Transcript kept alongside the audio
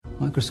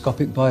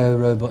Microscopic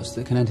biorobots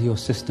that can enter your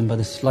system by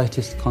the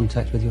slightest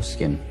contact with your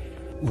skin.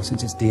 Well,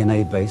 since it's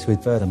DNA-based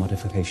with further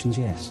modifications,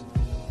 yes.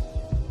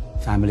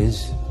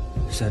 Families,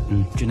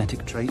 certain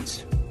genetic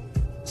traits,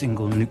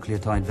 single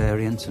nucleotide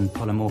variants and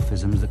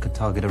polymorphisms that could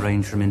target a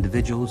range from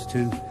individuals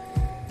to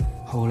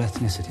whole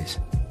ethnicities.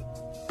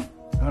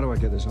 How do I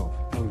get this off?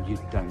 Oh, you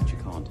can't.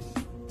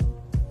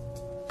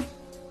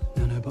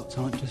 Nanobots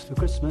aren't just for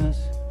Christmas.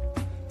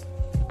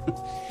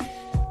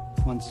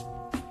 Once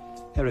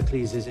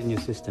Heracles is in your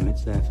system,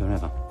 it's there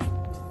forever.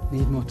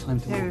 Need more time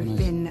to organize.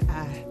 There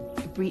have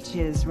been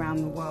breaches around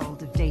the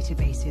world of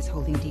databases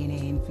holding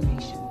DNA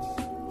information.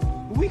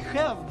 We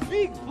have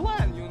big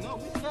plan, We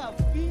have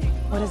big.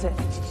 What is it?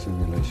 It's a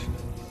simulation.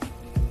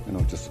 They're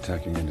not just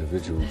attacking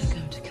individuals. They're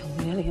going to kill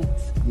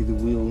millions. It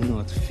will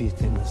not fit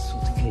in a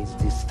suitcase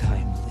this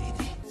time,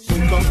 lady.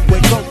 Wake up,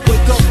 wake up,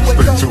 wake up,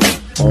 wake up.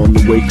 On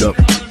the wake up.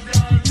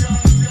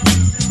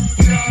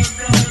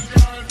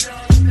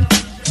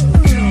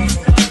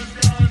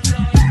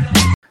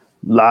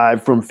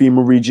 Live from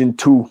FEMA Region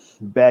 2,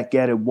 back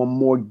at it one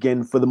more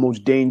again for the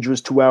most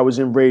dangerous 2 hours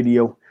in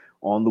radio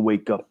on the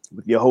wake up.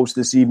 With your host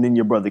this evening,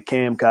 your brother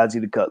Cam Kazi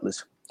the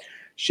Cutlass.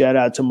 Shout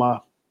out to my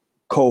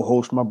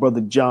co-host, my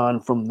brother John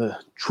from the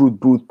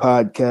Truth Booth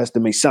podcast, the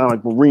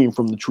Masonic Marine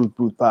from the Truth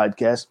Booth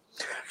podcast.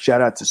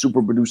 Shout out to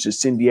super producer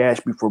Cindy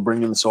Ashby for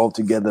bringing this all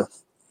together.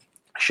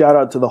 Shout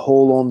out to the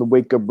whole On the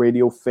Wake Up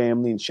Radio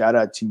family, and shout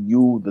out to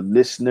you, the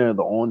listener,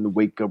 the On the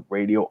Wake Up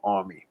Radio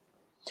Army.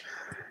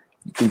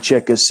 You can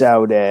check us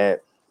out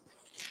at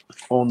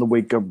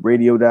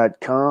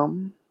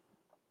onthewakeupradio.com,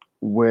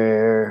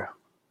 where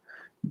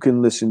you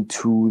can listen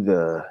to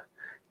the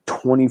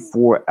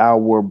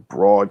 24-hour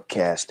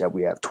broadcast that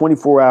we have.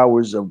 24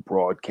 hours of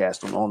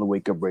broadcast on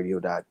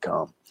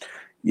onthewakeupradio.com.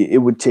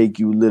 It would take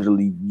you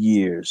literally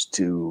years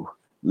to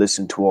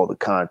listen to all the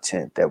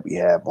content that we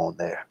have on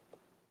there.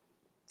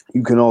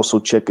 You can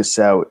also check us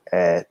out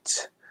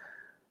at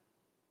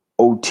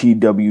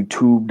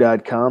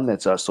otwtube.com.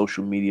 That's our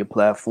social media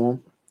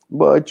platform.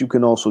 But you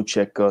can also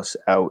check us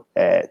out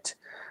at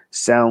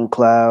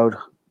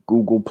SoundCloud,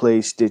 Google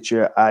Play,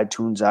 Stitcher,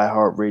 iTunes,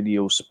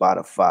 iHeartRadio,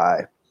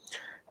 Spotify.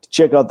 To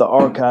check out the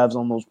archives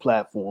on those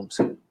platforms.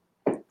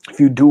 If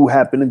you do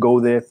happen to go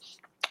there,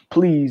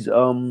 please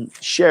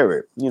share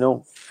it.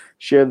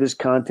 Share this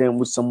content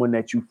with someone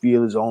that you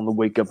feel is on the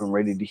wake up and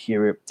ready to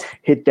hear it.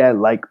 Hit that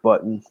like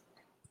button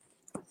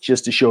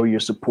just to show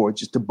your support,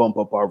 just to bump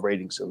up our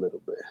ratings a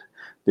little bit.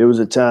 There was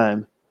a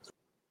time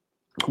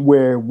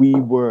where we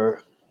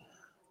were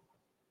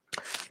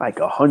like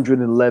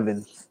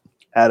 111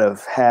 out of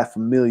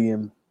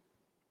 500,000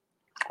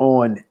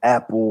 on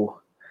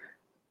Apple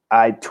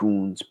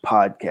iTunes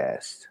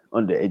podcast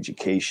under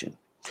education.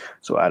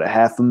 So out of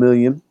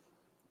 500,000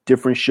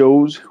 different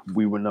shows,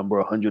 we were number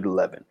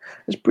 111.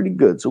 That's pretty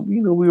good. So,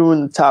 we were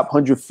in the top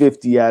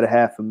 150 out of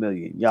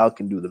 500,000. Y'all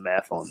can do the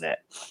math on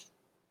that.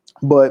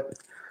 But,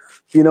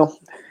 do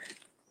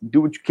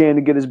what you can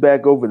to get us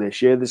back over there.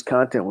 Share this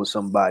content with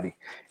somebody.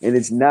 And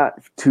it's not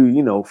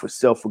to, for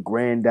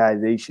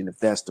self-aggrandization, if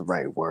that's the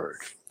right word.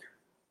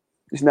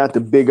 It's not to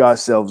big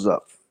ourselves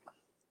up.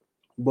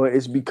 But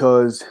it's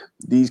because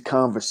these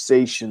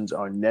conversations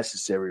are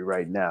necessary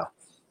right now.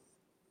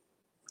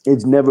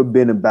 It's never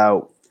been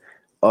about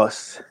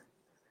us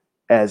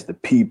as the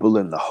people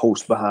and the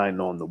host behind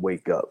On the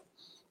Wake Up.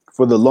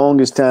 For the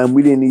longest time,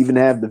 we didn't even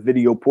have the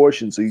video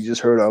portion, so you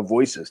just heard our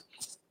voices.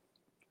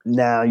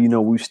 Now,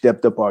 we've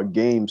stepped up our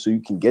game so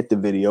you can get the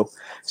video,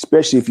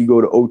 especially if you go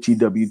to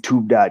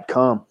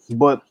otwtube.com.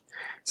 But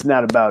it's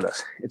not about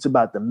us. It's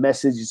about the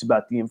message. It's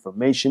about the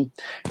information.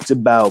 It's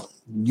about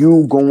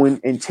you going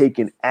and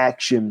taking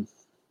action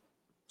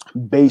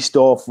based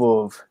off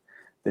of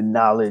the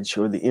knowledge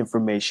or the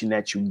information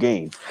that you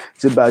gain.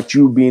 It's about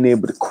you being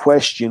able to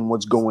question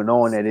what's going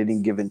on at any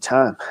given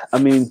time. I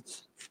mean,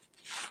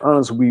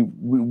 honestly,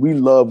 we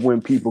love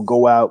when people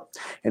go out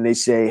and they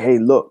say, hey,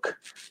 look,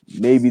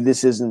 maybe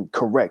this isn't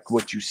correct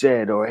what you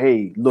said, or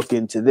hey, look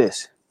into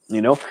this.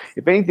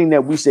 If anything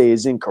that we say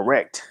is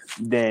incorrect,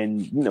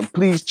 then,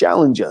 please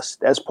challenge us.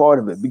 That's part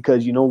of it,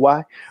 because you know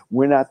why?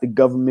 We're not the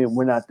government.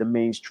 We're not the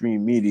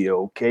mainstream media.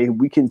 OK,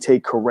 we can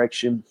take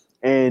correction,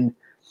 and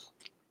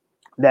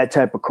that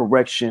type of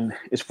correction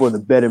is for the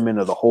betterment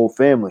of the whole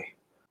family.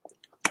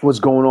 What's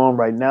going on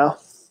right now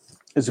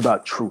is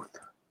about truth.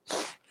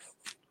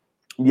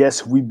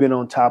 Yes, we've been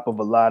on top of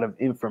a lot of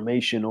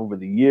information over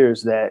the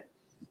years that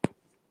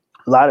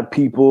a lot of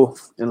people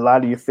and a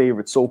lot of your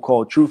favorite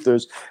so-called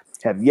truthers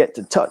have yet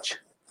to touch.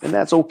 And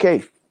that's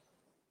okay.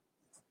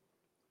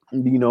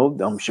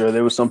 I'm sure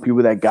there were some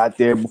people that got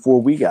there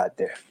before we got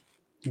there.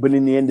 But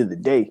in the end of the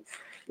day,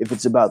 if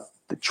it's about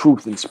the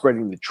truth and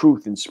spreading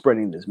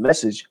this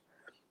message,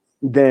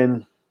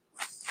 then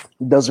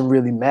it doesn't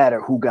really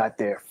matter who got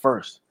there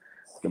first.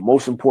 The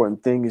most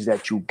important thing is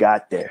that you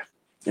got there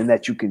and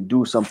that you can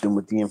do something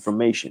with the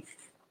information.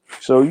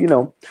 So,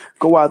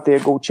 go out there,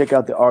 go check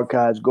out the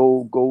archives,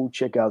 go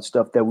check out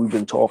stuff that we've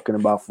been talking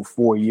about for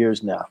 4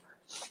 years now.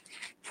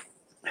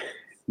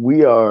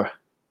 We are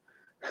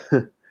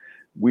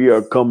We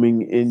are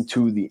coming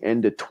into the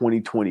end of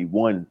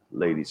 2021,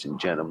 ladies and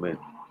gentlemen.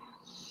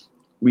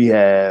 We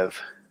have,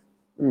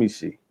 let me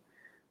see,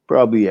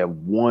 probably have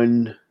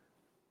one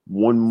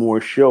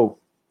more show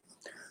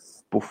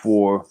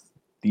before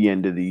the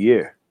end of the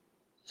year.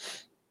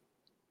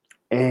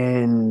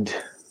 And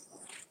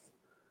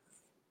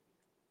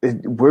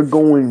we're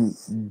going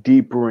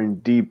deeper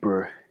and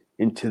deeper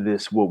into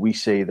this, what we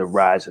say, the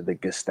rise of the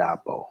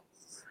Gestapo.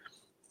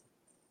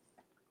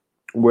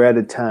 We're at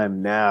a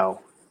time now,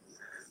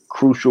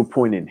 crucial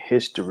point in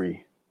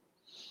history,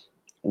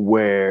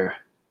 where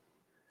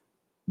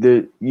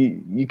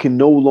you can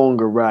no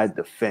longer ride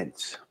the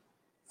fence.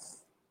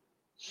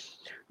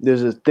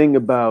 There's a thing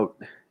about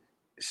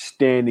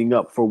standing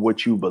up for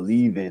what you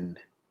believe in,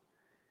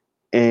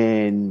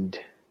 and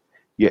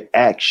your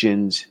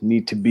actions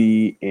need to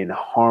be in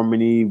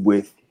harmony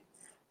with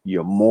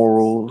your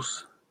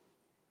morals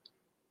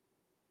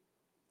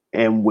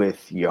and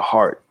with your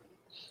heart,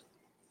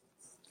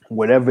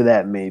 whatever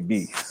that may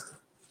be.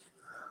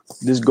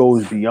 This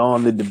goes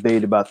beyond the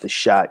debate about the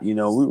shot. You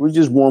know, we're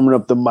just warming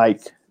up the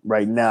mic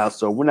right now,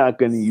 so we're not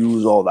going to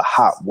use all the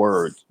hot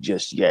words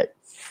just yet.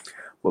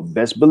 But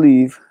best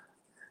believe,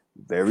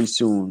 very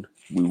soon,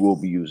 we will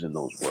be using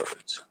those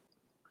words.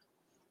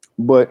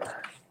 But,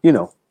 you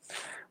know,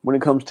 when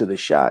it comes to the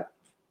shot,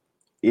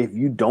 if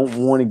you don't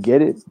want to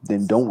get it,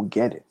 then don't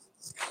get it.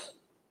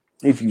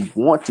 If you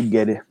want to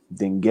get it,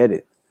 then get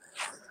it.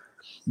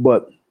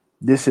 But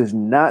this is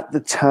not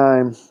the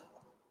time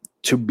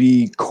to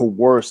be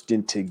coerced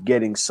into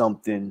getting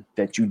something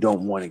that you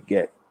don't want to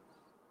get.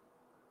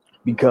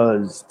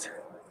 Because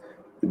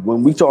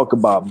when we talk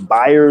about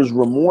buyer's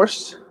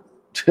remorse,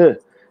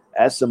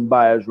 that's some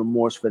buyer's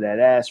remorse for that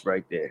ass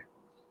right there.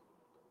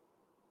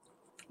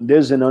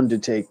 There's an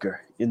undertaker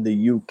in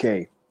the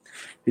UK.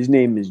 His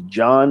name is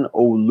John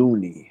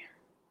O'Looney.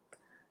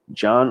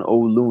 John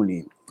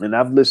O'Looney. And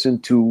I've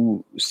listened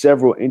to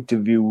several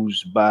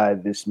interviews by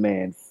this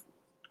man,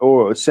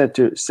 or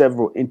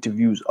several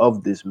interviews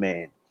of this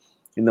man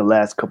in the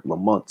last couple of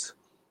months.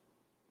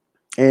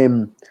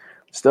 And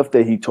stuff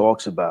that he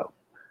talks about.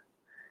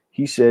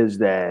 He says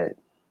that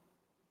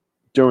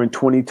during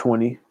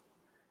 2020,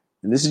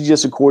 and this is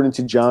just according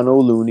to John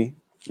O'Looney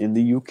in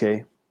the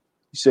UK,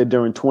 he said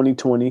during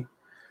 2020,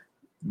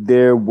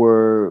 there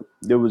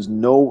was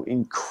no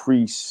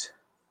increase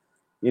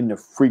in the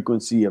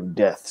frequency of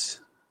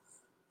deaths.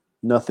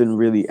 Nothing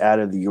really out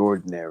of the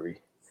ordinary.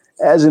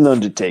 As an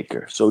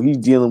undertaker. So he's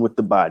dealing with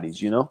the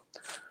bodies, you know?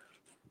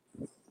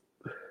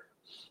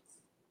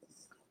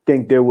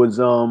 Think there was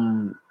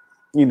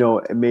you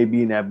know,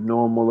 maybe an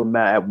abnormal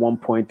amount. At one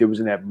point there was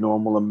an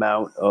abnormal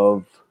amount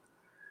of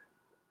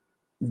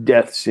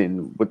deaths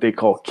in what they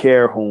call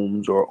care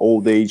homes or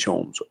old age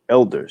homes, or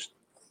elders.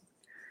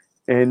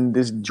 And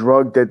this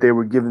drug that they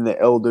were giving the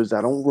elders,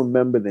 I don't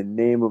remember the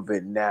name of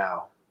it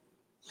now,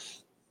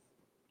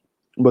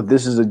 but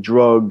this is a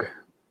drug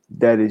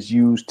that is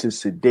used to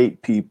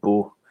sedate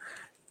people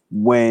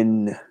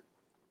when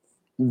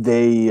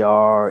they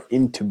are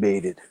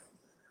intubated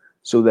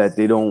so that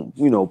they don't,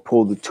 you know,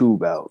 pull the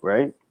tube out,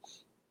 right?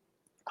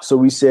 So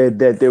we said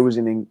that there was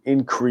an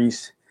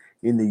increase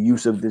in the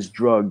use of this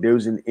drug. There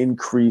was an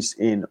increase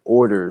in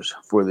orders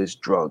for this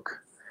drug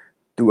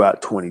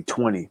throughout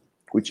 2020,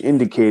 which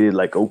indicated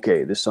like,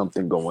 okay, there's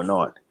something going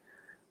on.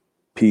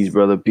 Peace,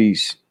 brother,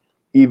 peace.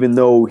 Even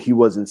though he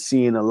wasn't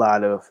seeing a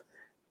lot of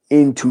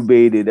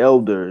intubated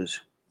elders,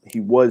 he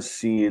was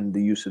seeing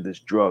the use of this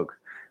drug,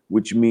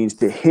 which means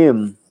to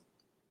him,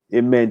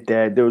 it meant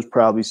that there was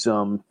probably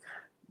some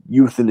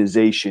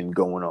euthanization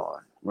going on,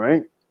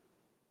 right?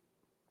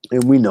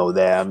 And we know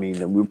that. I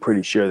mean, we're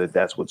pretty sure that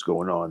that's what's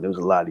going on. There was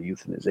a lot of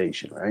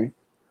euthanization, right?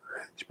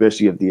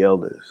 Especially of the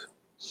elders.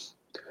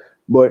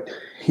 But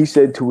he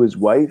said to his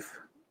wife,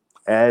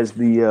 as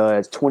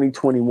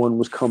 2021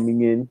 was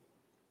coming in,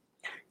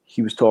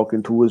 he was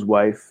talking to his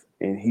wife,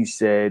 and he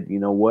said, you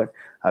know what?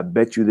 I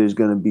bet you there's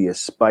going to be a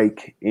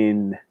spike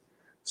in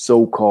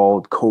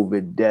so-called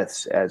COVID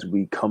deaths as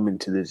we come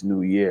into this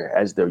new year,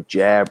 as the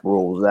jab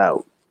rolls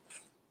out.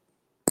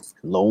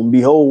 Lo and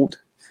behold,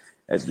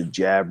 as the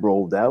jab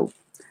rolled out,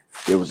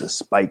 there was a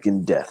spike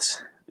in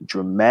deaths, a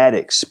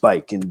dramatic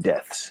spike in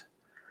deaths.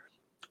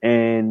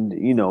 And,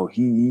 you know,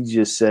 he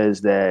just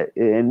says that,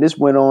 and this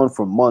went on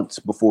for months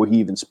before he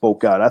even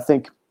spoke out.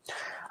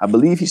 I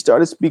believe he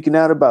started speaking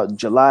out about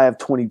July of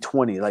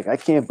 2020. Like, I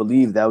can't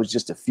believe that was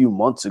just a few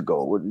months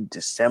ago.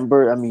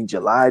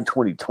 July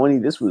 2020,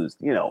 this was,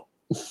 you know,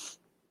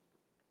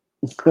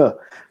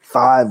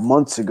 5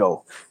 months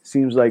ago.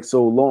 Seems like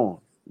so long.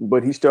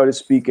 But he started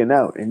speaking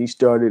out, and he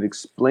started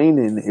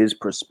explaining his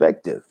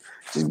perspective,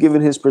 just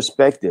giving his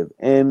perspective.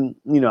 And,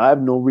 you know, I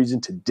have no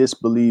reason to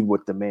disbelieve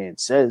what the man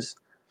says.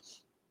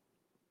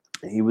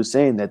 He was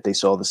saying that they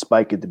saw the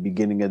spike at the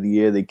beginning of the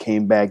year. They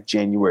came back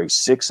January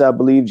 6th, I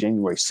believe,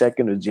 January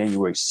 2nd or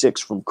January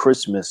 6th from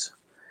Christmas.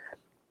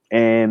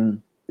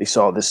 And they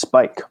saw this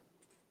spike.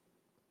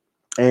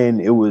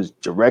 And it was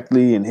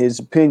directly, in his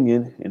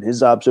opinion, in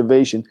his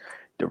observation,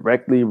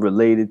 directly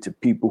related to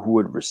people who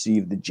had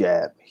received the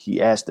jab.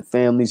 He asked the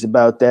families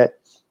about that,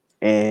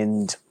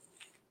 and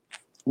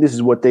this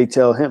is what they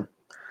tell him.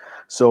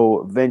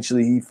 So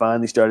eventually he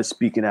finally started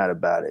speaking out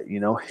about it. You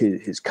know,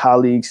 his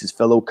colleagues, his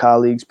fellow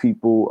colleagues,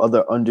 people,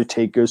 other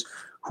undertakers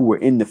who were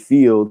in the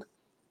field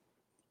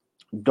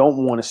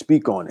don't want to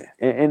speak on it.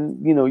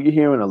 And you know, you're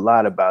hearing a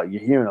lot of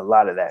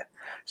that,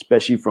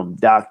 especially from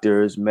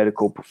doctors,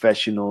 medical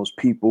professionals,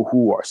 people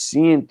who are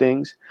seeing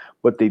things,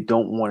 but they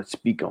don't want to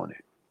speak on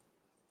it.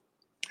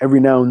 Every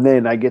now and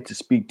then I get to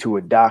speak to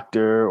a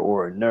doctor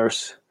or a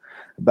nurse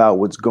about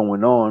what's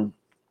going on,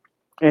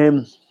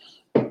 and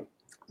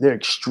they're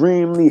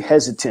extremely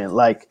hesitant.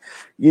 Like,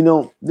 you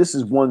know, this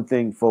is one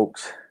thing,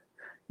 folks.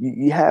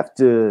 You have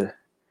to,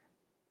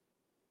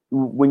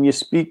 when you're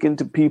speaking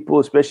to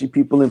people, especially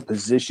people in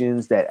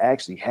positions that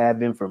actually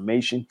have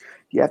information,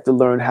 you have to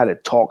learn how to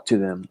talk to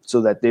them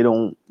so that they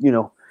don't, you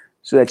know,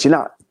 so that you're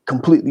not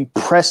completely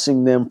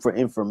pressing them for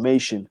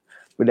information,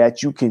 but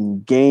that you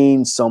can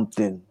gain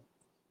something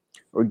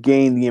or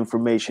gain the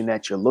information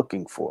that you're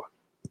looking for.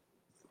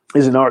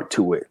 There's an art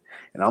to it.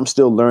 And I'm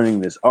still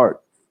learning this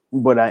art,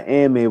 but I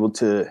am able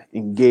to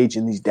engage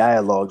in these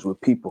dialogues with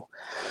people.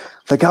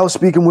 Like, I was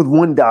speaking with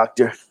one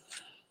doctor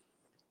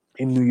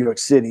in New York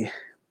City.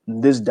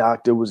 And this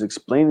doctor was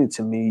explaining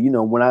to me, you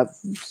know, when I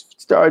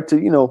started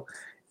to, you know,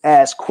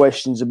 ask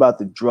questions about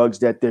the drugs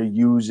that they're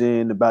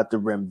using, about the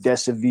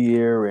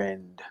remdesivir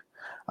and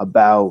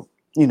about,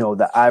 you know,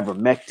 the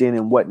ivermectin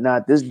and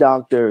whatnot. This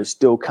doctor is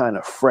still kind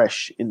of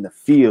fresh in the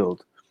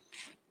field.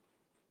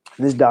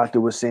 This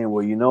doctor was saying,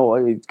 well, you know,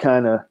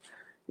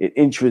 it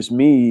interests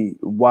me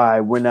why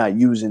we're not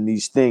using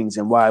these things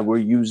and why we're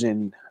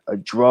using a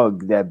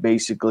drug that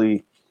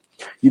basically,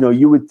 you know,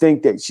 you would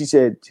think that, she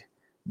said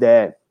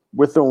that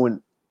we're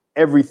throwing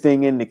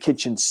everything in the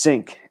kitchen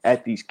sink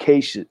at these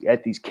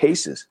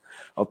cases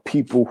of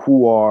people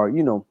who are,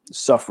 you know,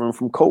 suffering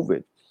from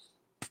COVID.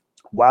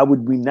 Why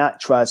would we not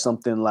try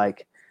something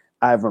like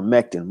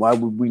ivermectin? Why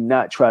would we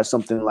not try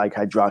something like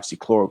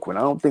hydroxychloroquine?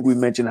 I don't think we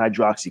mentioned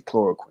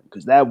hydroxychloroquine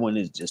because that one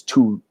is just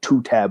too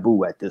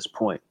taboo at this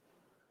point.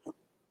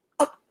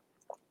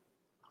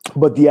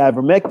 But the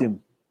ivermectin,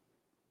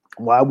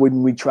 why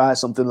wouldn't we try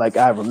something like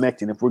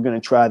ivermectin if we're going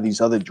to try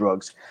these other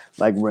drugs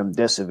like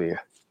remdesivir,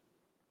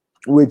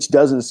 which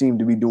doesn't seem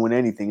to be doing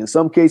anything? In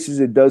some cases,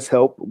 it does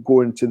help,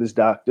 according to this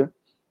doctor.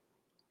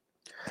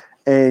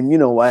 And, you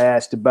know, I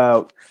asked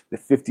about the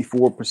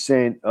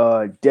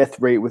 54% death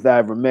rate with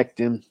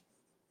ivermectin,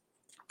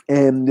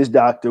 and this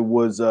doctor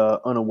was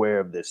unaware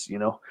of this, you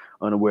know,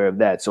 unaware of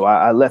that. So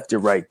I left it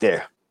right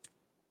there.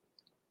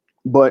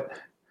 But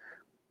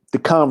the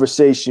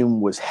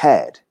conversation was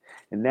had,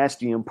 and that's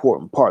the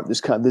important part.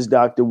 This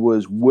doctor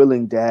was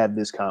willing to have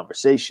this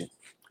conversation,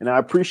 and I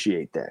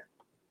appreciate that.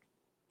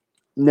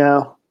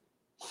 Now,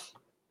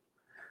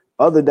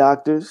 other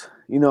doctors,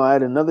 you know, I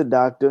had another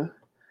doctor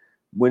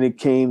when it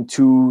came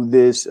to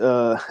this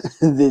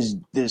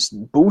this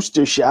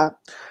booster shot.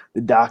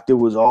 The doctor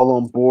was all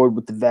on board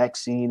with the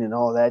vaccine and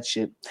all that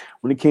shit.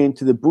 When it came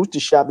to the booster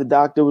shot, the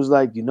doctor was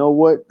like, you know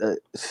what?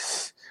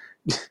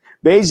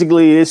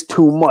 Basically, it's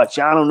too much.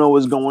 I don't know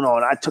what's going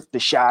on. I took the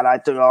shot. I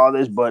took all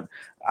this, but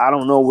I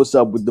don't know what's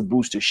up with the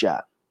booster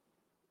shot.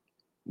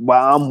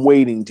 While I'm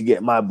waiting to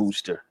get my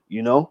booster,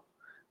 you know?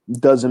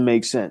 Doesn't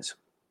make sense.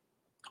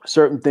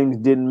 Certain things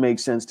didn't make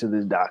sense to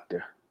this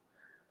doctor.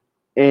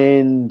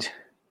 And,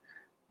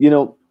 you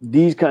know,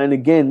 this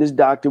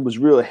doctor was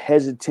real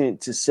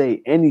hesitant to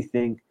say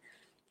anything.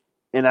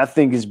 And I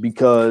think it's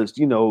because,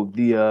 you know,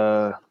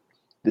 the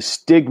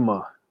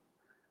stigma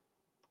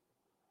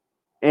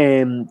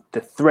and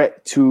the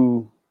threat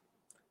to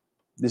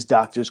this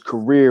doctor's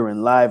career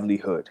and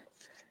livelihood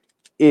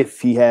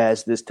if he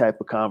has this type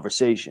of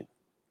conversation.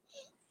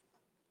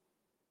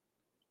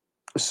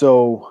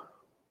 So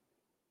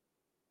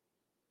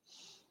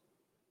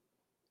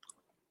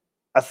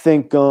I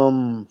think,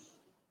 you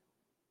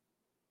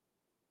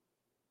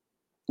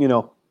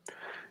know,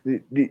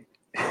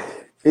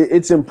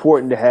 it's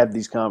important to have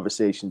these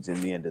conversations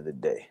in the end of the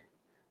day.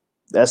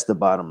 That's the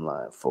bottom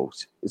line,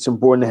 folks. It's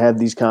important to have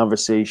these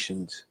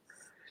conversations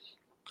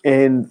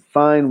and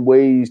find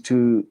ways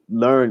to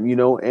learn, you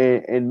know,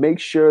 and make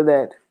sure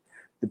that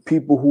the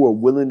people who are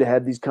willing to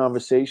have these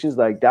conversations,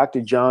 like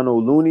Dr. John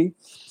O'Looney,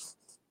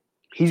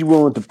 he's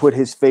willing to put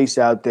his face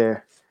out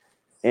there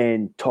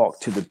and talk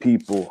to the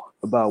people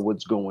about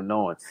what's going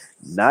on.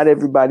 Not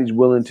everybody's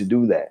willing to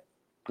do that.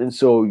 And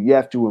so you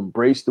have to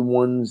embrace the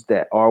ones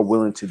that are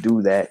willing to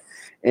do that.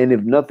 And if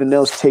nothing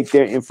else, take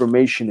their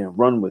information and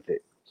run with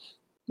it,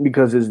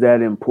 because it's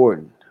that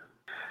important.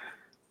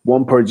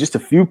 Just a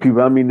few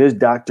people. I mean, there's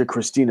Dr.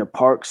 Christina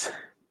Parks,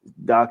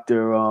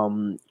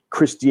 Dr.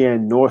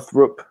 Christiane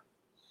Northrup,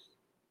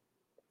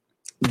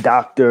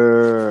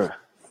 Dr.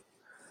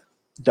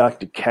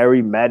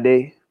 Carrie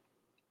Madej,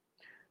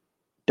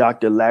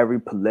 Dr. Larry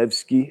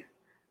Palevsky,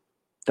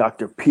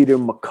 Dr. Peter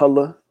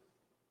McCullough.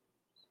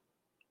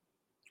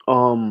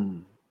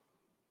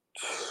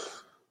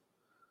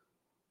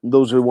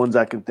 Those are the ones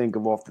I can think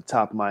of off the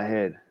top of my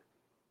head.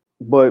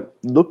 But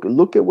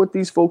look at what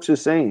these folks are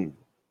saying.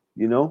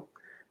 You know,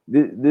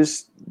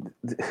 this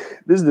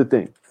is the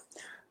thing.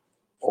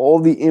 All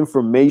the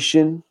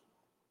information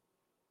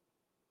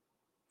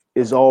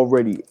is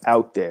already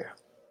out there.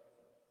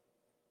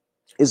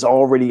 It's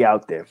already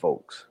out there,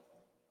 folks.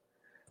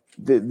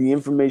 The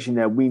information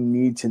that we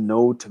need to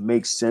know to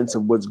make sense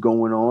of what's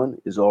going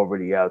on is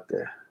already out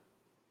there.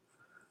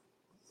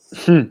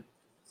 I'm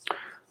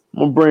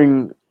gonna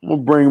bring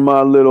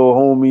my little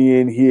homie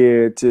in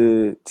here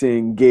to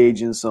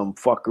engage in some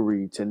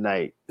fuckery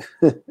tonight.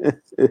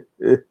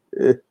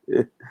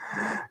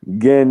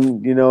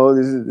 Again, you know,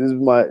 this is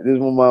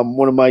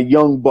one of my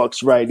young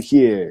bucks right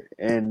here,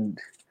 and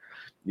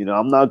you know,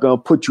 I'm not gonna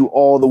put you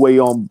all the way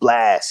on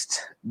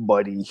blast,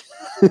 buddy.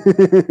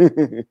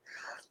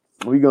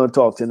 We're gonna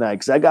talk tonight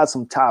because I got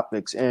some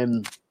topics,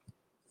 and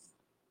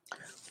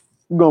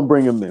we're gonna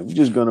bring him in. We're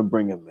just gonna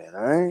bring him in,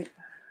 all right?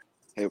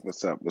 Hey,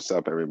 what's up? What's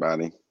up,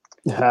 everybody?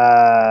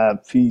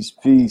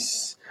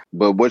 Peace.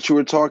 But what you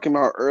were talking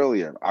about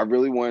earlier, I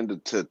really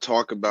wanted to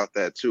talk about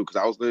that too, because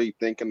I was literally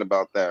thinking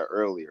about that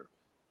earlier,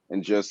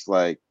 and just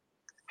like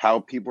how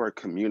people are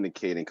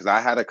communicating. Because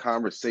I had a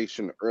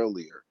conversation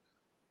earlier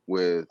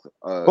with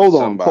Hold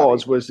on, somebody.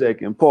 pause for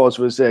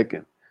a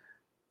second.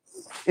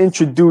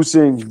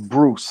 Introducing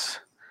Bruce.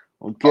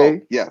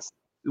 Okay? Oh, yes.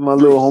 My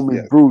little homie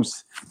yes.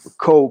 Bruce,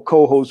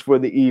 co-host for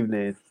the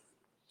evening.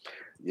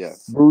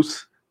 Yes.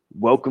 Bruce,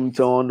 welcome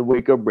to On the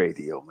Wake Up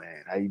Radio,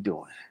 man. How you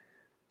doing?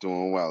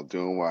 Doing well.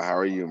 How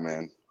are you,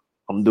 man?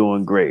 I'm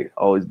doing great.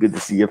 Always good to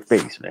see your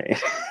face, man.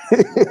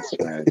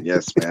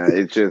 Yes, man.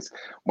 It's just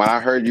when I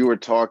heard you were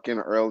talking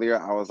earlier,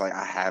 I was like,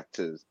 I have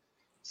to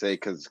say,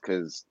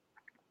 because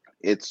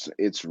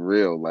it's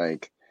real.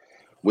 Like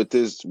with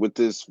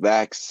this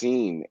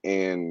vaccine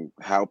and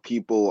how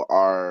people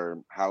are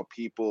how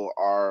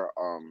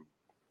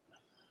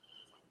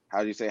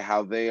do you say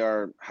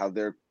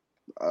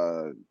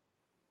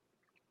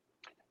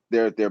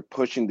they're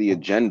pushing the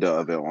agenda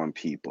of it on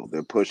people.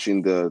 They're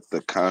pushing the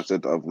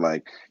concept of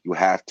like, you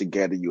have to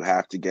get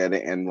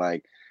it, and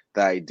like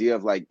the idea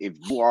of like, if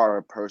you are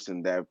a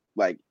person that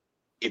like,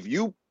 if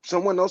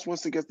someone else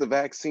wants to get the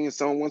vaccine,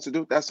 someone wants to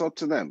do it, that's up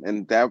to them,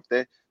 and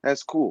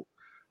that's cool.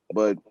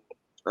 But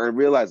I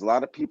realize a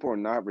lot of people are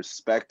not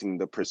respecting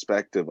the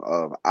perspective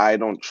of, I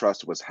don't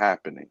trust what's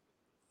happening.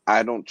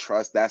 I don't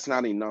trust. That's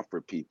not enough for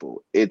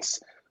people.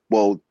 It's,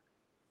 well,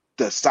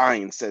 the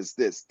science says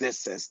this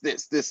says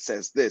this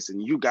says this,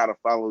 and you got to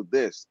follow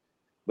this.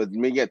 But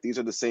yet these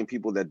are the same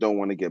people that don't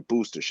want to get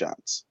booster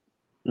shots.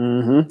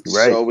 Mm-hmm.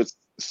 Right.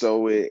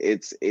 So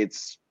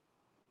it's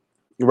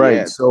right.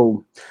 Yeah.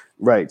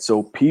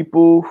 So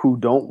people who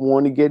don't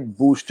want to get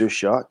booster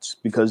shots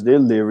because they're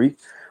leery,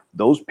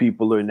 those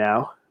people are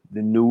now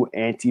the new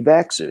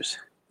anti-vaxxers.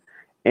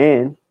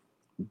 And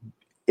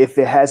if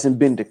it hasn't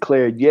been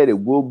declared yet, it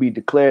will be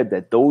declared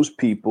that those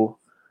people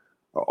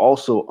are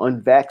also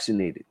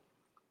unvaccinated,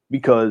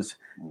 because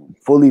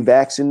fully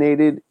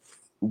vaccinated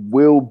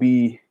will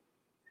be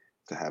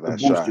to have a that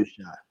booster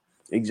shot.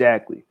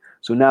 Exactly.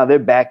 So now they're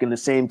back in the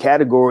same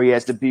category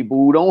as the people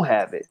who don't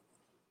have it.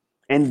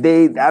 And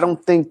I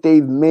don't think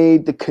they've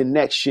made the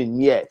connection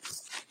yet.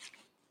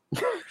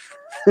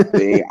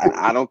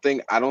 I don't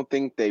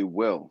think they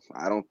will.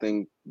 I don't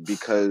think,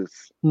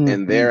 because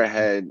in their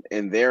head,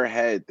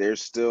 they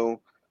still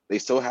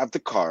have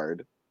the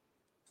card.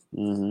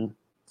 Mm-hmm.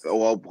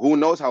 Well, who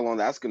knows how long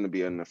that's going to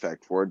be in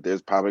effect for?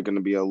 There's probably going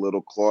to be a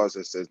little clause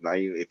that says, now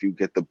if you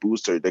get the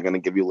booster, they're going to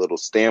give you a little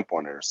stamp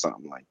on it or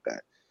something like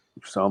that.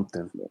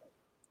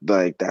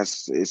 Like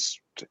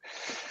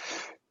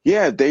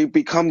they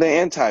become the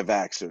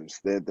anti-vaxxers.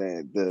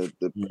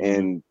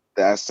 And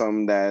that's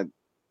something that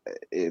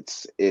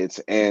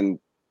and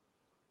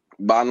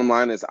bottom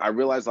line is, I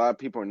realize a lot of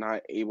people are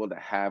not able to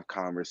have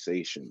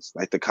conversations.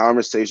 Like the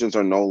conversations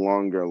are no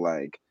longer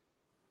like,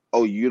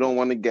 oh, you don't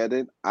want to get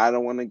it, I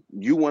don't want to,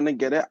 you want to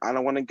get it, I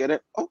don't want to get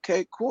it,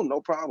 okay, cool, no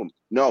problem.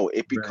 No,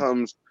 it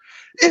becomes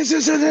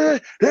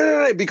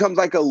it becomes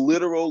like a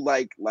literal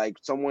like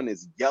someone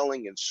is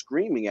yelling and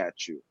screaming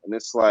at you, and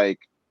it's like,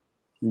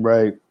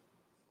 right.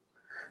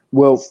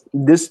 Well,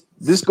 this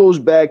goes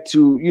back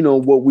to, you know,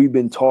 what we've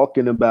been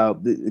talking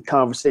about, the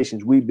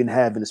conversations we've been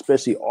having,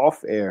 especially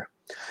off air,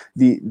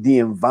 the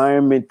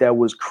environment that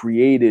was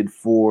created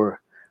for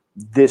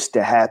this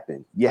to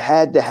happen. You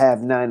had to have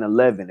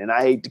 9/11, and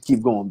I hate to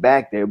keep going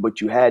back there,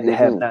 but you had to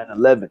have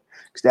 9/11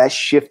 because that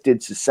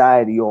shifted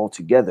society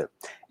altogether.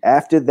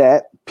 After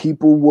that,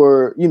 people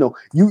were, you know,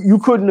 you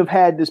couldn't have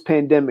had this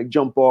pandemic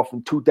jump off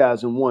in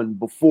 2001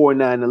 before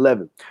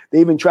 9/11. They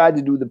even tried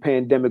to do the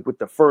pandemic with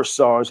the first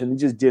SARS, and it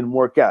just didn't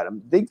work out. I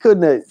mean, they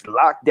couldn't have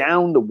locked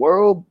down the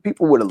world.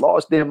 People would have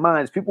lost their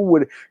minds.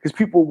 Because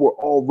people were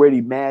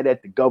already mad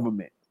at the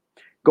government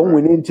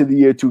going into the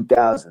year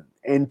 2000,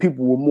 and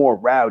people were more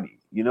rowdy,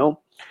 you know?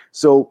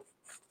 So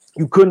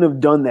you couldn't have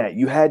done that.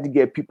 You had to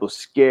get people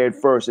scared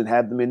first and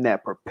have them in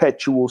that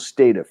perpetual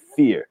state of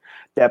fear.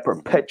 And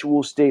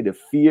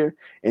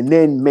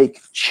then make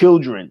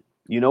children,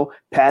 you know,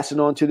 pass it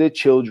on to their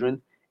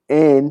children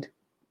and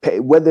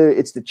whether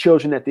it's the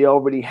children that they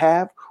already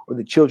have or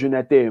the children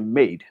that they're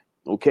made.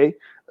 Okay,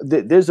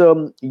 there's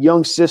a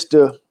young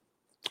sister.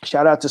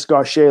 Shout out to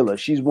Scar Shayla.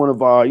 She's one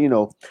of our,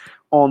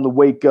 on the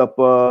wake up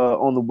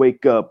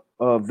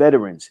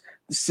veterans.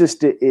 The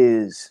sister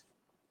is,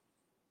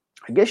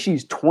 I guess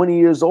she's 20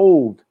 years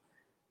old.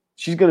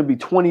 She's gonna be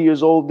 20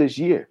 years old this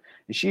year.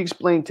 And she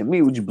explained to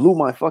me, which blew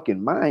my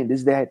fucking mind,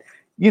 is that,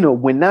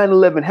 when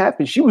 9/11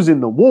 happened, she was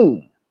in the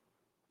womb.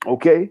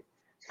 Okay.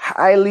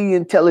 Highly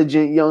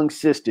intelligent young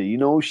sister.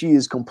 She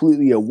is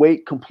completely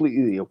awake,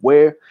 completely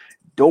aware,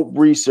 dope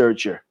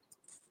researcher.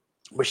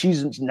 But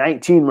she's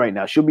 19 right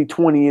now. She'll be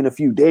 20 in a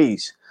few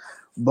days.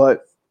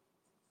 But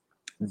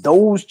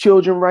those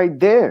children right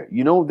there,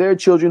 they're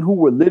children who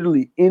were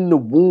literally in the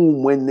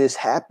womb when this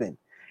happened.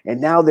 And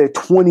now they're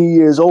 20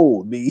 years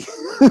old, B.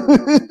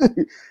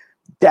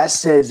 That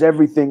says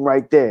everything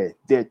right there.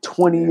 They're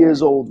 20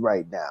 years old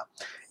right now.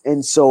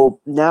 And so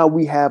now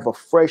we have a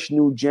fresh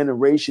new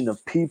generation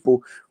of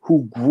people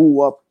who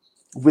grew up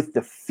with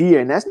the fear.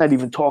 And that's not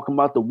even talking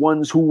about the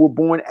ones who were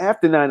born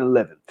after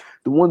 9/11,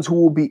 the ones who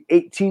will be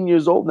 18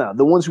 years old now,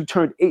 the ones who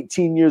turned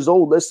 18 years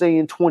old, let's say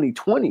in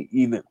 2020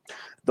 even.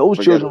 Those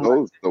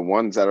children, the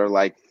ones that are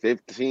like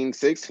 15,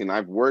 16.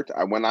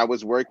 When I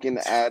was working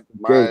at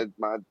my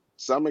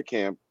summer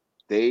camp,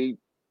 I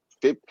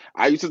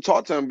used to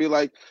talk to them and be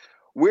like,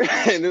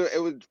 and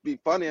it would be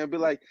funny. I'd be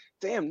like,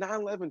 damn,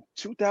 9/11,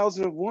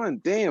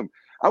 2001. Damn,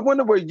 I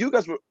wonder where you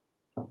guys were.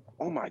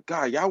 Oh my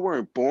God, y'all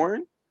weren't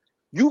born?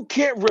 You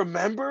can't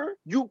remember?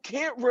 You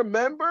can't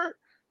remember?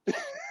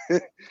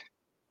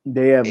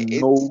 They have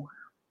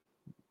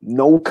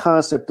no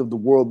concept of the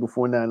world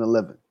before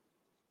 9/11.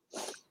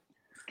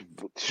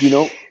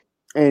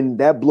 And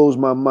that blows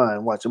my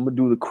mind. Watch, I'm gonna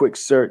do the quick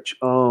search.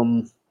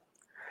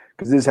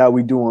 Because this is how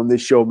we do on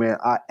this show, man.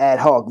 Ad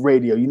hoc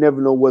radio. You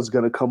never know what's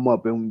gonna come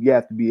up, and you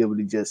have to be able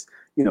to just,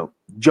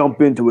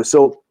 jump into it.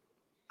 So,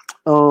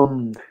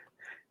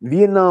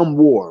 Vietnam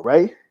War,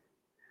 right?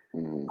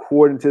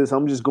 According to this,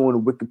 I'm just going to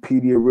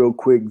Wikipedia real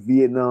quick.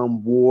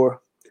 Vietnam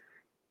War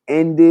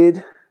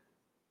ended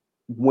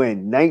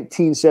when?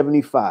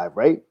 1975,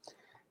 right?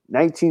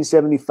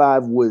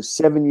 1975 was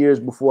 7 years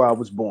before I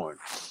was born.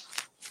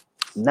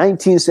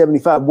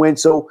 1975 when,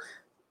 so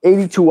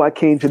 82, I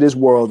came to this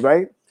world,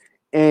 right?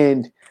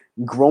 And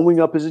growing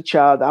up as a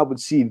child, I would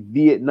see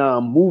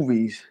Vietnam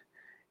movies,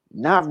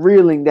 not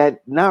realizing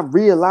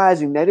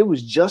that it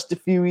was just a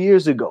few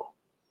years ago.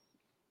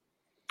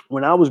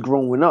 When I was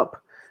growing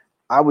up,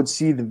 I would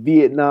see the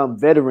Vietnam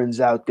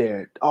veterans out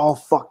there all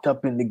fucked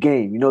up in the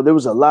game. There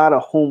was a lot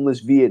of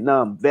homeless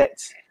Vietnam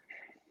vets.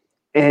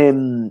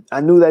 And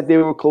I knew that they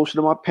were closer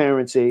to my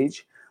parents'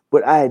 age,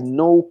 but I had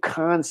no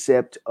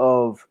concept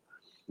of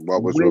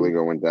what was really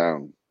going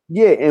down.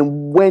 Yeah,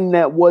 and when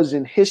that was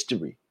in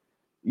history,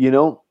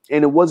 and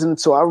it wasn't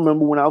until I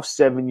remember when I was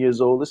 7 years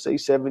old, let's say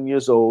 7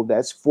 years old,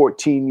 that's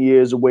 14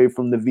 years away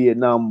from the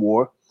Vietnam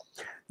War.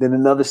 Then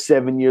another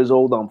 7 years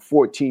old, I'm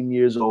 14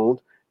 years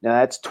old. Now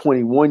that's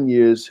 21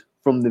 years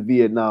from the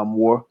Vietnam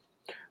War.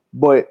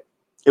 But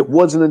it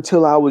wasn't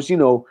until I was,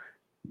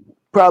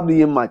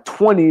 probably in my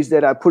 20s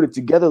that I put it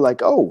together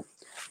like, oh,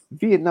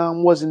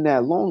 Vietnam wasn't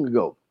that long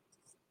ago.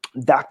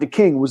 Dr.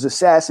 King was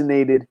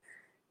assassinated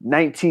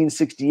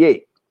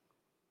 1968.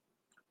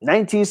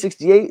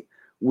 1968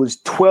 was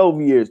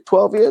 12 years.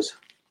 12 years?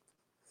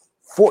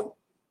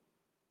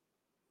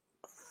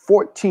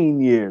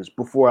 14 years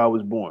before I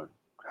was born.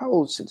 How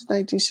old? Since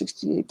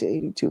 1968 to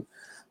 82.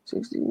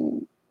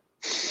 68.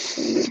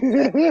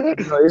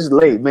 It's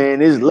late,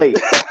 man. It's late.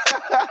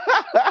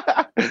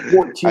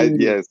 14.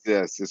 Yes,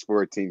 it's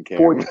 14.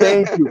 Cameron.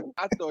 Thank you.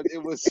 I thought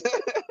it was.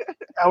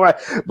 All right,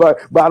 but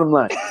bottom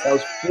line, that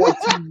was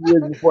 14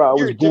 years before I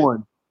was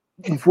born.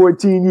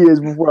 14 years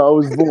before I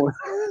was born.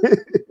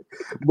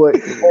 But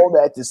all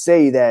that to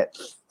say that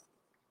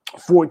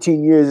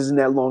 14 years isn't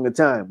that long a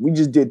time. We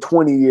just did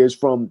 20 years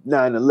from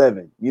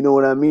 9/11. You know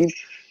what I mean?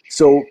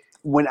 So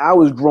when I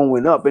was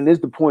growing up, and this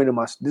is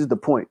the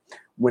point.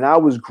 When I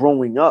was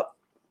growing up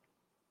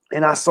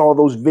and I saw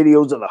those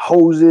videos of the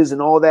hoses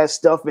and all that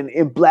stuff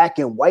in black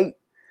and white,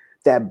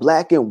 that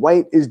black and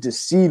white is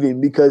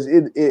deceiving because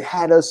it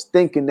had us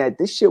thinking that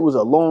this shit was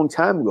a long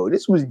time ago.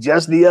 This was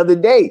just the other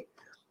day.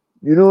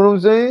 You know what I'm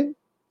saying?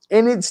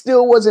 And it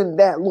still wasn't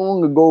that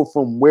long ago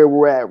from where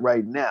we're at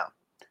right now.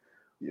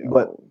 Yeah.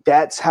 But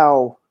that's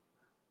how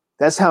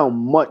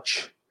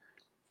much,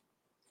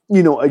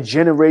 a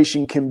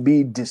generation can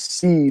be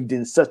deceived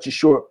in such a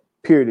short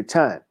period of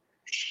time.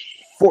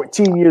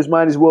 14 years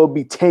might as well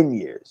be 10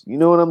 years. You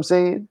know what I'm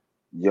saying?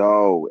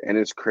 Yo, and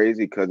it's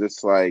crazy because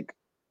it's like,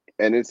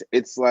 and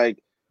it's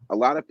like a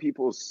lot of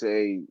people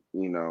say,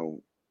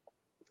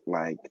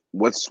 like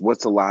what's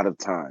a lot of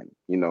time?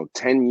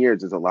 10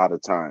 years is a lot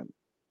of time.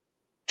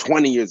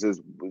 20 years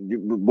is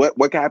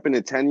what happened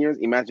in 10 years?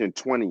 Imagine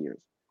 20 years.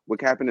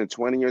 What happened in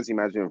 20 years?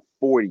 Imagine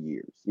 40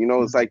 years.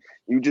 It's like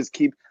you just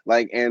keep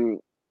like, and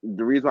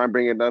the reason why I'm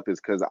bringing it up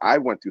is because I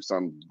went through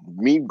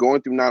me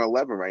going through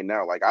 9/11 right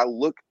now. Like I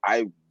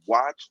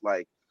watch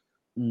like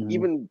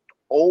even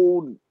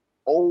old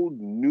old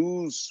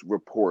news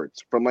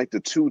reports from like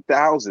the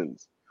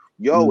 2000s.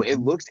 Yo, it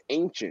looks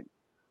ancient.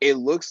 It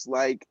looks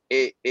like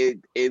it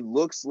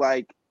looks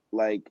like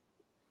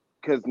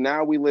because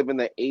now we live in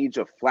the age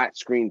of flat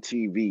screen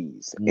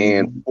TVs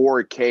and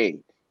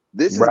 4K.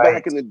 This is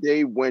back in the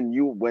day when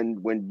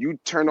you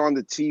turn on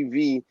the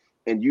TV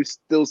and you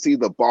still see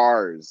the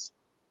bars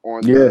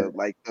on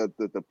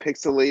the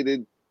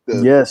pixelated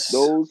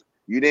those.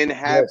 You didn't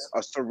have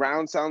a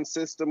surround sound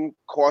system,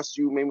 cost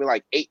you maybe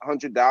like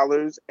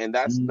 $800, and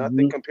that's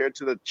nothing compared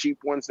to the cheap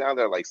ones now.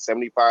 They're like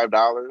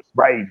 $75.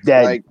 Right,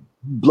 that like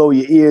blow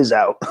your ears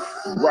out.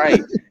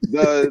 Right.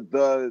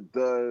 The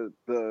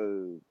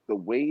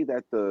way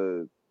that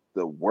the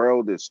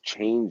world is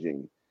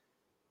changing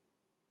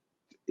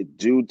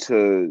due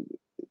to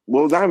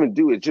not even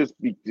due.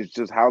 It's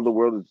just how the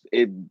world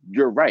is.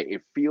 You're right.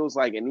 It feels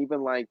like, and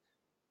even like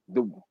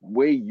the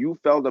way you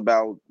felt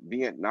about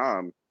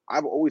Vietnam,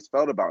 I've always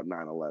felt about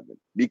 9/11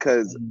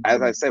 because,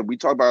 as I said, we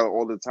talk about it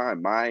all the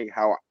time.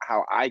 How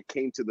I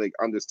came to the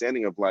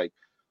understanding of like,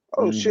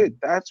 oh shit,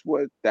 that's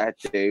what that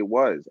day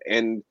was.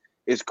 And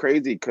it's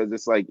crazy because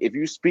it's like, if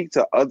you speak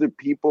to other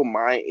people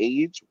my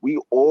age, we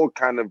all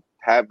kind of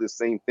have the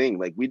same thing.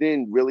 Like, we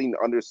didn't really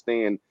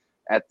understand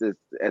at the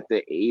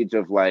age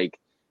of like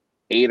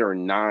 8 or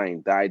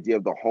 9 the idea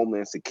of the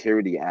Homeland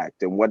Security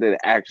Act and what it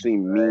actually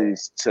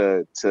means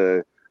to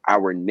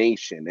our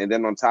nation. And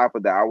then on top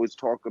of that, I always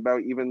talk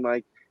about even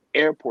like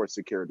airport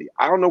security.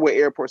 I don't know what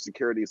airport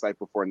security is like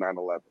before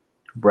 9/11.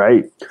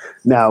 Right.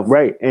 Now,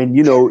 right. And,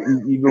 you know,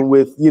 even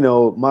with, you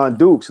know,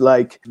 Mondukes,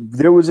 like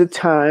there was a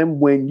time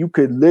when you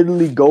could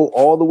literally go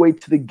all the way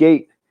to the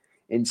gate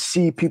and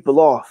see people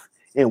off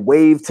and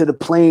wave to the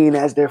plane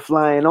as they're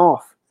flying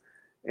off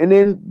and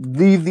then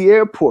leave the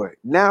airport.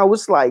 Now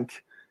it's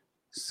like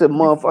some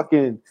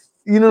motherfucking,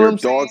 you know what I'm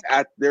saying?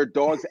 Their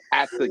dogs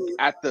at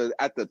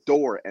the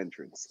door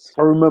entrance.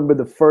 I remember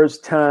the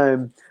first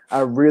time I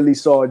really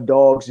saw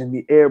dogs in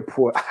the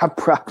airport. I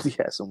probably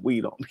had some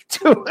weed on me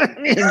too.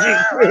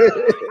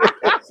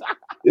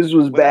 This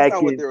was back that's not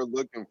in. What they were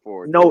looking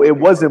for. No, it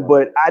wasn't,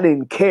 but I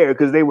didn't care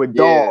because they were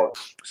dogs.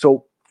 Yeah.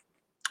 So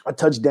I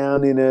touched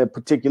down in a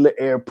particular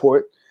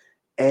airport,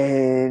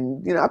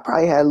 and you know I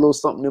probably had a little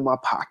something in my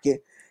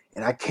pocket.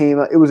 And I came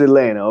out, it was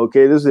Atlanta,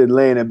 okay? This is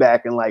Atlanta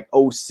back in like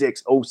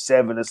 06,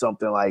 07 or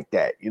something like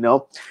that, you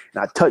know?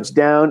 And I touched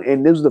down,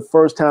 and this was the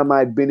first time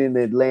I'd been in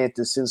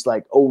Atlanta since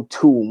like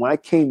 02. And when I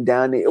came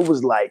down there, it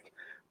was like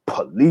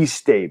police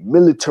state,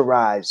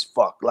 militarized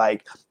fuck.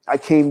 Like, I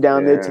came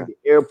down there to the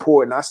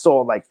airport, and I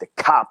saw like the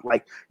cop,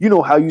 like, you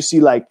know how you see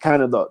like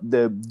kind of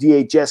the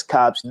DHS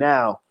cops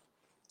now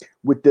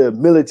with the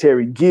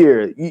military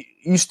gear.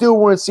 You still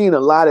weren't seeing a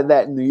lot of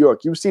that in New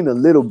York. You were seeing a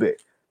little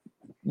bit.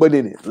 But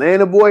in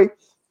Atlanta, boy,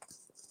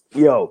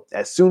 yo,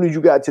 as soon as you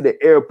got to the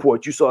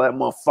airport, you saw that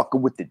motherfucker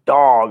with the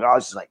dog. I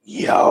was just like,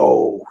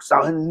 yo,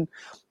 son,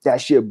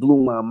 that shit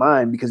blew my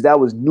mind because that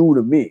was new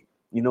to me.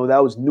 You know,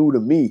 that was new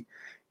to me.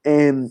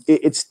 And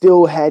it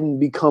still hadn't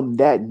become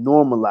that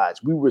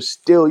normalized. We were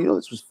still, you know,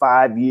 this was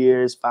 5,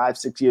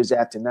 6 years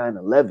after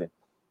 9/11.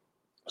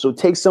 So it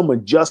takes some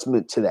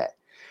adjustment to that.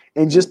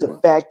 And just the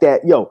fact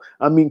that, yo,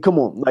 I mean, come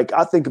on, like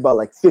I think about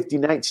like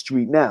 59th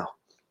Street now.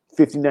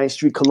 59th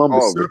Street,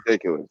 Columbus. Oh,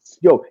 ridiculous.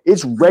 Yo,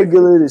 it's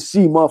regular to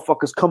see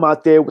motherfuckers come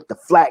out there with the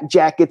flak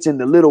jackets and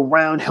the little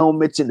round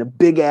helmets and the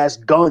big ass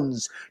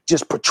guns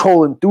just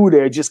patrolling through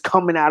there, just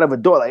coming out of a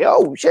door like,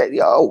 oh shit,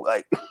 yo.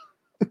 Like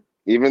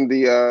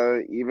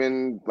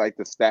even like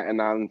the Staten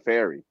Island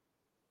Ferry.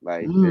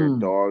 Like their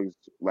dogs,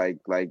 like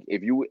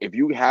if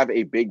you have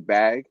a big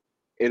bag,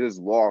 it is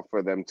law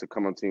for them to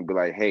come up to you and be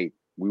like, hey,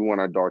 we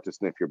want our dog to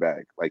sniff your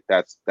bag. Like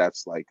that's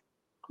like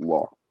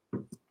law.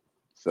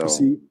 So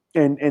see,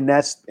 and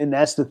that's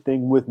the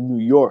thing with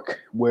New York,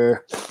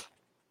 where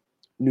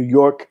New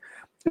York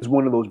is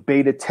one of those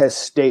beta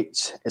test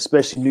states,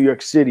 especially New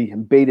York City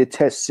and beta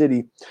test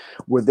city,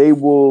 where they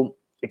will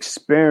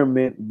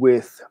experiment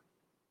with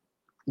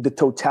the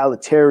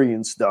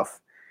totalitarian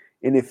stuff.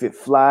 And if it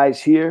flies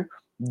here,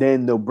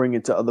 then they'll bring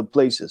it to other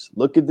places.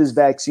 Look at this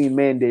vaccine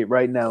mandate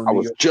right now. I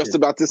was just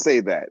about to say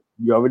that.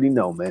 You already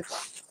know, man.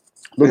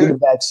 Look at the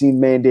vaccine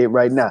mandate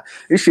right now.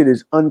 This shit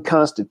is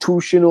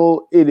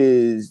unconstitutional. It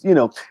is, you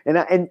know,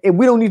 and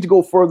we don't need to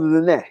go further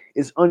than that.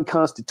 It's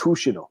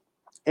unconstitutional.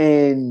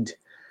 And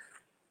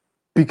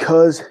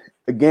because,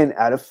 again,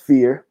 out of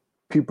fear,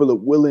 people are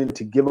willing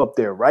to give up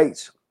their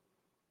rights.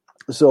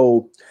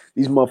 So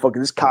these motherfuckers,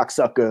 this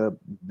cocksucker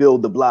Bill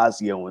de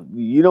Blasio, and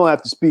you don't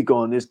have to speak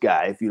on this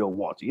guy if you don't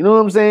want to. You know what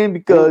I'm saying?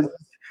 Because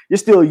you're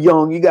still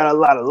young. You got a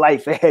lot of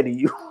life ahead of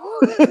you.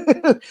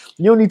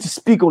 You don't need to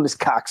speak on this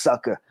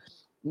cocksucker.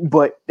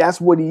 But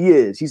that's what he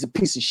is. He's a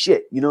piece of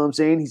shit. You know what I'm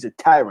saying? He's a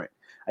tyrant.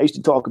 I used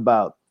to talk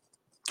about,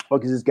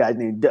 what is this guy's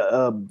name?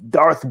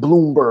 Darth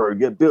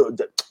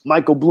Bloomberg,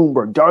 Michael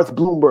Bloomberg, Darth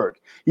Bloomberg.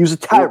 He was a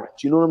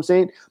tyrant. You know what I'm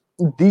saying?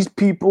 These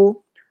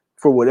people,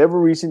 for whatever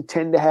reason,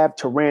 tend to have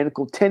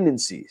tyrannical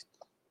tendencies.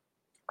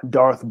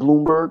 Darth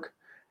Bloomberg,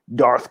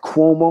 Darth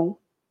Cuomo,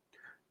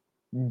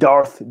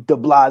 Darth de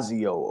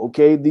Blasio.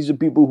 Okay, these are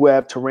people who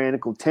have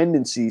tyrannical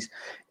tendencies,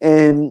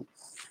 and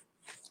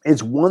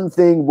it's one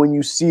thing when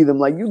you see them.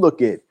 Like you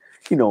look at,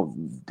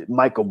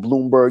 Michael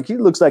Bloomberg. He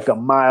looks like a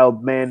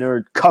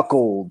mild-mannered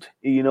cuckold,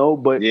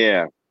 but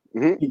Yeah.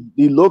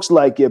 he looks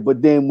like it.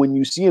 But then when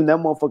you see him, that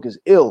motherfucker's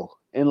ill,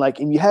 and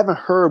you haven't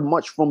heard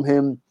much from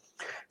him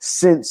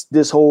since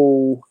this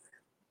whole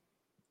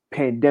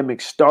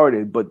pandemic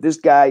started. But this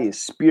guy is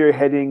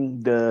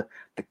spearheading the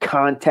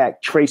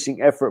contact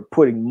tracing effort,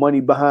 putting money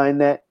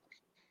behind that.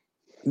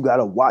 You got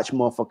to watch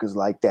motherfuckers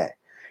like that.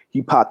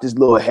 He popped his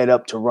little head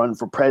up to run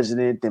for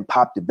president, then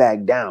popped it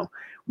back down,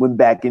 went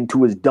back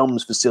into his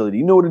DUMBs facility.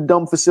 You know what a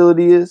DUMB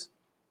facility is?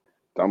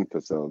 Dumb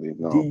facility.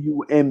 No.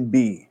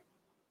 DUMB.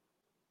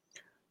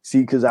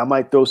 See, because I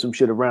might throw some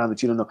shit around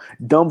that you don't know.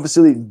 DUMB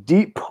facility,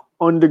 deep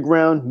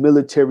underground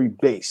military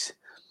base.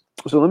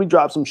 So let me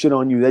drop some shit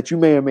on you that you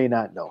may or may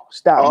not know.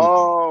 Stop me.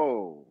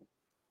 Oh.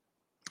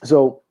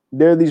 So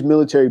there are these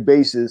military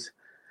bases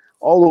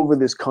all over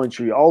this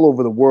country, all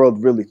over the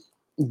world, really.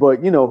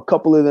 But, a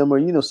couple of them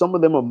are, some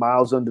of them are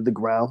miles under the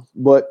ground,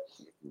 but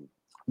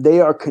they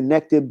are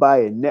connected by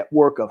a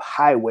network of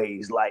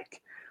highways,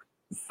 like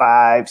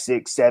 5,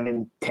 6,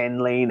 7, 10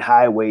 lane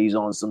highways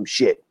on some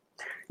shit.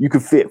 You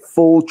could fit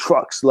full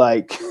trucks,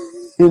 like,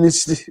 and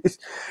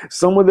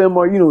some of them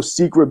are,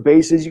 secret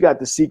bases. You got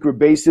the secret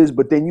bases,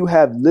 but then you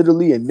have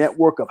literally a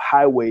network of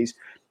highways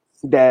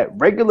that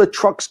regular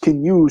trucks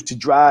can use to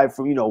drive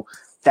from,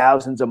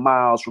 thousands of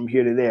miles from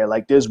here to there.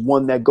 Like there's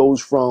one that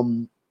goes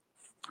from,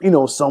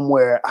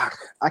 somewhere,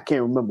 I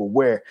can't remember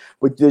where,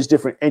 but there's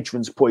different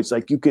entrance points.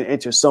 Like you can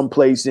enter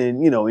someplace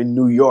in, in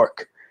New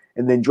York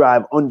and then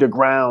drive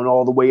underground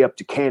all the way up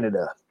to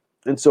Canada.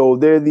 And so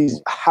there are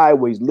these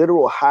highways,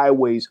 literal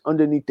highways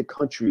underneath the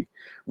country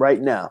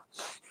right now.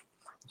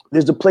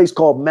 There's a place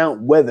called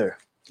Mount Weather.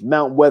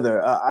 Mount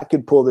Weather. I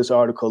could pull this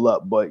article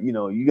up, but, you're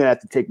going to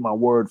have to take my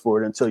word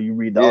for it until you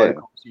read the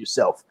article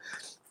yourself.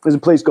 There's a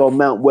place called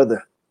Mount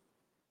Weather.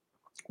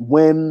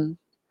 When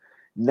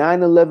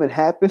 9/11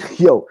 happened,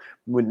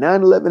 when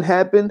 9/11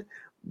 happened,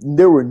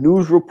 there were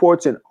news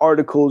reports and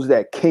articles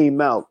that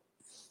came out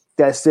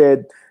that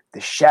said the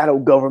shadow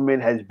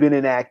government has been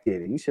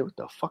enacted. And you said, what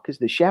the fuck is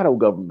the shadow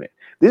government?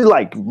 This is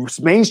like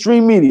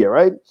mainstream media,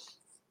 right?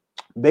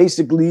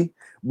 Basically,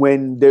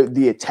 when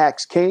the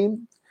attacks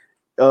came,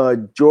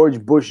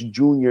 George Bush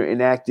Jr.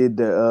 enacted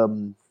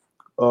the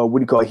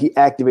he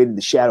activated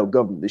the shadow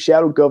government. The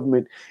shadow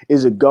government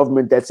is a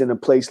government that's in a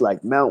place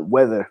like Mount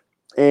Weather.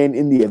 And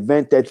in the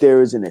event that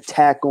there is an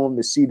attack on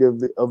the seat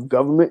of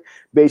government,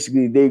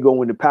 basically they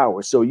go into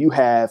power. So you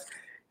have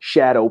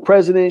shadow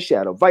president,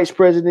 shadow vice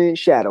president,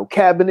 shadow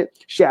cabinet,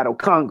 shadow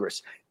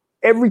Congress.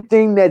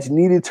 Everything that's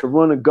needed to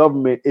run a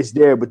government is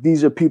there. But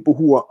these are people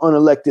who are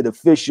unelected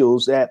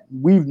officials that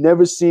we've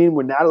never seen.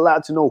 We're not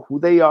allowed to know who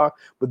they are,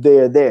 but they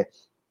are there.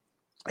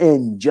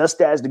 And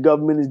just as the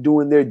government is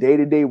doing their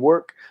day-to-day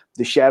work,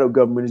 the shadow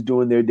government is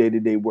doing their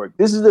day-to-day work.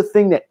 This is the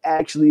thing that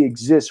actually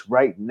exists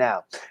right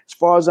now. As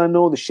far as I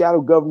know, the shadow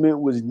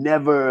government was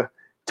never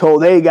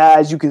told, hey,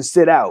 guys, you can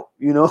sit out.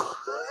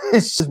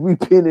 It's just we've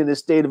been in a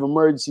state of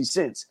emergency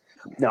since.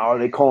 Now, are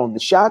they calling the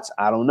shots?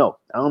 I don't know.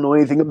 I don't know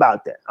anything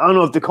about that. I don't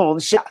know if they're calling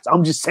the shots.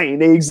 I'm just saying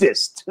they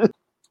exist.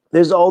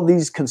 There's all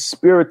these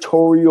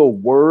conspiratorial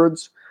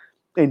words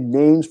and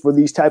names for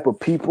these type of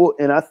people.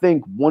 And I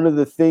think one of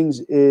the things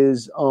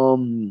is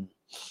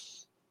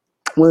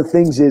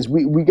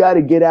we got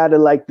to get out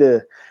of like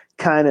the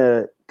kind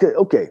of,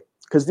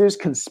 because there's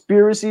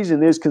conspiracies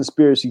and there's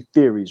conspiracy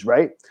theories,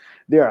 right?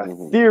 There are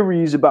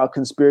theories about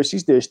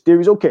conspiracies. There's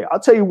theories. Okay, I'll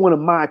tell you one of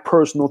my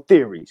personal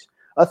theories.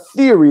 A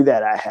theory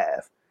that I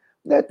have,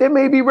 that there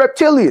may be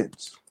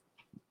reptilians.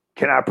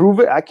 Can I prove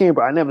it? I can't,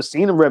 but I never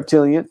seen a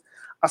reptilian.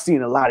 I've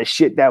seen a lot of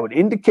shit that would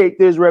indicate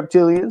there's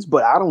reptilians,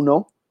 but I don't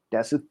know.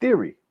 That's a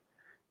theory.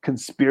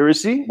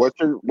 Conspiracy.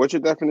 What's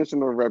your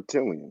definition of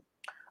reptilian?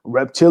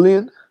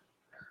 Reptilian.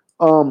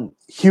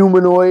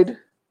 Humanoid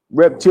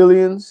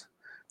reptilians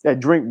that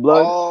drink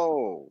blood.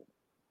 Oh,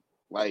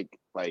 like,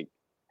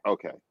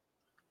 okay.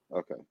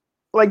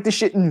 Like the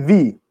shit in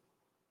V,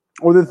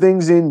 or the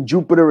things in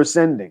Jupiter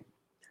Ascending,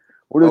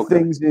 or the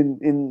things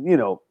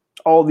in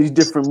all these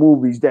different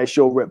movies that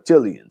show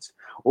reptilians,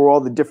 or all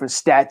the different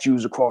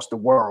statues across the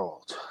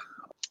world.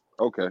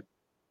 Okay.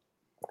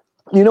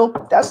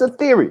 That's a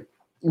theory,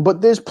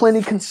 but there's plenty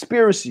of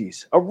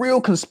conspiracies. A real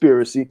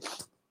conspiracy.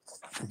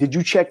 Did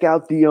you check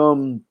out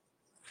the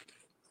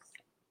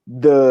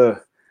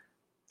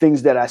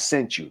things that I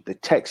sent you, the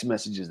text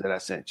messages that I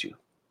sent you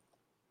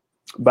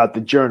about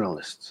the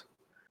journalists?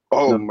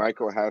 Oh,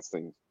 Michael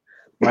Hastings.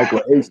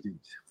 Michael Hastings.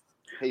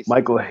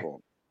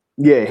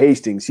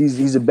 Hastings.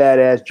 He's a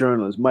badass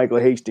journalist. Michael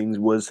Hastings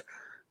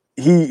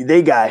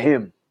they got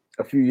him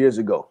a few years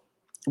ago.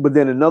 But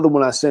then another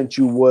one I sent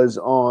you was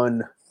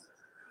on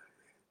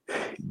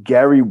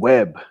Gary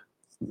Webb.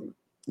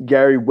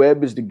 Gary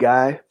Webb is the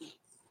guy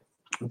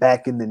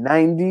back in the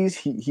 90s.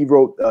 He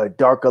wrote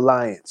Dark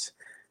Alliance.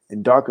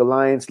 And Dark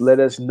Alliance let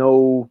us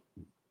know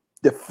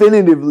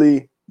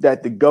definitively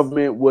that the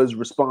government was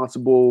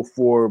responsible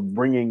for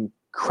bringing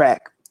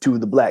crack to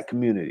the black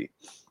community,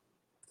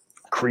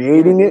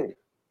 creating it.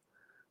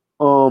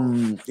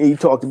 He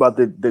talked about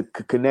the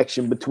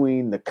connection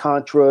between the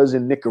Contras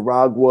in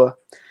Nicaragua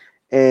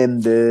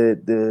and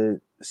the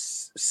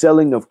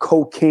selling of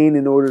cocaine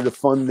in order to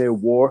fund their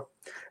war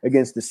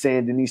against the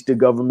Sandinista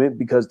government,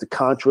 because the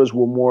Contras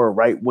were more a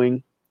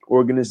right-wing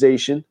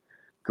organization,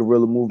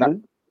 guerrilla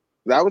movement.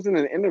 That was in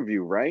an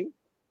interview, right?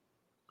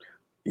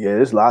 Yeah,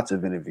 there's lots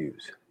of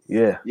interviews.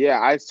 Yeah. Yeah,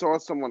 I saw a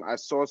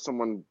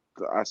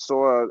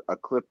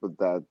clip of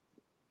that,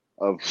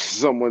 of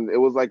someone. It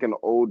was like an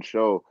old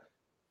show.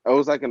 It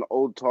was like an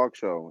old talk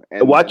show.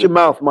 And watch your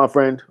mouth, my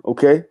friend.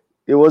 Okay,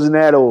 it wasn't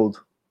that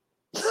old.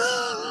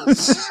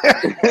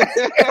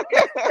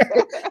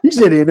 He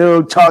said an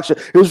old talk show.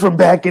 It was from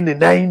back in the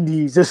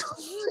 90s. It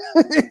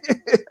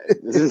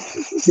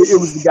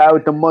was the guy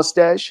with the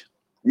mustache.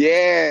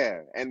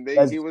 Yeah, and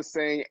he was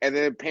saying, and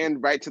then it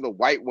panned right to the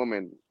white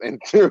woman, and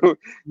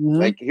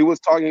like he was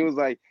talking. He was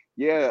like,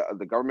 "Yeah,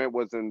 the government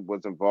was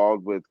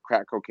involved with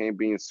crack cocaine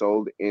being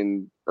sold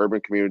in urban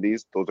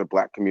communities. Those are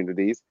black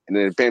communities." And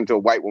then it panned to a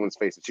white woman's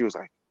face, and she was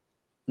like,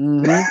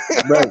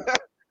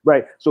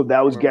 Right. So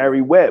that was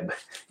Gary Webb.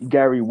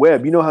 Gary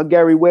Webb. You know how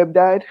Gary Webb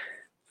died?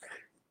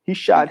 He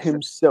shot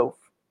himself.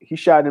 He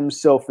shot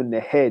himself in the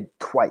head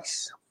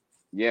twice.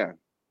 Yeah.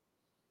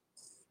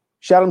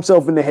 Shot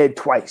himself in the head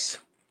twice.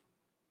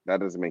 That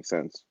doesn't make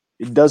sense.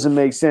 It doesn't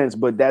make sense,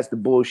 but that's the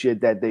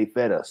bullshit that they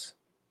fed us.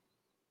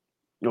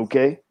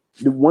 Okay?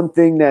 The one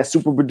thing that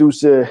super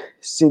producer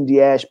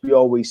Cindy Ashby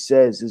always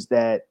says is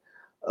that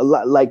a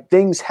lot, like,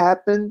 things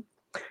happen,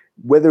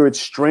 whether it's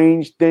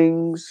strange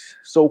things,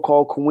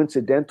 so-called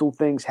coincidental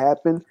things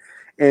happen,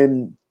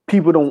 and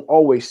people don't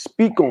always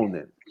speak on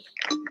them.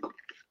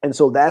 And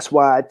so that's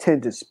why I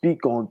tend to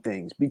speak on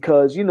things,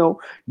 because, you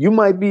know, you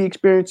might be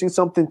experiencing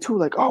something too,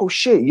 like, oh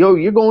shit, yo,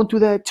 you're going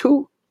through that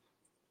too?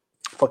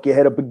 Fuck your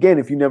head up again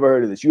if you never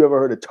heard of this. You ever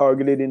heard of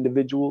targeted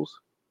individuals?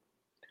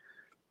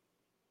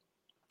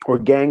 Or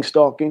gang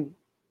stalking?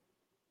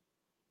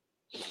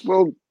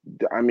 Well,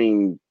 I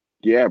mean,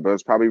 yeah, but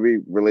it's probably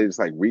related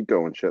to like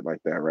RICO and shit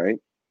like that, right?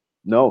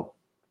 No.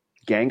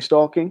 Gang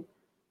stalking?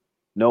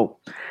 No.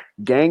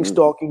 Gang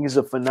stalking is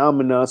a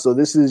phenomenon. So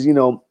this is, you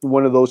know,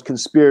 one of those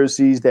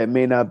conspiracies that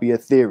may not be a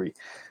theory.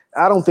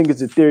 I don't think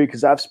it's a theory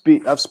because I've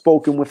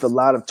spoken with a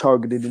lot of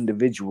targeted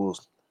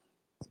individuals.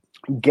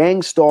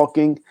 Gang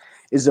stalking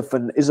is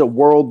a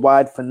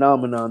worldwide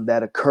phenomenon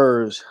that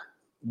occurs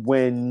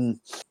when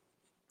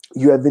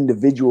you have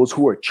individuals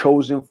who are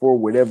chosen for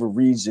whatever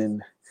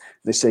reason.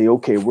 They say,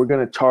 okay, we're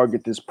going to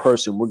target this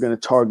person. We're going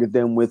to target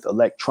them with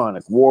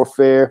electronic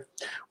warfare.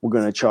 We're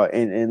going to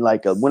and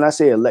like when I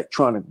say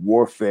electronic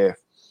warfare,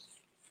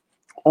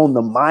 on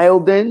the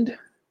mild end,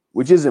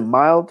 which isn't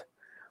mild,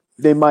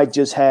 they might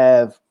just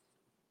have,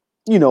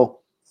 you know,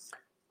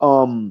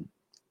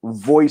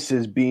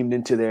 voices beamed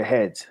into their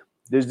heads.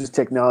 There's this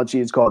technology.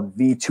 It's called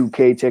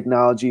V2K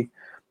technology.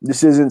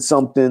 This isn't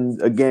something,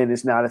 again,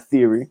 it's not a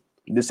theory.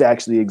 This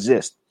actually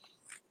exists.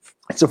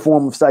 It's a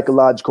form of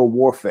psychological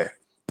warfare.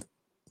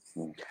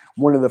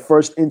 One of the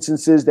first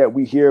instances that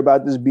we hear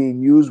about this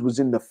being used was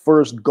in the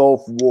first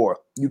Gulf War.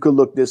 You could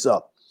look this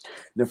up.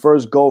 The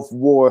first Gulf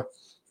War,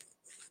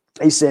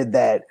 they said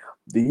that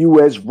the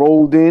U.S.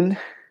 rolled in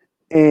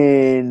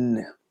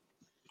and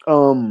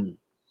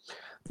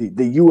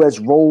the U.S.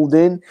 rolled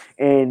in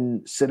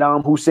and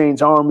Saddam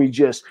Hussein's army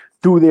just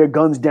threw their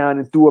guns down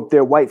and threw up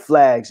their white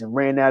flags and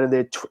ran out of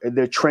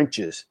their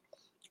trenches.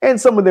 And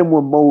some of them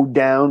were mowed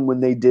down when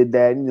they did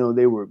that. You know,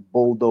 they were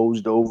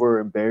bulldozed over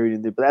and buried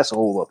in there. But that's a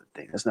whole other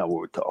thing. That's not what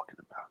we're talking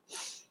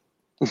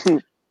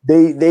about.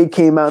 They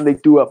came out and they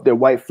threw up their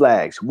white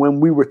flags when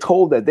we were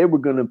told that they were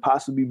going to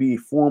possibly be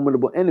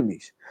formidable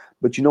enemies.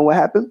 But you know what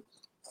happened?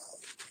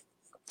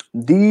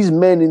 These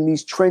men in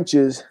these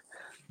trenches,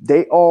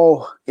 they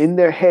all, in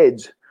their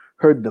heads,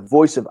 heard the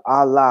voice of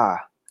Allah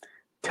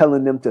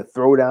telling them to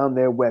throw down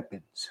their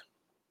weapons.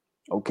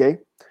 Okay?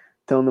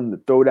 Telling them to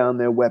throw down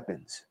their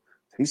weapons.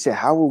 He said,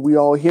 how are we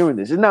all hearing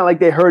this? It's not like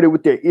they heard it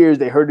with their ears.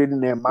 They heard it in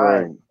their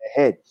mind, in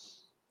their head.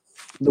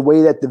 The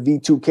way that the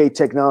V2K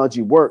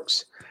technology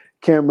works,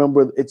 can't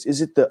remember. Is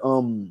it the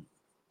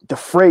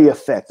Frey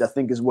effect? I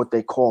think is what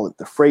they call it,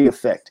 the Frey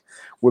effect,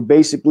 where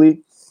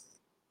basically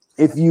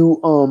if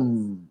you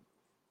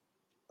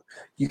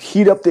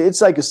heat up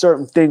it's like a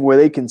certain thing where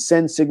they can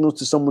send signals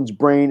to someone's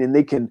brain and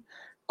they can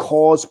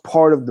cause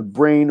part of the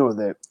brain or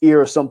the ear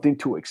or something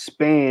to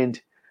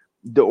expand,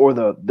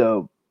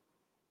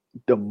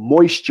 the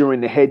moisture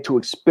in the head to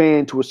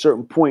expand to a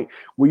certain point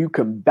where you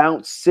can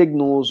bounce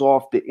signals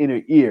off the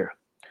inner ear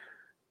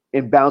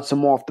and bounce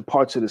them off the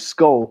parts of the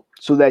skull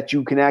so that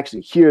you can actually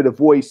hear the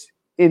voice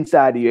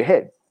inside of your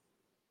head.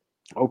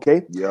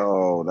 Okay?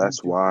 Yo,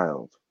 that's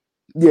wild.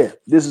 Yeah,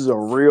 this is a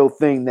real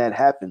thing that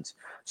happens.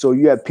 So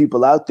you have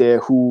people out there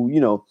who, you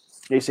know,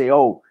 they say,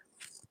 oh,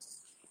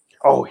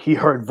 he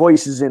heard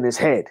voices in his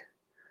head.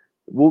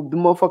 Well, the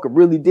motherfucker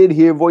really did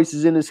hear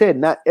voices in his head.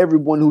 Not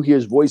everyone who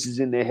hears voices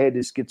in their head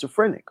is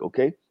schizophrenic,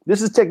 okay?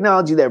 This is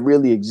technology that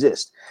really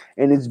exists.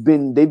 And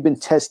they've been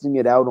testing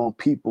it out on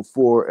people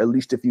for at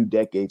least a few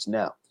decades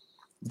now.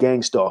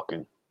 Gang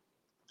stalking.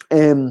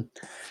 And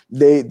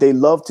they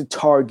love to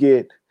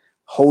target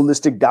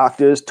holistic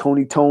doctors.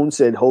 Tony Tone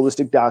said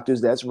holistic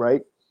doctors, that's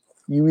right.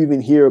 You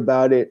even hear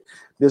about it.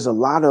 There's a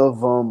lot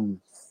of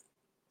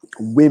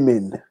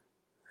women,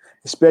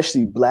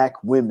 especially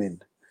black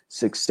women,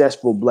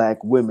 successful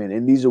black women,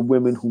 and these are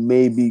women who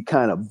maybe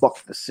kind of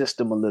buck the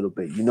system a little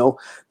bit. You know,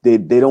 they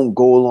don't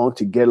go along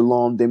to get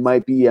along. They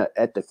might be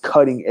at the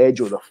cutting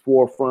edge or the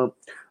forefront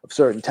of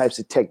certain types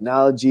of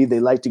technology. They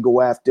like to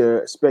go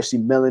after especially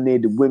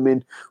melanated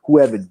women who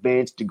have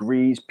advanced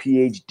degrees,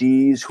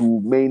 PhDs,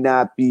 who may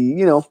not be,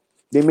 you know,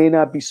 they may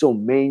not be so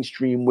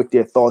mainstream with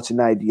their thoughts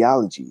and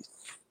ideologies.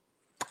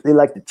 They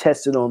like to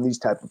test it on these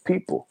type of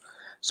people.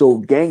 So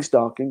gang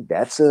stalking,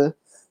 that's a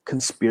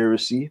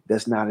conspiracy.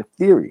 That's not a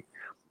theory.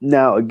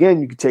 Now,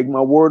 again, you can take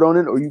my word on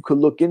it or you could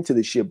look into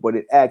the shit, but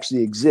it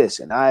actually exists.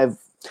 And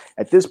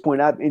at this point,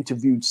 I've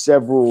interviewed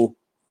several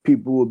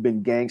people who have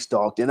been gang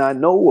stalked. And I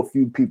know a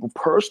few people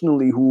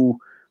personally who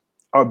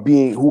have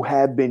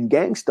been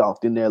gang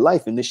stalked in their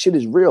life. And this shit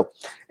is real.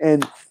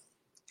 And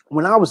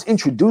when I was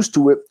introduced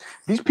to it,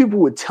 these people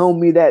would tell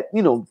me that,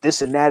 you know,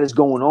 this and that is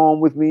going on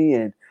with me.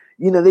 And,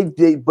 you know,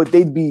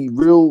 they'd be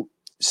real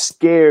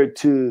scared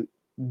to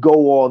go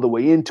all the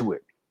way into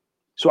it.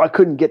 So I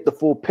couldn't get the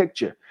full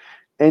picture.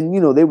 And,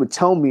 you know, they would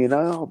tell me, and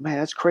oh, man,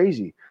 that's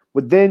crazy.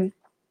 But then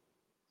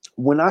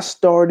when I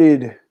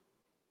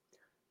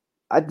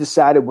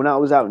decided when I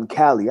was out in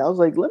Cali, I was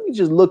like, let me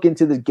just look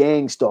into this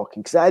gang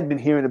stalking because I had been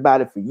hearing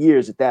about it for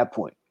years at that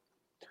point.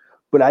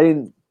 But I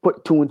didn't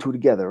put two and two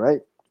together,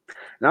 right?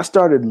 And I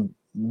started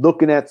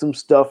looking at some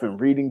stuff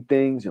and reading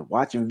things and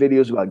watching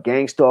videos about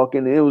gang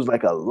stalking. And it was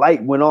like a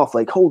light went off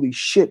like, holy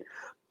shit,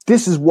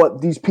 this is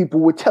what these people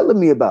were telling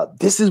me about.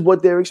 This is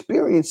what they're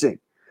experiencing.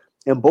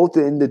 And both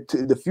in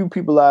the few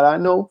people that I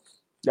know,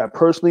 that I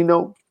personally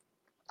know,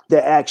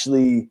 they're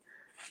actually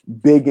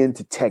big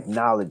into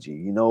technology,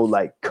 you know,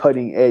 like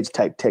cutting edge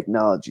type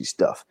technology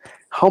stuff.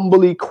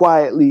 Humbly,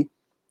 quietly,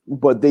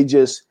 but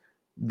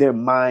their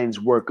minds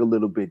work a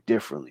little bit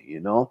differently, you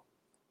know.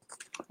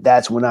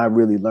 That's when I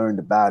really learned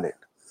about it.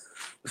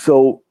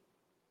 So,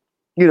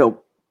 you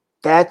know,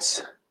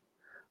 that's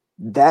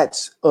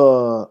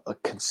a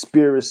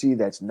conspiracy.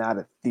 That's not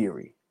a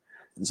theory.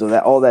 And so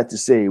all that to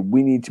say,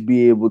 we need to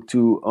be able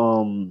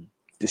to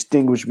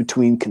distinguish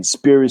between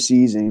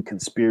conspiracies and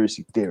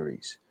conspiracy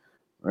theories,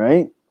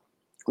 right?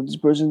 What this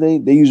person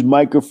they use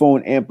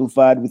microphone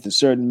amplified with a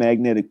certain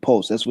magnetic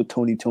pulse. That's what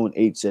Tony Tone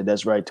 8 said.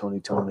 That's right, Tony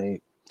Tone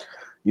 8.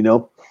 You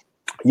know,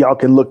 y'all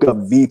can look up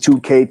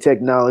V2K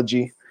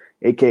technology,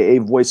 aka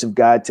Voice of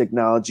God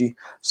technology.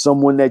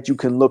 Someone that you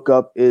can look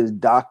up is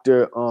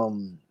Dr.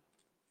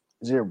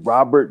 Is it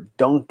Robert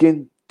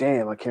Duncan?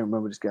 Damn, I can't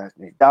remember this guy's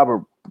name.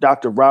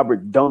 Dr.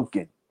 Robert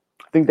Duncan.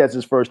 I think that's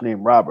his first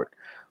name, Robert.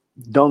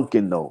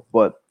 Duncan, though.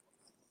 But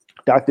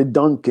Dr.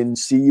 Duncan,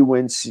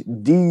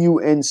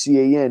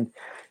 D-U-N-C-A-N,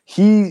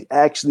 he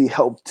actually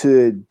helped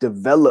to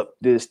develop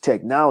this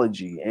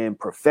technology and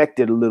perfect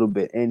it a little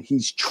bit. And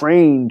he's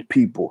trained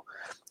people.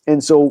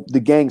 And so the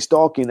gang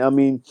stalking, I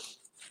mean,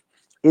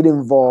 it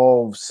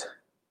involves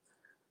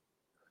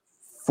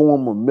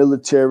former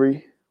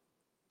military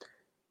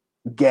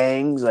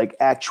gangs, like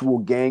actual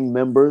gang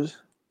members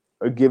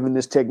are given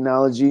this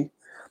technology.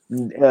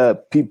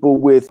 People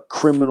with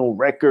criminal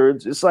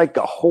records. It's like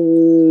a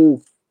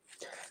whole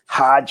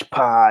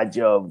hodgepodge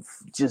of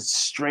just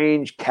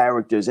strange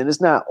characters. And it's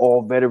not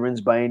all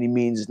veterans by any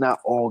means. It's not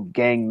all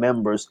gang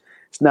members.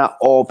 It's not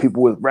all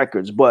people with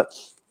records, but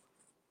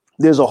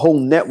there's a whole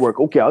network.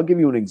 Okay, I'll give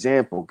you an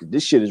example because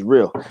this shit is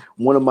real.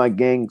 One of my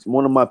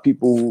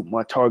people,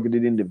 my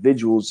targeted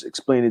individuals,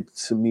 explained it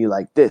to me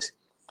like this.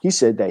 He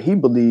said that he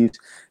believes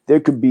there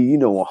could be,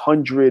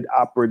 100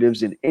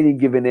 operatives in any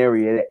given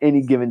area at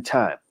any given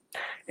time.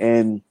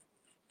 And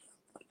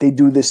they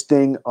do this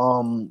thing,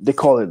 they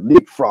call it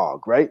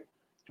leapfrog, right?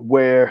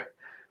 Where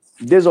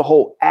there's a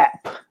whole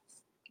app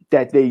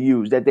that they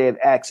use, that they have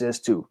access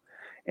to.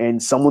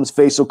 And someone's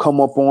face will come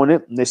up on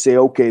it and they say,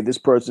 okay, this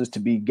person's to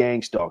be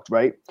gang stalked,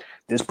 right?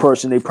 This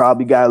person, they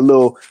probably got a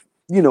little,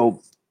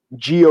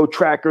 geo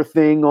tracker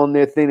thing on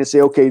their thing to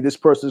say, okay, this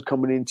person's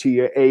coming into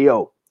your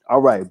AO. All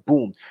right,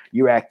 boom,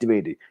 you're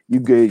activated. You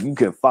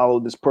could follow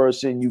this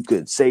person. You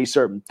could say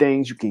certain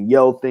things. You can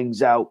yell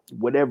things out,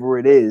 whatever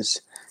it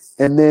is.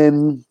 And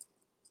then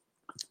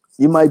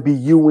you might be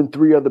you and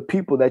 3 other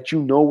people that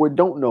you know or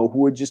don't know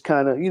who are just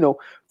kind of,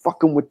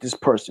 fucking with this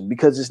person,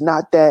 because it's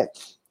not that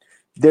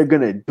they're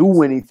going to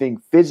do anything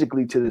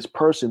physically to this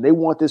person. They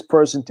want this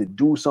person to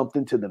do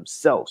something to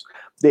themselves.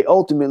 They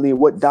ultimately,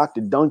 what Dr.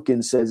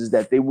 Duncan says is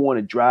that they want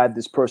to drive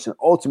this person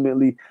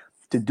ultimately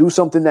to do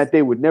something that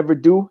they would never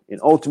do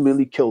and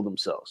ultimately kill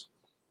themselves.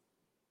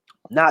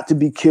 Not to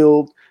be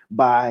killed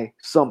by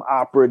some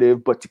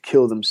operative, but to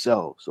kill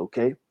themselves,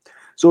 okay?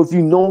 So if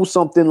you know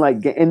something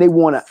like, and they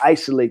want to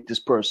isolate this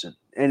person,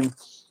 and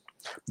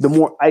the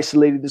more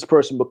isolated this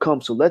person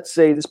becomes. So let's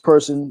say this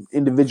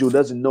individual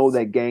doesn't know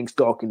that gang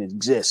stalking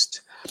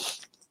exists.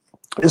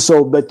 And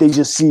so, but they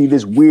just see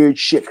this weird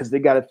shit because they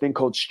got a thing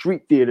called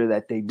street theater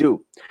that they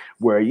do,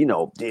 where, you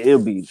know,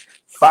 it'll be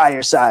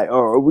fireside,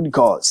 or what do you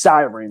call it,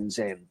 sirens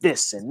and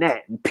this and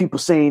that, and people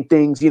saying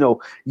things, you know,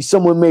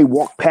 someone may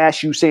walk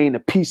past you saying a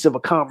piece of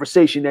a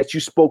conversation that you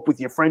spoke with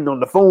your friend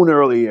on the phone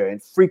earlier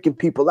and freaking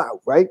people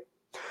out, right?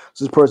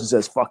 So this person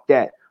says, fuck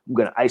that. I'm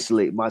going to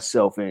isolate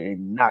myself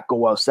and not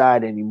go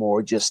outside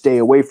anymore, just stay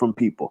away from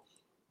people.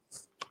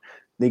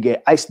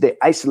 They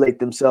isolate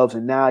themselves,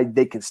 and now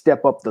they can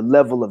step up the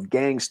level of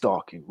gang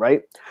stalking,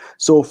 right?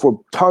 So for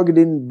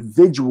targeted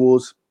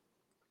individuals,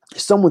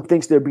 if someone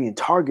thinks they're being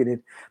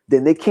targeted,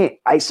 then they can't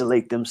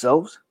isolate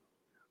themselves.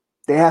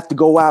 They have to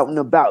go out and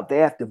about. They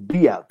have to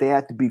be out. They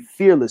have to be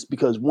fearless,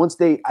 because once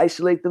they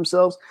isolate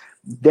themselves,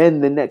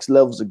 then the next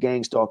levels of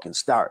gang stalking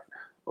start,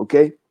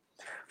 okay?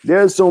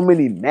 There are so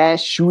many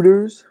mass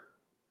shooters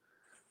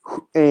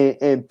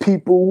and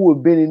people who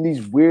have been in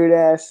these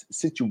weird-ass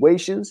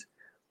situations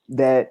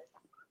that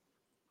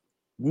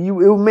it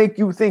will make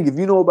you think. If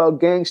you know about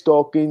gang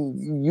stalking,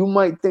 you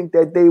might think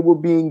that they were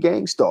being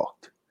gang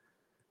stalked.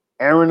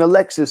 Aaron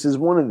Alexis is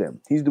one of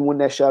them. He's the one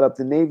that shot up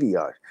the Navy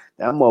Yard.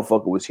 That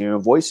motherfucker was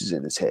hearing voices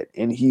in his head,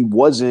 and he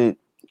wasn't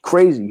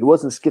crazy. He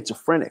wasn't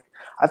schizophrenic.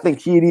 I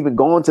think he had even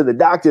gone to the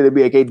doctor to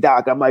be like, hey,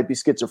 doc, I might be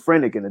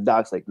schizophrenic. And the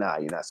doc's like, nah,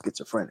 you're not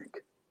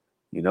schizophrenic.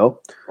 You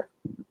know?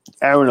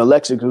 Aaron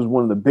Alexis was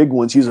one of the big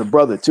ones. He's a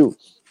brother, too.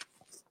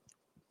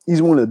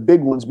 He's one of the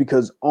big ones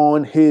because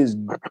on his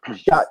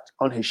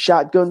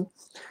shotgun,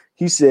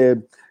 he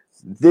said,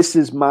 "This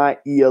is my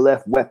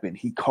ELF weapon."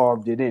 He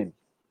carved it in.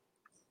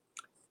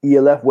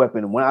 ELF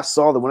weapon. And when I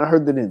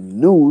heard that in the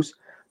news,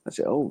 I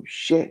said, "Oh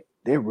shit,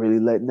 they're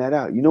really letting that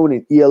out." You know what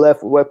an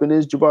ELF weapon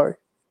is, Jabari?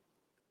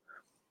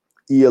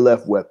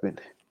 ELF weapon,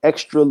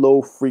 extra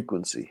low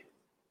frequency.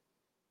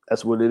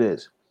 That's what it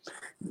is.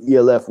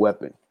 ELF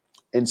weapon.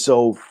 And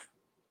so,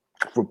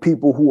 for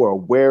people who are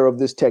aware of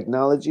this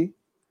technology.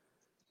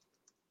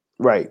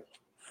 Right.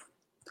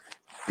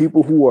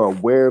 People who are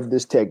aware of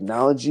this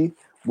technology,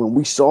 when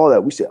we saw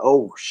that, we said,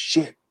 oh,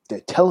 shit, they're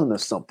telling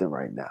us something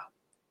right now.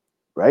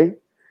 Right?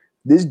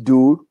 This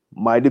dude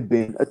might have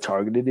been a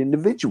targeted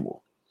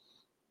individual.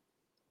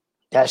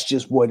 That's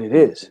just what it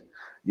is.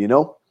 You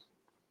know?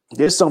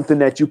 There's something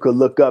that you could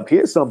look up.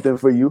 Here's something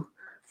for you,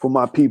 for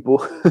my people.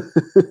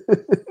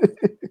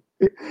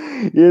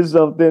 Here's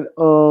something.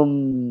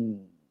 Oh,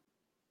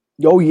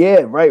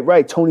 yeah,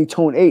 right. Tony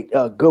Tone 8.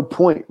 Good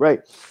point.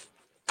 Right.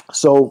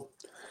 So,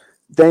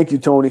 thank you,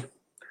 Tony.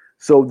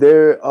 So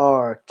there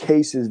are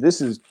cases, this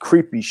is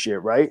creepy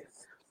shit, right?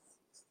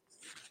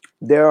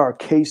 There are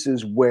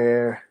cases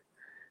where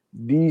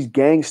these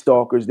gang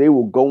stalkers, they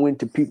will go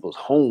into people's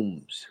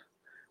homes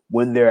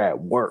when they're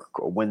at work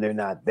or when they're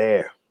not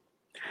there.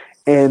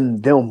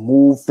 And they'll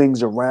move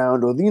things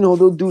around, or, you know,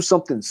 they'll do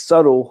something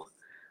subtle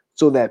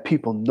so that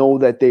people know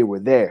that they were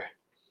there.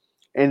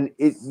 And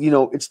it, you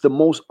know, it's the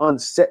most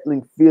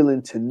unsettling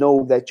feeling to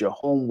know that your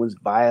home was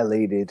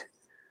violated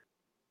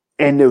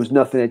and there was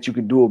nothing that you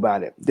could do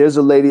about it. There's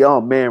a lady, oh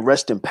man,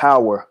 rest in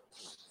power.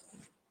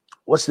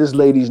 What's this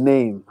lady's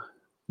name?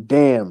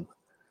 Damn.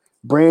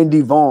 Brandy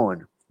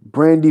Vaughn.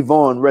 Brandy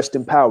Vaughn, rest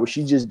in power.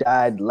 She just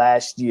died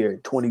last year,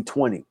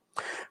 2020.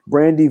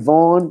 Brandy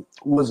Vaughn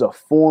was a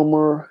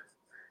former,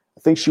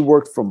 I think she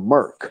worked for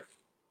Merck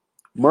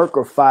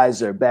or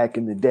Pfizer back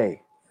in the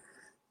day.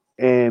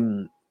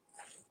 And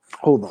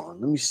hold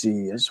on, let me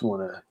see. I just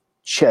want to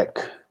check.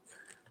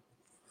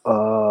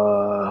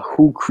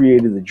 Who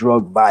created the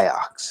drug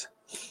Vioxx?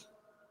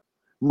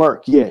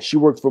 Merck. Yeah, she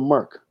worked for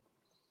Merck.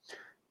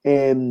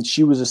 And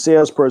she was a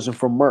salesperson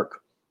for Merck.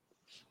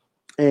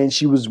 And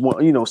she was,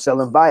 you know,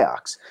 selling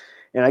Vioxx.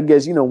 And I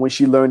guess, you know, when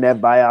she learned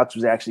that Vioxx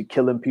was actually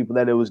killing people,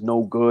 that it was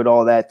no good,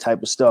 all that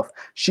type of stuff,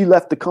 she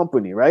left the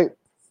company, right?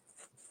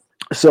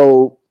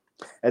 So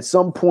at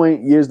some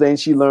point, years later,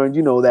 she learned,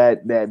 you know,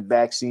 that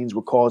vaccines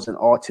were causing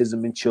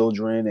autism in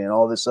children and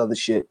all this other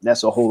shit.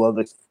 That's a whole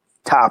other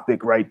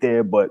topic right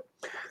there, but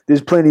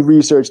there's plenty of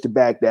research to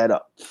back that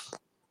up.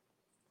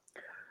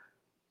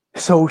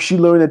 So she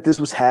learned that this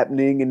was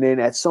happening, and then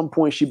at some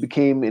point she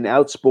became an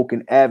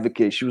outspoken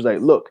advocate. She was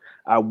like, look,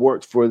 I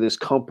worked for this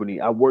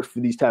company. I worked for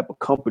these type of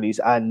companies.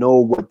 I know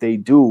what they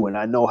do, and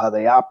I know how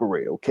they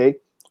operate, okay?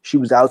 She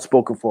was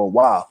outspoken for a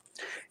while.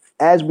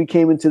 As we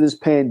came into this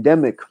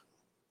pandemic,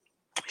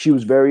 she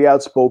was very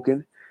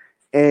outspoken,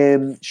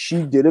 and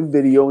she did a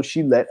video, and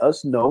she let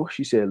us know.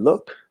 She said,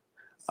 look,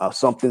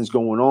 something's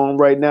going on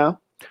right now.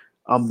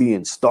 I'm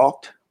being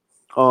stalked.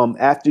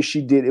 After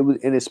she did it,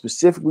 and it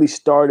specifically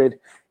started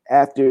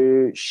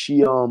after she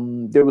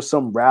there was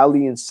some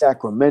rally in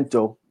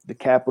Sacramento, the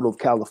capital of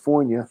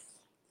California.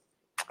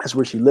 That's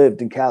where she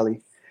lived, in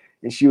Cali.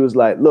 And she was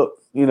like, look,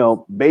 you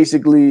know,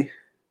 basically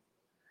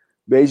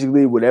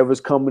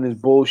whatever's coming is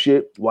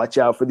bullshit. Watch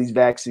out for these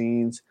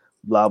vaccines,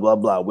 blah, blah,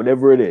 blah,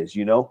 whatever it is,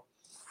 you know.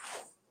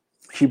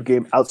 She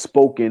became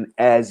outspoken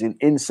as an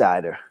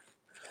insider.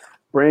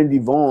 Brandy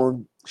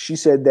Vaughn, she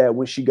said that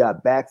when she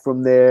got back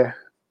from there,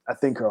 I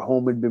think her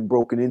home had been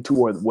broken into,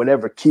 or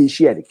whatever key.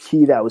 She had a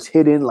key that was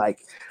hidden, like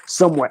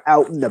somewhere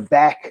out in the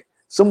back,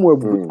 somewhere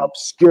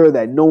obscure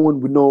that no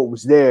one would know it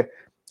was there.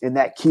 And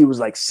that key was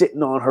like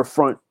sitting on her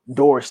front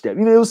doorstep.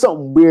 You know, it was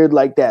something weird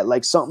like that,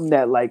 like something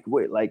that, like,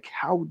 wait, like,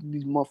 how did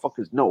these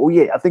motherfuckers know? Oh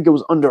yeah, I think it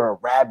was under a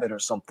rabbit or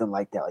something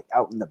like that, like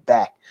out in the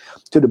back,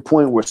 to the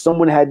point where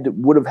someone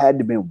would have had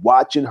to been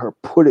watching her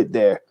put it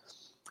there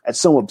at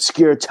some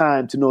obscure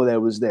time to know that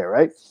it was there,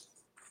 right?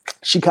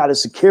 She got a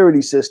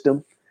security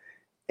system,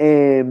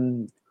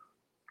 and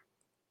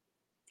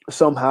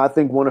somehow I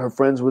think one of her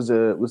friends was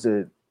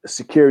a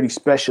security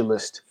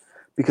specialist,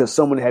 because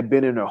someone had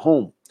been in her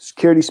home.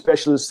 Security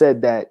specialist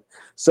said that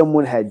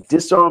someone had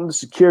disarmed the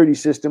security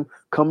system,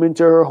 come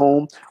into her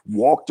home,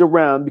 walked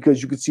around,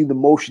 because you could see the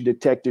motion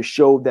detector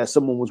showed that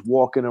someone was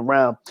walking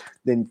around,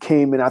 then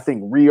came and I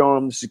think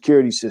rearmed the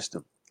security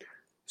system.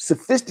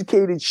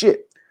 Sophisticated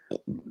shit.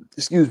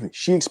 Excuse me.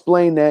 She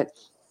explained that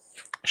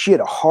she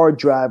had a hard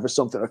drive or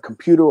something, a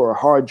computer or a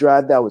hard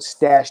drive that was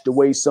stashed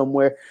away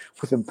somewhere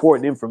with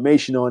important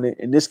information on it.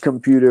 And this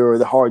computer or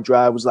the hard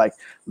drive was like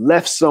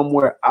left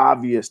somewhere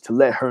obvious to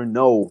let her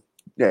know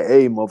that,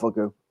 hey,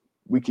 motherfucker,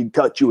 we can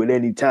cut you at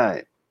any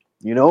time.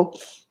 You know,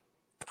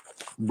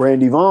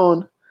 Brandy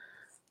Vaughn,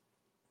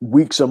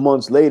 weeks or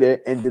months later,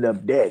 ended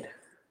up dead.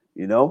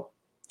 You know,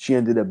 she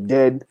ended up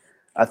dead.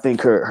 I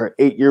think her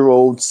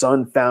 8-year-old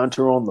son found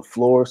her on the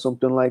floor or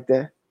something like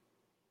that.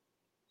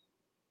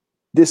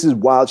 This is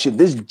wild shit.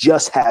 This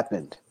just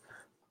happened.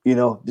 You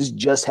know, this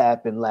just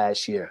happened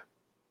last year.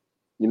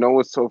 You know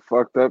what's so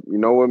fucked up? You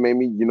know what made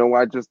me, you know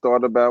what I just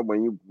thought about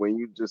when you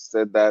just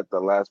said that, the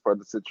last part of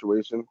the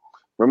situation?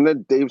 Remember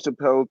that Dave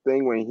Chappelle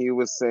thing when he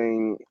was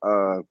saying,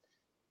 we're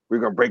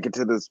gonna break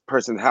into this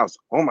person's house.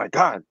 Oh my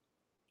God.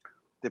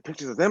 There are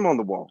pictures of them on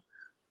the wall.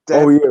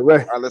 Oh yeah,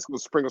 right. All right, let's go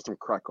sprinkle some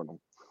crack on them.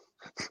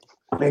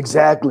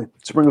 Exactly.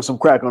 Sprinkle some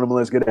crack on them and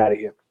let's get out of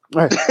here.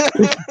 All right.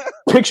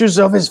 Pictures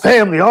of his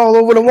family all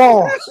over the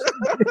walls.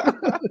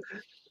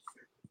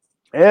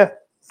 Yeah.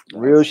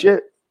 Real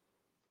shit.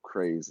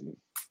 Crazy.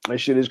 That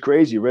shit is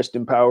crazy. Rest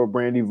in power,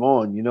 Brandy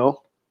Vaughn, you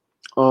know?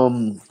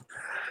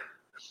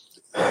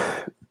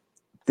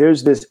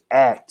 There's this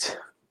act.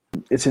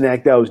 It's an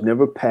act that was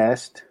never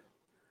passed.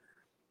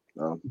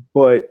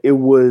 But it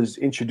was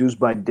introduced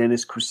by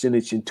Dennis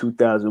Kucinich in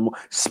 2001.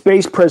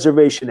 Space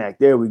Preservation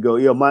Act. There we go.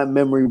 Yo, my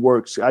memory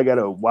works. I got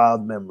a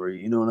wild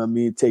memory. You know what I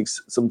mean?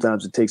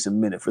 Sometimes it takes a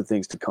minute for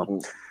things to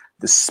come.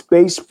 The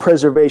Space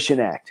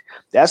Preservation Act.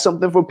 That's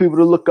something for people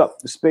to look up.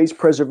 The Space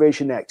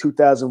Preservation Act,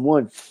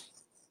 2001.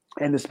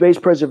 And the Space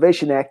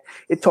Preservation Act,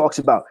 it talks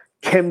about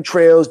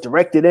chemtrails,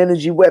 directed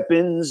energy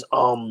weapons,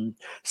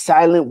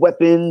 silent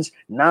weapons,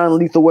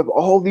 non-lethal weapons,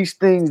 all these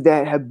things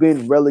that have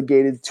been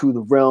relegated to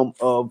the realm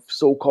of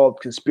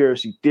so-called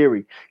conspiracy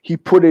theory. He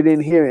put it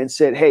in here and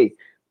said, hey,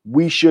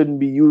 we shouldn't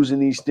be using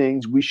these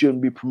things. We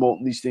shouldn't be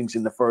promoting these things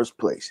in the first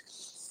place.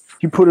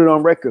 He put it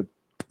on record.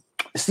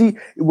 See,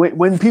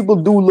 when people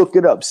do look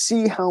it up,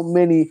 see how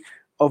many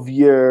of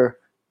your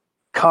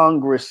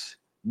Congress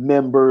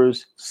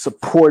members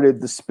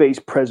supported the Space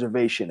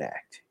Preservation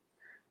Act.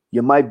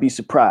 You might be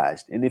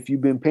surprised. And if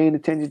you've been paying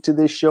attention to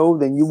this show,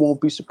 then you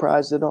won't be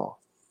surprised at all.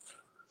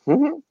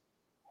 Mm-hmm.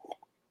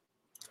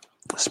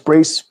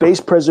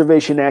 Space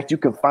Preservation Act, you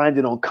can find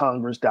it on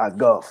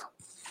congress.gov.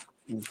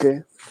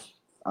 Okay.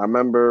 I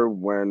remember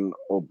when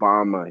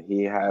Obama,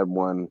 he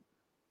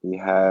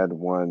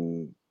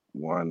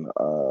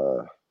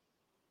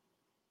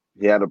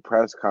had a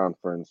press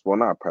conference. Well,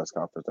 not a press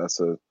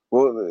conference. It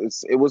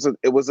was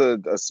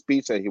a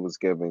speech that he was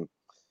giving.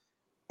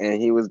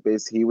 And he was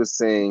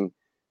saying,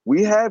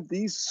 we have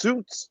these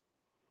suits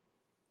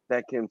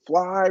that can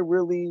fly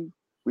we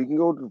can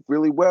go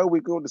really well, we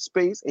go to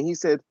space. And he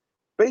said,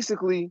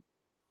 basically,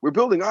 we're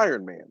building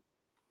Iron Man.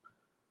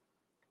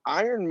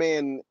 Iron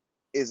Man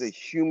is a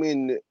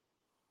human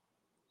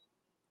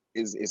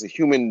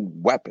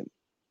weapon.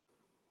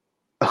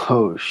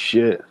 Oh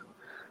shit.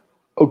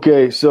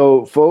 Okay,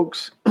 so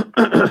folks,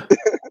 we're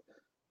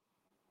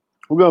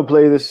gonna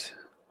play this.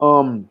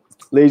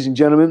 Ladies and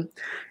gentlemen,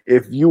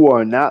 if you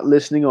are not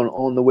listening on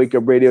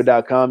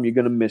onthewakeupradio.com, you're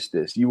going to miss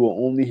this. You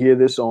will only hear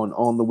this on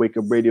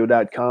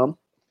onthewakeupradio.com.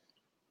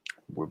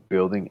 We're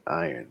building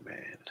Iron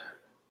Man.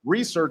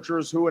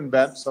 Researchers who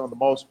invent some of the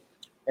most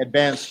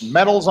advanced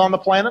metals on the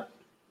planet.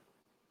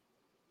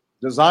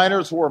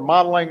 Designers who are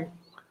modeling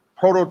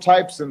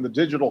prototypes in the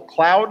digital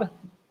cloud.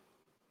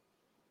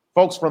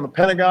 Folks from the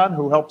Pentagon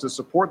who help to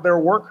support their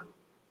work.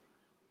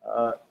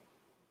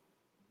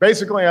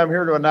 Basically, I'm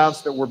here to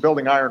announce that we're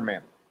building Iron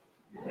Man.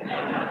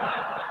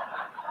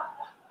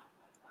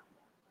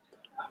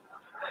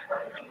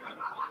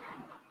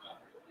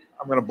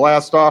 I'm going to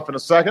blast off in a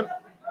second.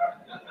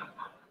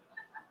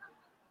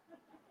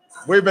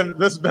 This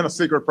has been a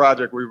secret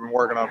project we've been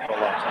working on for a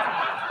long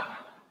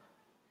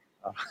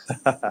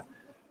time.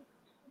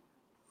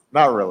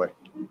 Not really.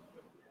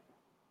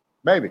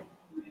 Maybe.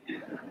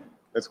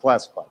 It's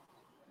classified.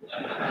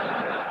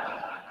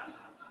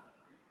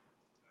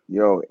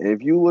 Yo,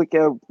 if you look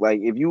at,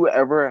 if you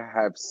ever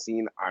have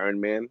seen Iron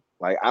Man,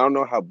 Like, I don't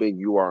know how big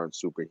you are in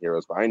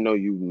superheroes, but I know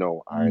you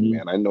know Iron Mhm.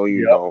 Man. I know you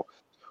Yep. know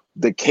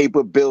the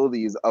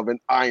capabilities of an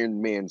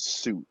Iron Man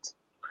suit.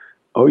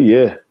 Oh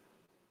yeah.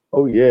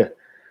 Oh yeah.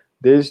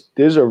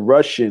 There's a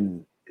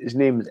Russian. His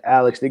name is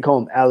Alex. They call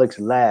him Alex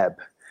Lab.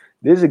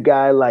 There's a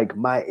guy like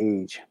my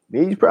age.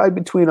 Maybe he's probably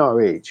between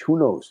our age. Who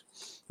knows?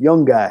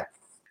 Young guy.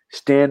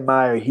 Stan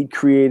Meyer. He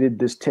created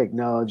this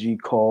technology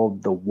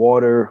called the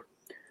water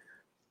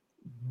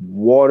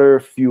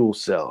fuel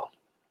cell.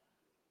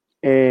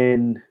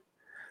 And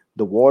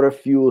the water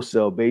fuel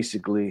cell,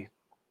 basically,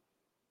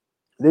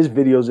 there's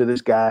videos of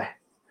this guy,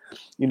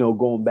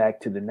 going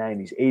back to the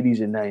 90s,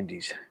 80s and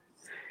 90s.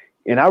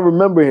 And I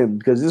remember him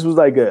because this was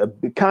like a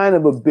kind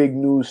of a big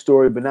news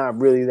story, but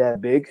not really that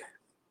big.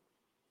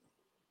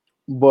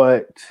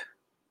 But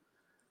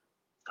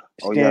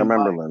Oh yeah, I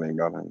remember Meyer, learning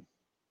about him.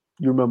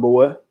 you remember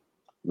what?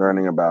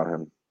 Learning about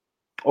him.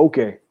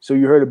 Okay, so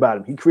you heard about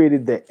him. He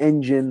created the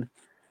engine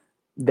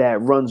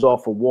that runs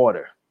off of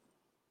water.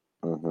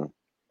 Hmm.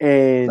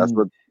 And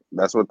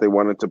That's what they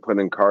wanted to put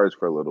in cars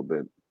for a little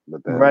bit,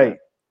 but then right.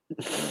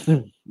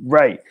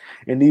 Right.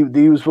 And he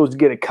was supposed to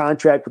get a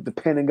contract with the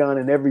Pentagon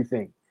and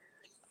everything.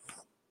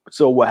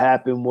 So what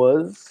happened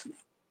was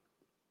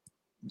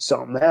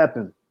something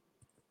happened.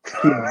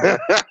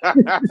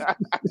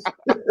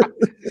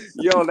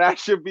 Yo, that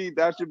should be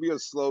a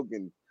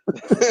slogan.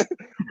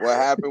 What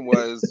happened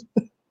was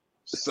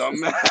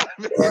something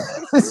happened.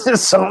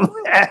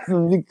 Something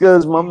happened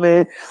because my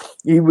man,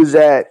 he was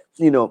at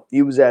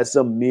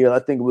some meal. I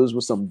think it was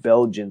with some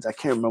Belgians. I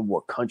can't remember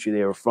what country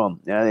they were from.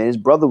 And his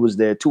brother was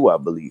there too, I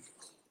believe.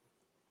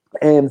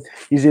 And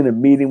he's in a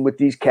meeting with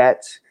these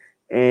cats.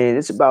 And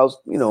it's about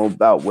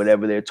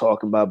whatever they're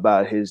talking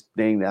about his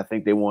thing. I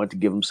think they wanted to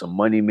give him some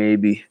money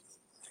maybe.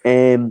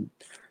 And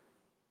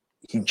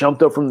he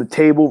jumped up from the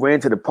table, ran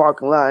to the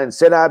parking lot and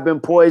said, "I've been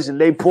poisoned.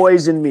 They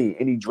poisoned me."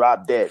 And he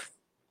dropped dead.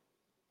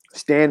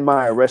 Stan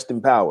Meyer, rest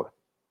in power.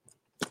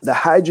 The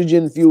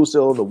hydrogen fuel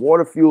cell, the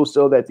water fuel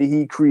cell that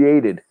he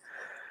created,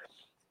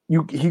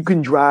 he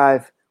can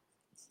drive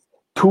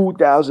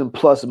 2,000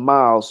 plus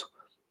miles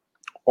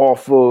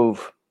off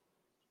of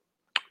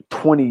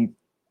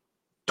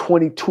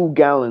 22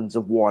 gallons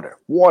of water.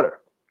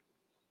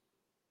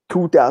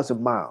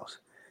 2,000 miles.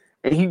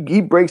 And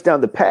he breaks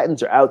down the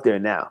patents are out there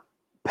now.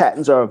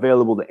 Patents are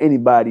available to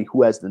anybody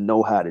who has the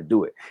know-how to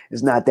do it.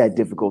 It's not that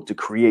difficult to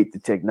create the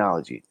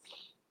technology.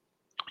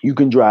 You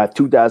can drive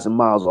 2,000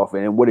 miles off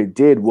it. And what it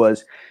did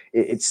was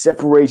it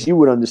separates, you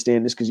would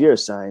understand this because you're a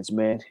science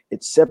man.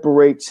 It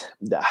separates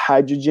the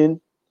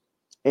hydrogen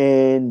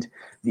and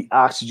the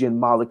oxygen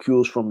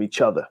molecules from each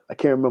other. I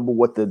can't remember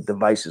what the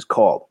device is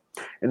called.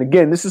 And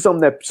again, this is something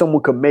that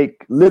someone could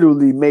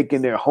literally make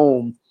in their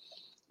home.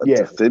 A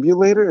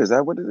defibrillator? Is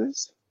that what it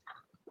is?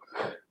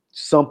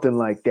 Something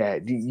like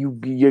that.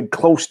 You're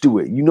close to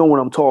it. You know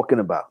what I'm talking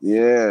about.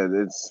 Yeah,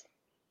 it's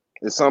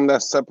something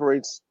that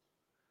separates.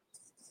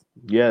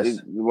 Yes.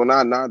 It's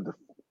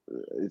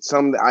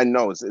something I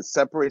know. It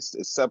separates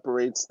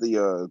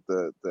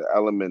the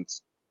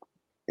elements.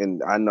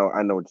 And I know what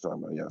you're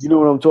talking about. Yes. You know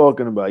what I'm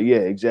talking about. Yeah,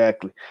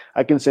 exactly.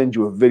 I can send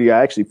you a video.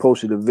 I actually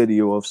posted a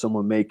video of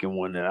someone making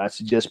one, and I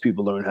suggest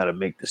people learn how to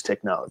make this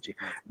technology.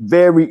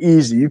 Very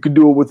easy. You can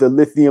do it with a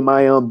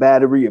lithium-ion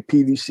battery, a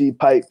PVC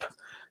pipe,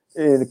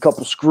 and a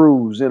couple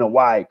screws and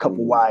a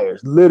couple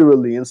wires,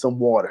 literally in some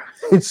water.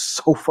 It's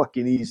so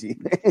fucking easy.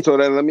 So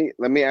then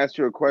let me ask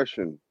you a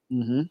question.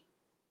 Mm-hmm.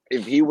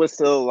 If he was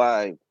still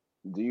alive,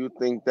 do you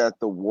think that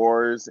the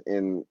wars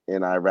in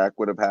Iraq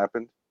would have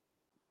happened?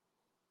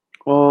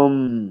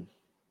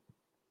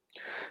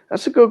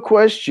 That's a good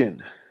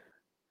question.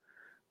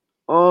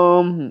 I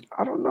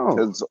don't know.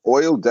 Because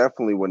oil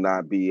definitely would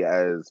not be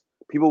as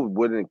people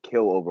wouldn't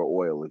kill over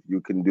oil if you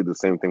can do the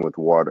same thing with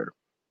water.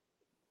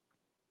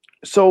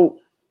 So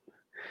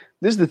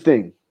this is the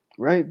thing,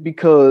 right?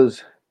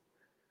 Because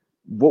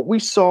what we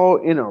saw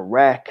in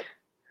Iraq,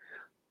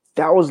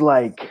 that was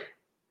like,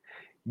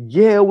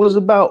 yeah, it was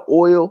about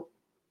oil,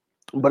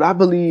 but I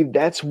believe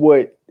that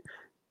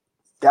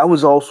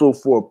was also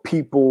for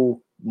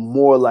people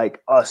more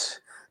like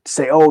us to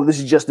say, oh, this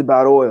is just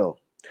about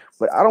oil.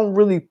 But I don't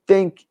really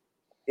think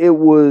it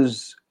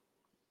was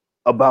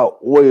about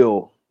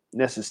oil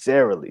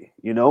necessarily,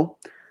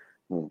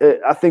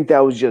 I think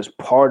that was just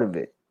part of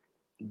it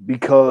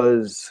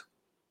because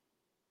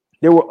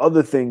there were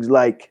other things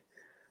like,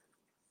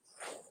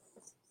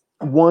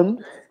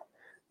 one,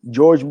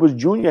 George Bush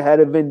Jr.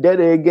 had a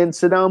vendetta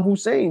against Saddam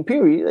Hussein,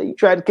 period. You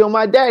tried to kill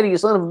my daddy, you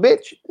son of a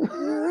bitch.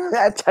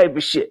 That type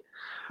of shit.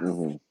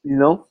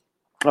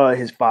 Mm-hmm.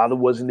 His father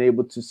wasn't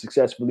able to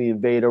successfully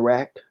invade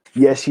Iraq.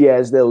 Yes, he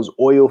has those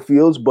oil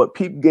fields, but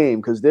peep game,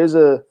 because there's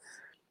a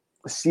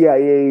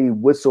CIA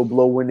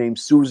whistleblower named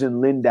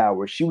Susan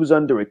Lindauer. She was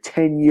under a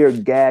 10-year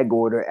gag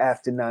order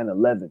after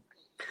 9/11.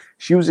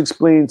 She was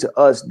explaining to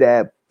us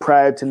that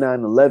prior to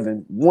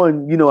 9/11,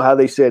 one, you know how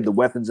they said the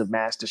weapons of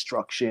mass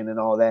destruction and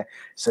all that.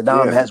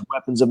 Saddam has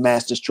weapons of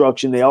mass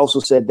destruction. They also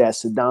said that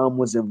Saddam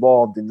was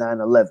involved in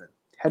 9/11.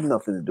 Had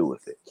nothing to do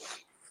with it.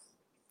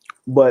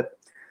 But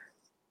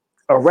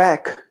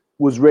Iraq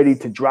was ready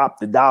to drop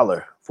the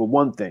dollar, for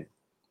one thing.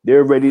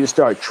 They're ready to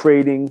start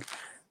trading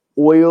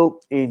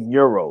oil in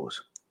euros,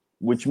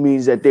 which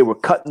means that they were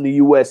cutting the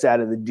U.S. out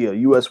of the deal.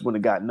 U.S.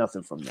 wouldn't have got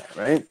nothing from that,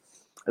 right?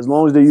 As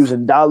long as they're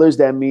using dollars,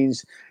 that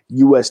means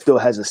U.S. still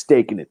has a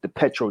stake in it, the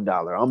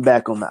petrodollar. I'm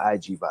back on the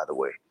IG, by the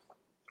way.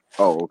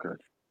 Oh, okay.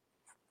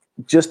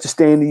 Just to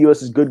stay in the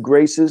U.S.'s good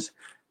graces,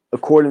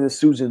 according to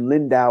Susan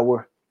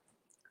Lindauer,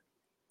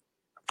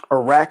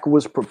 Iraq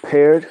was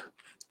prepared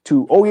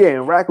to,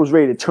 Iraq was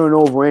ready to turn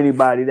over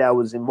anybody that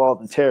was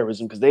involved in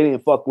terrorism because they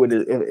didn't fuck with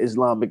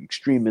Islamic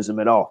extremism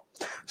at all.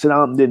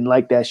 Saddam didn't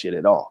like that shit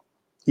at all.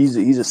 He's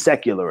a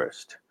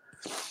secularist.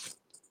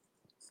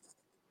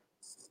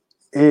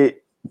 The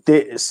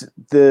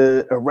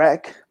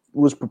Iraq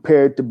was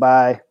prepared to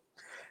buy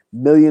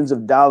millions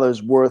of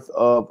dollars worth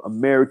of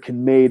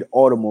American-made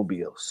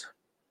automobiles.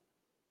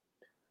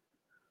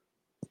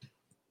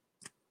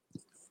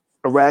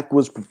 Iraq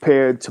was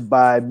prepared to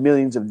buy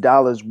millions of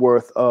dollars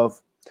worth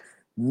of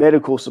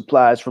medical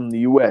supplies from the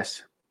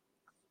U.S.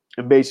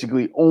 and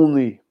basically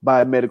only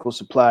buy medical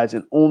supplies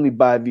and only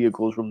buy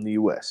vehicles from the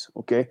U.S.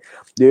 Okay,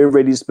 they're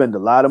ready to spend a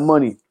lot of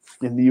money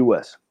in the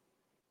U.S.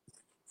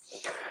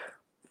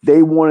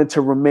 They wanted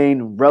to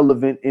remain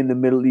relevant in the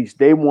Middle East.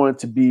 They wanted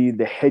to be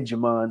the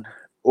hegemon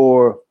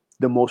or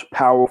the most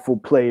powerful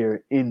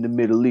player in the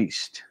Middle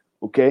East.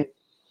 Okay,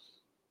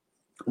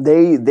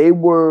 they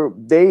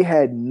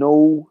had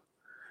no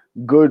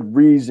good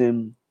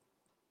reason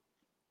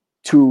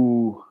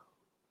to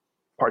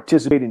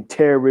participate in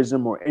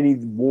terrorism or any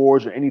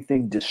wars or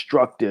anything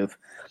destructive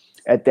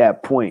at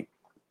that point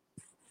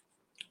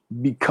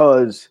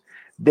because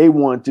they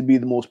wanted to be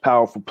the most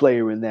powerful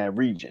player in that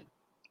region.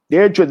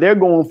 They're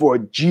going for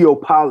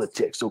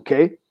geopolitics,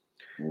 okay?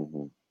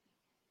 Mm-hmm.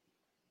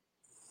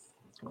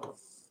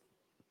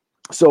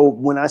 So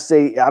when I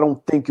say I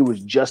don't think it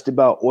was just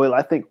about oil,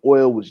 I think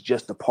oil was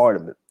just a part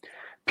of it.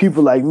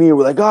 People like me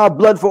were like,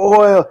 blood for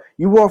oil.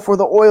 You are for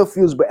the oil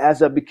fields. But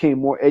as I became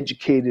more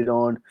educated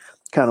on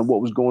kind of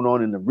what was going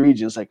on in the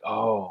region, it's like,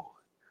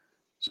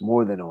 it's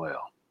more than oil.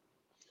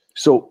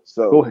 So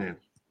go ahead.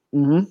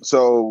 Mm-hmm.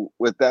 So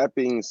with that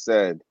being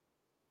said,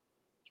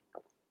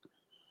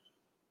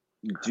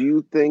 do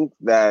you think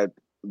that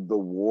the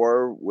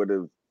war would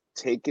have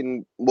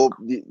taken,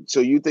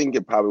 so you think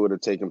it probably would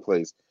have taken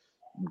place.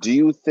 Do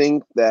you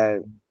think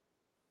it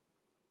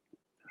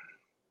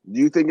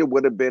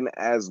would have been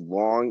as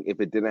long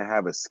if it didn't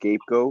have a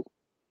scapegoat?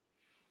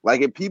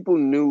 Like if people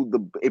knew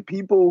if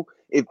people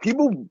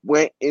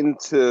went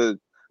into,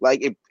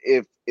 like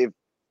if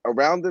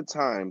around the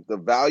time the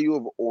value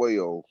of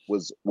oil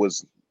was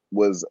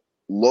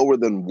lower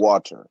than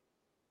water,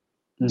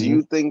 mm-hmm. do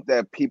you think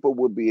that people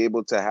would be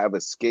able to have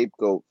a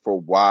scapegoat for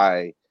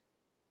why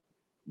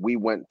we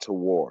went to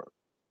war?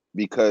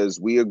 Because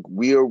we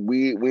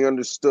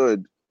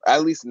understood,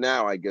 at least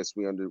now I guess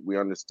we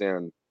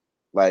understand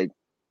like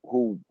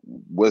who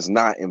was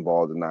not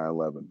involved in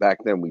 9/11. Back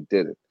then we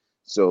did it.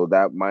 So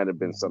that might have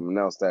been something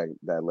else that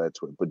led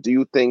to it. But do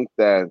you think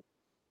that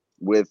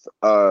with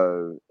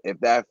if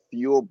that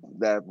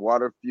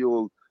water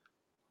fuel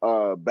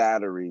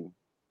battery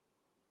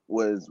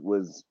was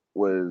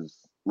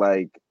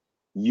like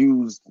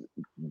used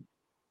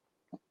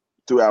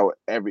throughout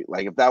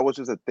like if that was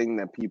just a thing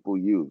that people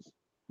use,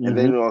 mm-hmm. and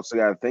then you also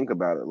got to think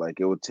about it, like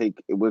it would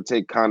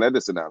take Con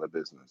Edison out of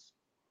business.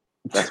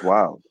 That's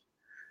wild.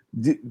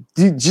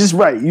 Just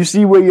right. You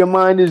see where your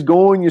mind is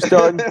going. You're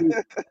starting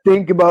to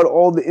think about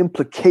all the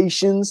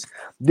implications.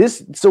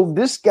 This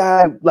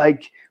guy,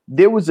 like,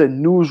 there was a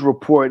news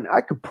report, and I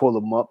could pull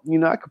him up.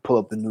 I could pull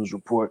up the news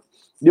report.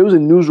 There was a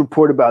news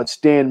report about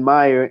Stan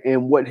Meyer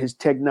and what his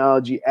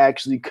technology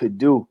actually could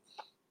do.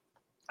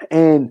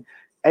 And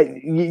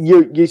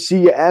you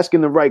see, you're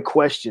asking the right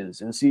questions.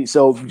 And see,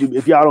 so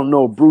if y'all don't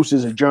know, Bruce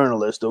is a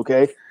journalist,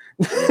 okay?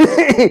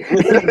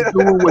 He's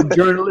doing what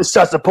journalists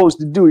are supposed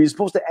to do. You're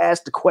supposed to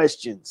ask the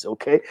questions,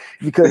 okay?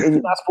 And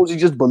you're not supposed to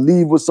just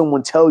believe what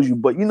someone tells you,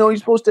 but you're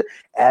supposed to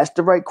ask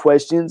the right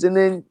questions and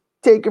then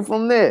take it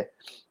from there.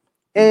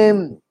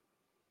 And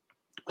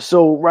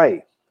so,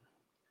 right,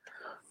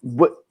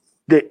 but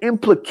the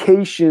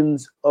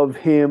implications of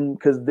him,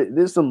 because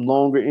there's some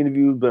longer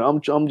interviews, but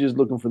I'm just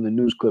looking for the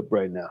news clip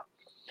right now.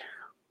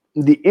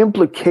 The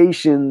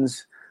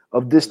implications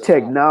of this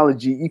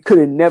technology, you could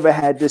have never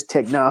had this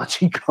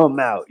technology come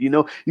out.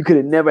 You could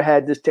have never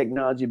had this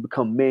technology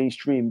become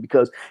mainstream,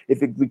 because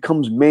if it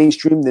becomes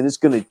mainstream, then it's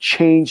going to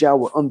change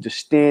our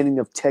understanding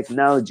of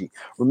technology.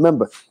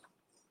 Remember,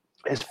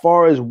 as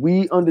far as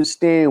we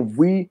understand,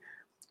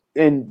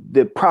 and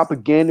the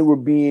propaganda we're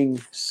being,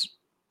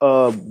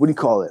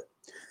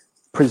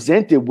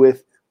 presented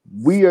with,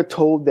 we are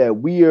told that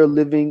we are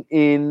living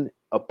in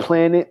a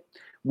planet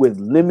with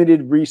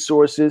limited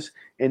resources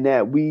and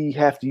that we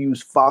have to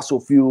use fossil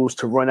fuels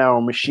to run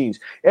our machines.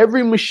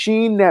 Every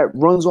machine that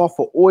runs off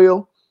of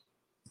oil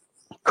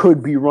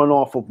could be run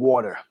off of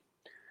water.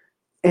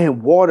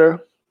 And water,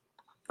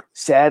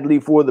 sadly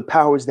for the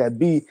powers that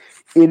be,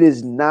 it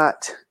is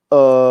not,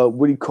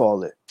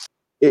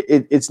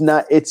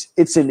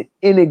 it's an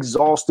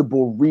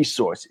inexhaustible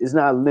resource. It's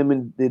not a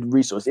limited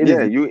resource.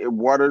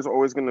 Water's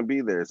always going to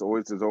be there. There's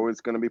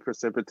always going to be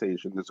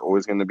precipitation. There's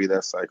always going to be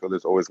that cycle.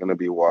 There's always going to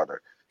be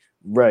water.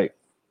 Right.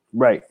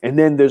 And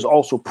then there's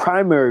also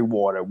primary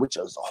water, which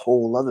is a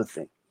whole other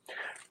thing.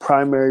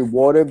 Primary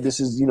water. This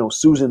is, Deborah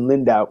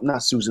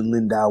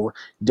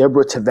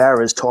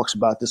Tavares talks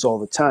about this all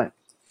the time.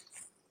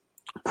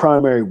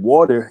 Primary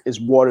water is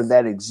water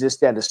that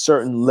exists at a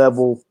certain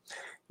level,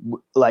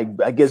 like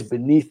I guess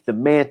beneath the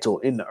mantle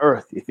in the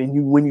earth.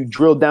 When you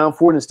drill down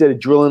for it, instead of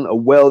drilling a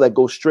well that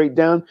goes straight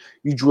down,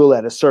 you drill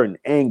at a certain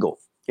angle.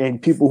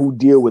 And people who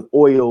deal with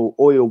oil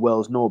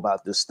wells know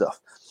about this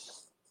stuff.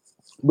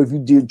 But if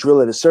you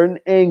drill at a certain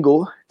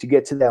angle to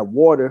get to that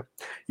water,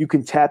 you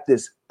can tap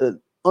this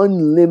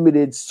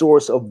unlimited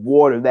source of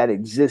water that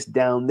exists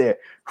down there,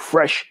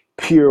 fresh,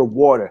 pure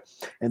water.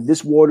 And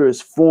this water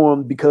is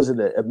formed because of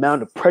the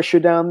amount of pressure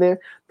down there.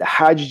 The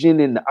hydrogen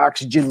and the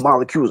oxygen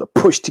molecules are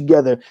pushed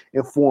together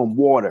and form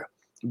water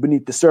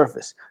beneath the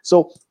surface.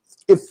 So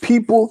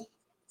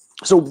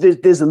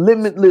there's a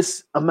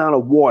limitless amount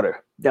of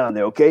water down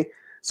there, okay?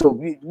 So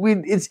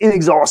it's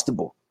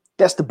inexhaustible.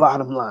 That's the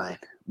bottom line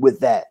with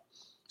that.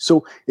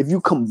 So if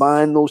you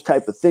combine those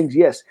type of things,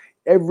 yes,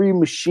 every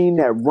machine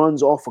that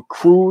runs off of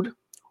crude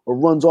or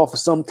runs off of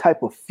some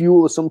type of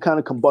fuel or some kind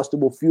of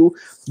combustible fuel,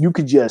 you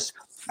could just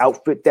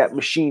outfit that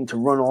machine to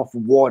run off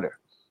of water.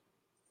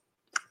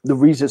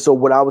 So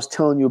what I was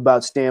telling you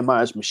about Stan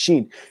Meyer's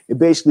machine, it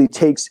basically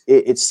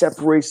it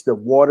separates the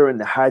water and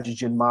the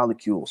hydrogen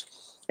molecules.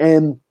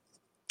 And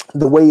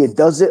the way it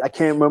does it, I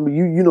can't remember.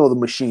 You know the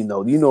machine,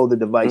 though. You know the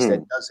device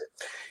that does it.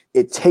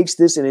 It takes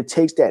this and it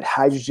takes that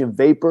hydrogen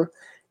vapor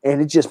and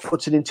it just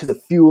puts it into the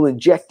fuel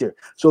injector.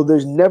 So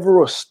there's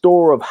never a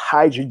store of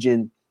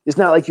hydrogen. It's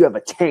not like you have a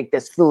tank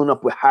that's filling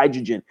up with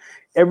hydrogen.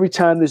 Every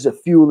time there's a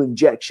fuel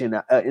injection,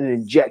 an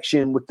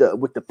injection with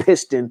the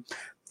piston,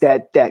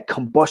 that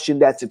combustion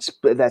that's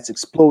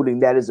exploding,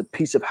 that is a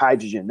piece of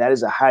hydrogen. That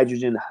is a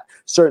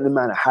certain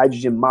amount of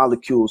hydrogen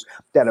molecules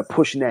that are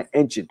pushing that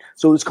engine.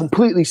 So it's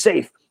completely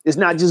safe. It's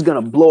not just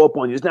going to blow up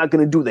on you. It's not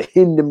going to do the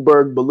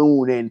Hindenburg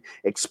balloon and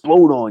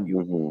explode on you.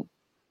 Mm-hmm.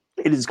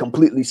 It is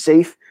completely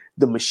safe.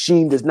 The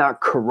machine does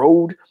not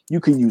corrode. You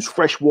can use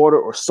fresh water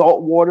or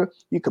salt water.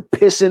 You could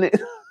piss in it.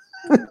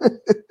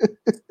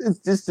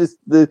 It's just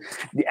the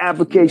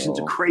applications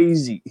are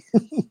crazy.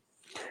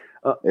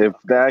 If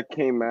that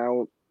came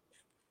out,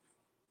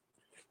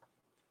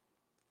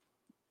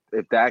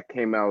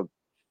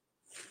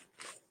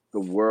 the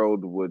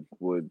world would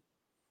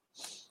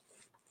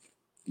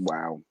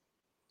wow.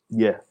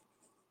 Yeah.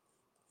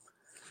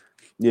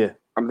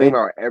 I'm thinking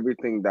about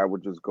everything that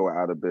would just go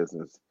out of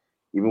business.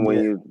 Even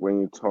when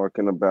you're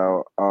talking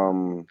about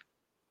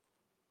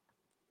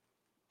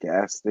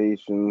gas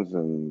stations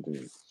and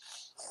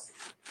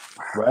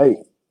right.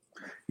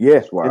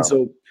 Yeah. Wow. And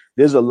so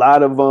there's a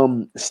lot of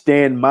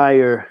Stan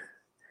Meyer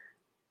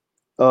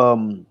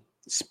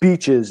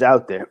speeches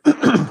out there.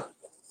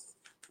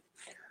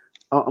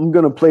 I'm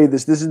going to play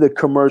this. This is the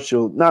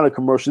commercial, not a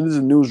commercial. This is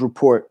a news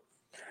report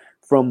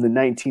from the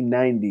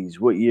 1990s.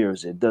 What year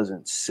is it?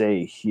 Doesn't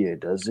say here,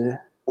 does it?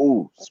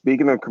 Oh,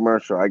 speaking of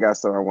commercial, I got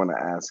something I want to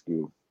ask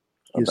you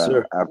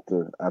about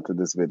after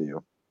this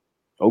video.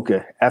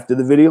 Okay. After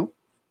the video?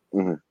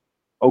 Mm-hmm.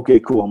 Okay,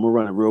 cool. I'm going to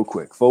run it real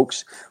quick.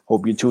 Folks,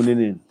 hope you're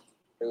tuning in.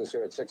 News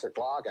here at 6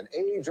 o'clock. An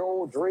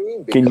age-old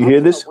dream Can you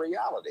hear this?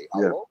 Reality.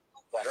 Yeah. A local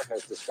planner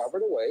has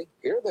discovered a way,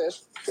 hear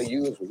this, to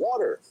use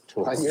water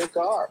to run your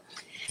car.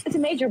 It's a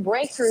major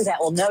breakthrough that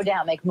will no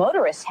doubt make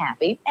motorists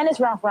happy. And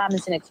as Ralph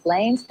Robinson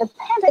explains, the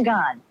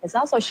Pentagon is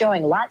also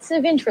showing lots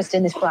of interest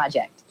in this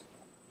project.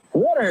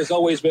 Water has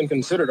always been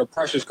considered a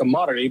precious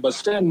commodity, but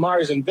Stan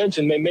Meyer's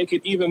invention may make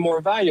it even more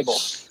valuable.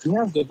 He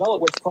has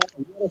developed what's called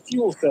a water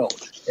fuel cell.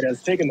 It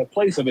has taken the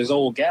place of his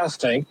old gas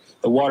tank.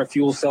 The water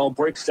fuel cell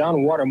breaks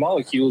down water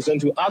molecules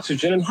into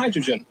oxygen and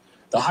hydrogen.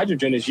 The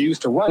hydrogen is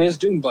used to run his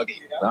dune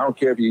buggy. I don't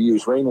care if you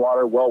use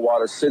rainwater, well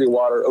water, city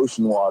water,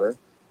 ocean water.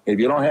 If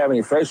you don't have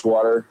any fresh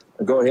water,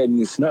 go ahead and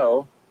use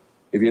snow.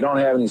 If you don't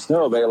have any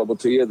snow available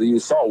to you, they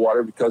use salt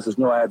water because there's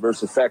no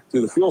adverse effect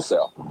to the fuel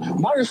cell.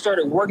 Meyer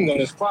started working on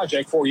this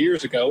project 4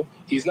 years ago.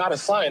 He's not a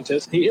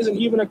scientist. He isn't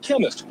even a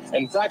chemist.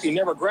 In fact, he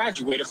never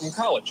graduated from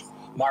college.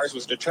 Myers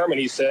was determined,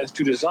 he says,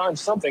 to design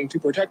something to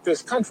protect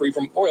this country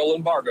from oil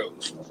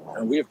embargoes.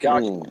 And we have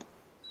calculated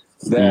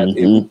that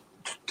if we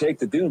take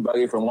the dune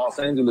buggy from Los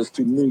Angeles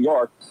to New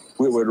York,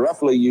 we would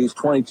roughly use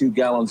 22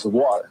 gallons of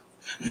water.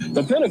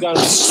 The Pentagon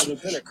sent a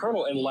lieutenant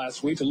colonel in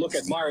last week to look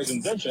at Meyer's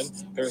invention.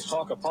 There's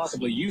talk of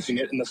possibly using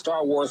it in the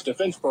Star Wars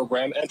defense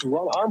program and to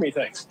run Army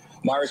tanks.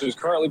 Myers is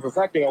currently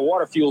perfecting a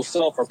water fuel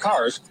cell for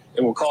cars.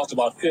 It will cost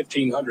about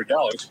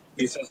 $1,500.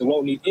 He says it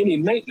won't need any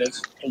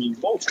maintenance, and you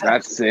won't have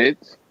That's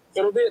it?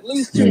 It'll be at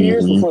least 2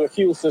 years before the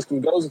fuel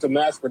system goes into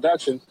mass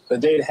production. The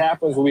day it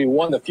happens will be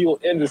one the fuel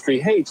industry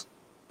hates,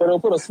 but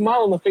it'll put a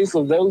smile on the face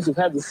of those who've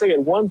had to say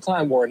at one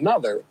time or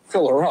another,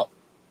 fill her up.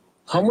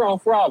 I'm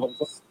Ralph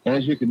Robinson.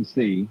 As you can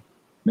see,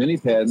 many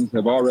patents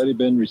have already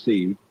been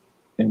received,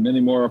 and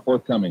many more are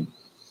forthcoming.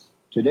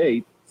 To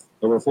date,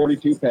 over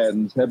 42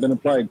 patents have been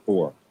applied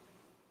for.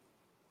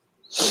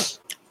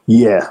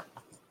 Yeah.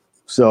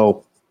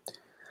 So,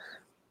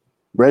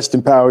 rest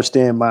in power,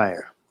 Stan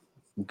Meyer.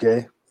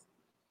 Okay?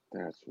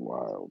 That's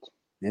wild.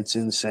 It's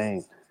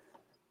insane.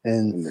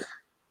 And In the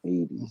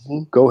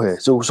 80s. Go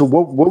ahead. So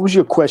what was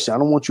your question? I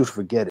don't want you to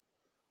forget it.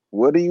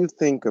 What do you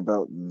think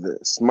about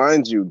this?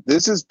 Mind you,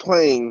 this is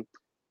playing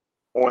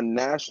on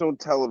national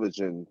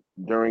television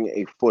during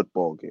a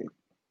football game.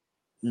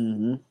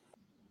 Mm-hmm.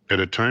 At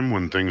a time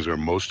when things are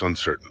most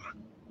uncertain,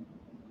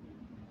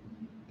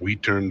 we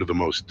turn to the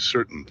most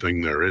certain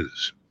thing there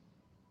is: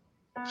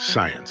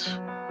 science.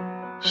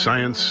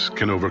 Science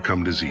can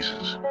overcome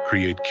diseases,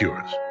 create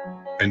cures,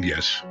 and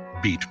yes,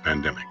 beat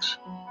pandemics.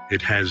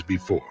 It has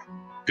before.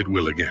 It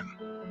will again.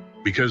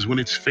 Because when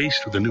it's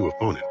faced with a new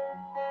opponent,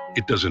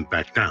 it doesn't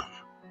back down.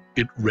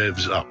 It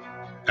revs up,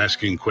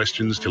 asking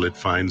questions till it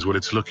finds what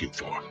it's looking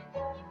for.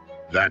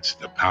 That's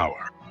the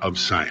power of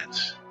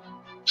science.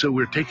 So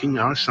we're taking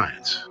our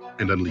science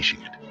and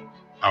unleashing it.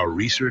 Our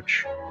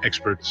research,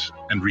 experts,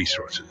 and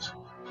resources,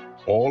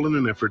 all in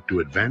an effort to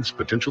advance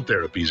potential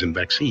therapies and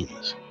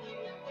vaccines.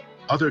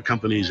 Other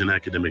companies and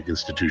academic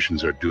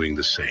institutions are doing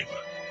the same.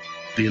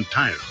 The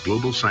entire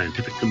global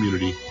scientific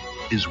community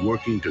is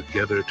working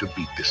together to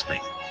beat this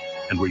thing,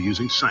 and we're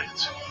using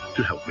science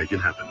to help make it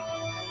happen.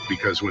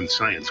 Because when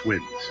science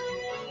wins,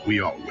 we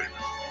all win.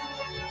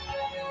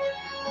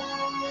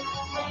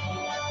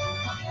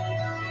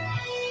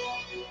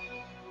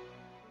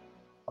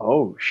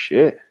 Oh,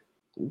 shit.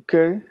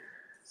 Okay.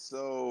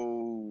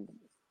 So,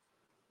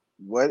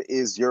 what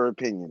is your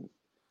opinion?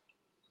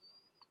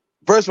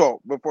 First of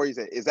all, before you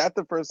say, is that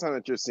the first time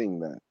that you're seeing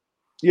that?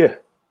 Yeah.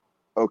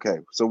 Okay.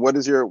 So, what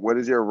is your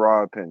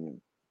raw opinion?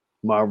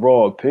 My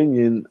raw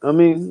opinion, I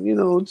mean,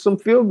 it's some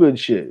feel good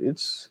shit.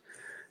 It's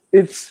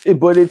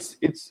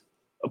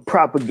a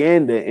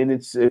propaganda and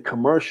it's a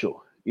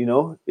commercial.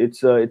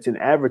 It's an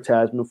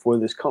advertisement for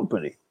this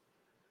company.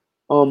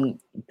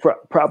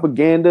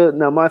 Propaganda.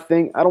 Now, my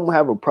thing, I don't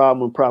have a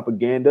problem with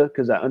propaganda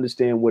because I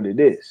understand what it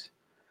is.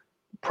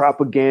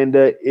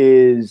 Propaganda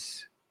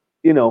is,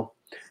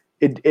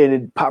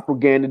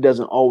 propaganda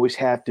doesn't always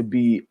have to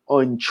be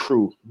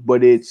untrue,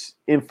 but it's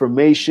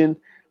information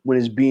when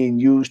it's being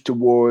used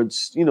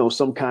towards,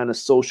 some kind of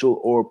social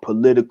or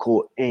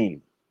political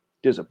aim.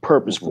 There's a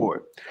purpose for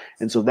it.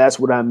 And so that's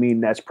what I mean.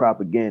 That's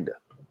propaganda,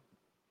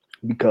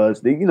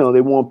 because they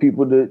want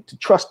people to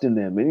trust in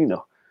them. And,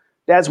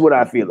 that's what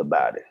I feel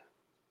about it.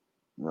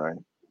 Right.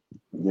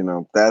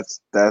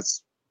 That's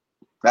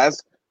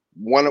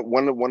one of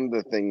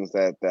the things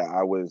that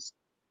I was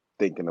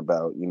thinking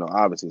about.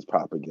 Obviously it's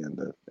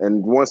propaganda.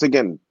 And once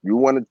again, you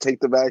want to take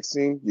the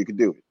vaccine, you can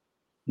do it.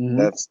 Mm-hmm.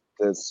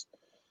 That's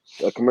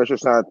a commercial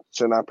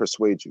should not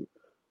persuade you.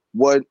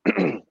 What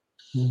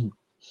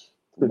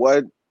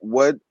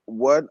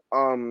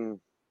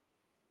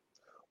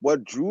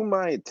drew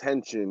my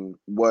attention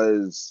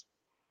was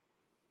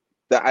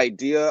the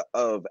idea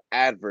of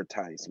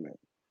advertisement.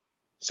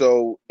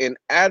 So in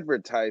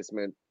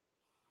advertisement,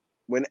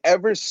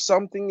 whenever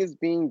something is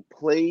being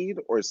played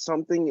or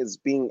something is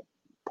being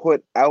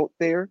put out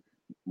there,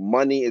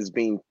 money is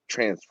being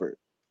transferred,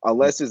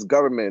 unless it's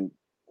government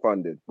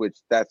funded, which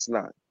that's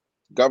not.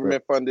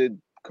 Government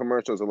funded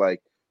commercials are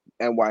like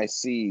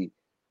NYC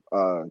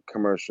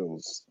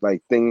commercials,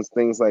 like things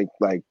like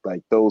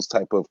those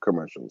type of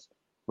commercials.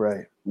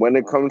 Right. When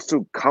it comes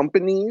to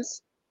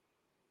companies,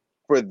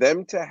 for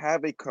them to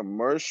have a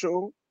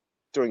commercial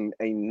during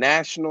a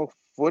national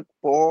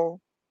football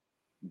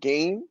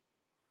game,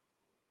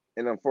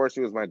 and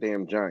unfortunately it was my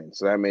damn Giants,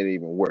 so that made it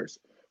even worse.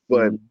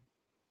 But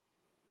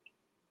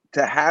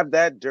to have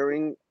that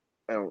during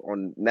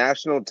on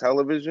national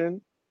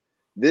television,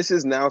 this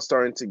is now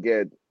starting to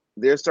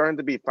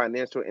be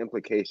financial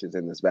implications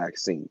in this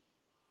vaccine.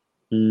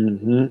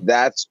 Mm-hmm.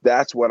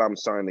 That's what I'm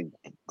starting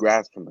to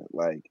grasp from it.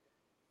 Like,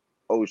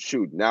 oh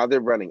shoot, now they're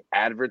running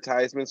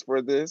advertisements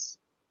for this.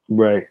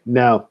 Right.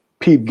 Now,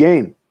 peep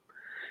game.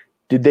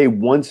 Did they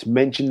once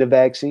mention the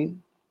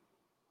vaccine?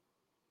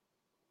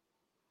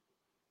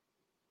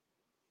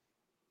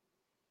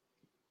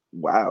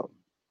 Wow.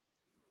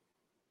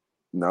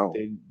 No.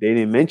 They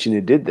didn't mention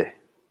it, did they?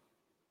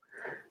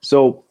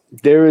 So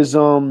there is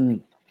Pfizer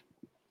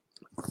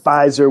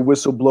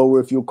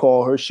whistleblower, if you'll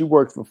call her. She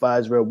worked for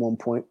Pfizer at one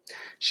point.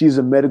 She's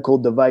a medical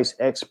device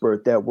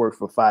expert that worked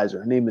for Pfizer.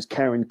 Her name is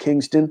Karen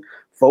Kingston.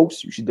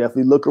 Folks, you should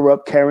definitely look her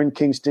up. Karen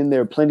Kingston.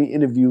 There are plenty of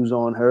interviews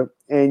on her.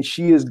 And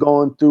she has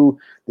gone through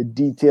the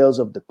details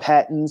of the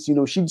patents.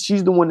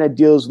 She's the one that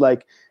deals,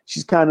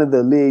 she's kind of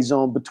the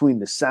liaison between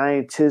the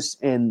scientists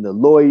and the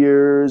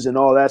lawyers and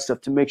all that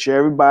stuff to make sure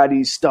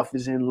everybody's stuff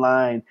is in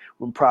line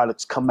when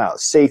products come out.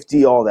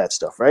 Safety, all that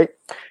stuff, right?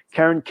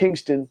 Karen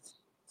Kingston,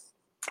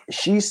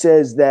 she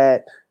says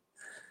that,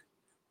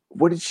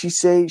 what did she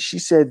say? She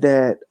said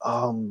that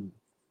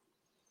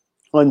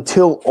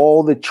until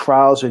all the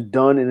trials are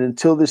done and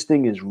until this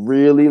thing is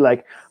really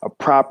like a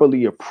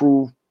properly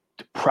approved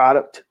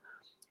product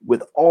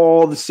with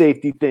all the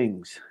safety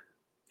things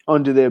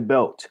under their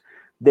belt,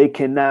 they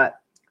cannot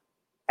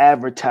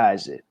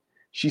advertise it.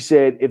 She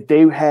said if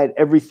they had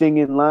everything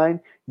in line,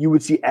 you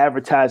would see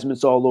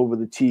advertisements all over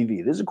the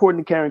TV. This is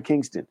according to Karen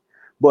Kingston.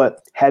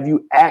 But have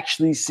you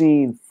actually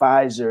seen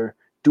Pfizer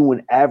do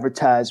an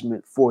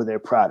advertisement for their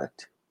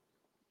product?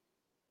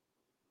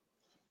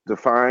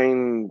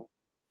 Define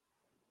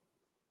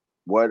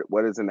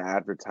what is an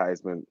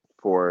advertisement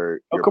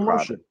for A your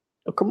commercial. product?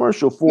 A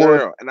commercial for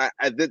No.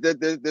 And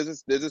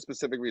there's a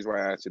specific reason why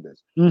I asked you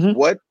this. Mhm.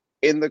 What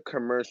in the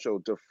commercial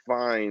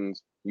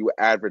defines you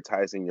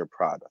advertising your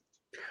product?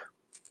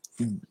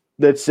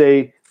 Let's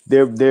say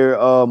they're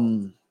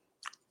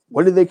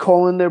what are they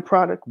calling their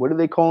product? What are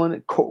they calling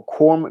it?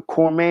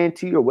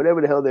 Cormanti or whatever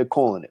the hell they're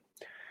calling it.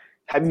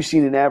 Have you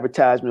seen an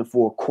advertisement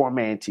for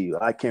Cormanti?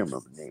 I can't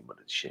remember the name of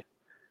the shit.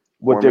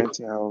 What they're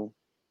Cormanti?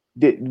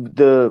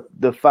 the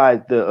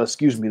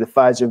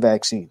Pfizer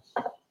vaccine.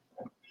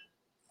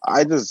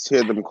 I just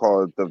hear them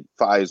call it the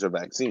Pfizer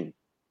vaccine,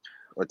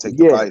 or take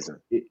Yeah, the Pfizer.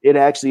 it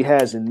actually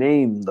has a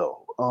name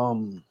though.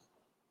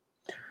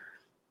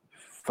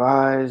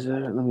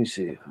 Pfizer. Let me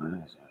see.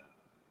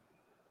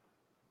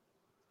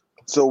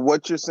 So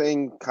what you're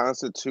saying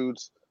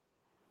constitutes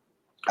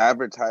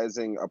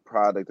advertising a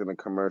product in a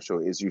commercial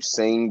is you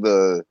saying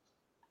the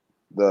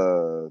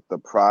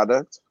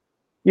product?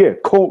 Yeah,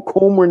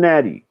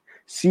 Comirnaty.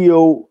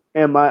 Comirnaty.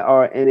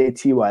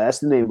 That's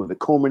the name of it.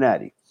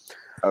 Comirnaty.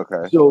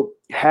 Okay. So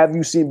have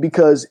you seen,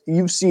 because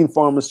you've seen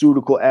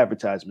pharmaceutical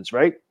advertisements,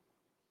 right?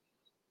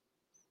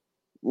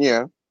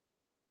 Yeah.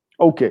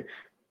 Okay.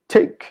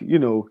 Take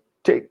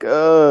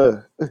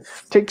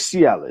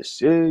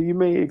Cialis. You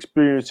may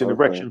experience an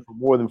erection for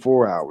more than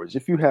 4 hours.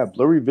 If you have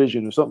blurry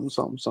vision or something,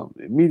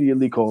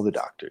 immediately call the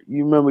doctor.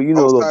 You remember,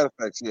 side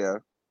effects, yeah.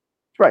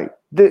 Right.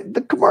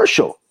 The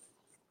commercial,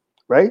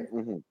 right?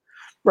 Mm-hmm.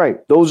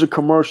 Right. Those are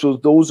commercials.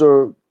 Those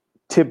are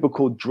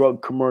typical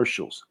drug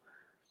commercials.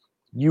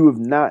 I've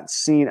not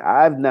seen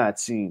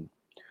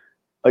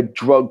a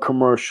drug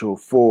commercial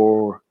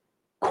for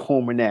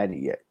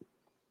Comirnaty yet.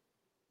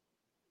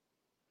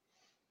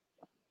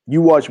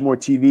 You watch more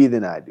TV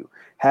than I do.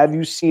 Have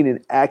you seen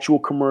an actual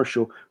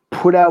commercial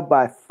put out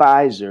by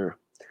Pfizer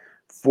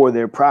for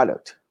their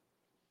product?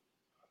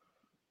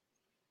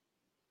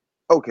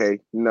 Okay,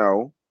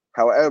 no.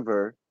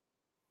 However,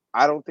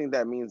 I don't think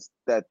that means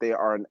that they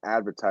are an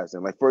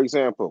advertising. Like, for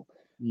example,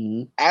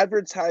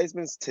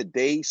 advertisements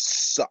today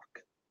suck.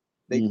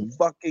 They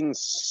fucking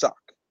suck.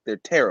 They're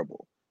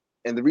terrible.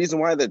 And the reason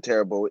why they're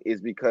terrible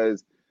is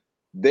because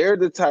they're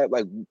the type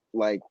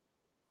like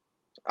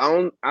I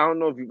don't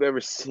know if you've ever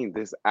seen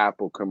this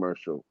Apple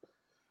commercial,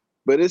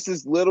 but it's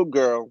this little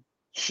girl.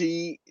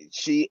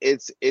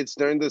 It's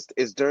during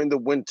the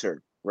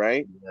winter,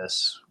 right?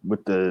 Yes,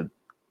 with the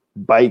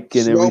bike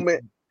and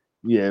everything.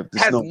 Yeah,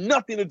 has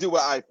nothing to do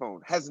with iPhone.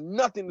 Has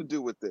nothing to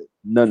do with it.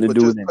 Nothing to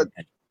do with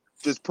anything.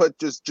 Just put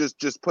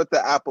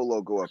the Apple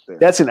logo up there.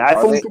 That's an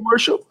iPhone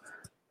commercial?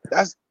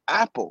 That's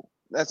Apple.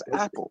 That's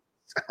Apple.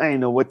 I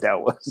didn't know what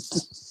that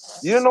was.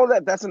 You didn't know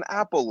that? That's an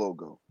Apple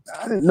logo.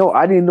 I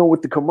didn't know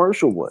what the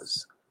commercial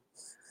was.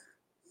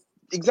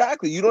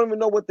 Exactly. You don't even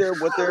know what they're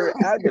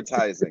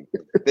advertising.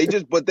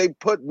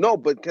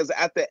 Because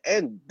at the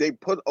end they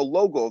put a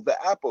logo of the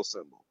Apple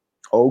symbol.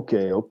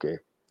 Okay.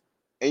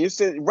 And you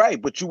said right,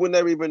 but you would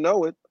never even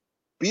know it.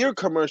 Beer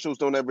commercials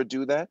don't ever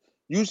do that.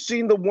 You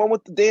seen the one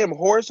with the damn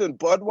horse and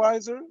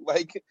Budweiser?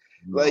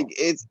 They're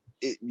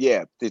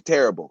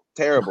terrible.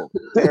 I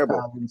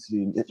haven't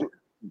seen it.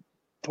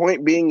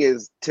 Point being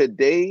is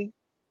today,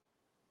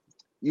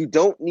 you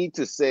don't need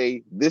to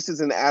say this is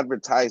an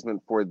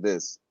advertisement for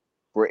this,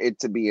 for it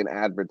to be an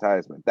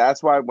advertisement.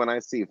 That's why when I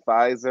see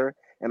Pfizer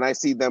and I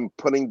see them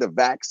putting the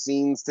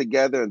vaccines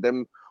together and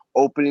them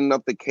opening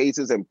up the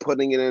cases and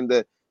putting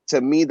it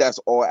to me, that's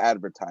all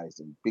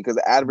advertising, because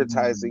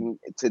advertising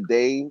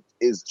today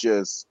is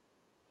just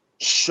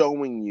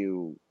showing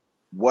you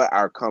what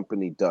our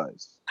company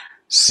does.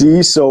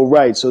 See, so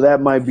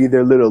that might be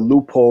their little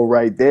loophole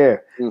right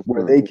there,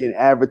 where they can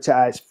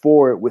advertise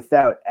for it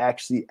without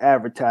actually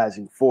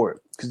advertising for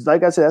it. Because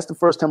like I said, that's the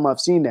first time I've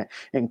seen that.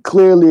 And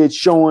clearly it's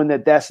showing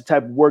that that's the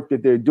type of work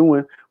that they're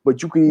doing.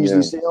 But you can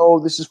easily say, oh,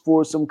 this is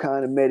for some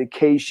kind of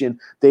medication.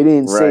 They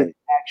didn't say the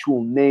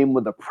actual name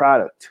of the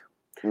product.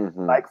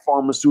 Like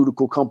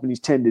pharmaceutical companies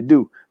tend to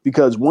do,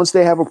 because once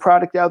they have a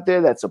product out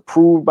there that's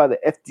approved by the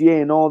FDA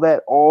and all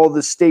that, all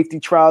the safety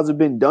trials have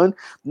been done.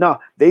 Now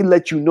they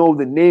let you know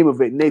the name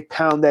of it and they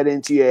pound that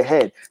into your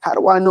head. How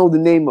do I know the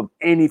name of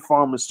any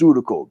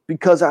pharmaceutical?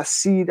 Because I've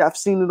seen it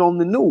on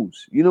the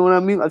news. You know what I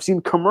mean? I've seen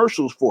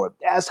commercials for it.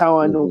 That's how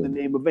I know the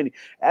name of any.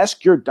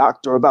 Ask your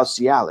doctor about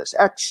Cialis.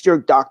 Ask your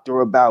doctor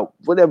about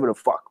whatever the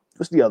fuck.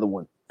 What's the other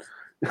one?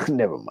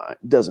 Never mind.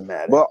 It doesn't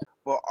matter.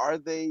 But are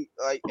they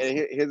like? And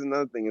here's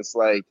another thing. It's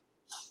like,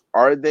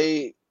 are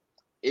they?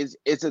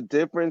 It's a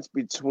difference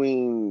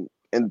between,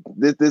 and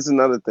this is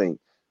another thing.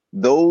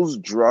 Those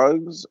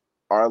drugs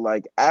are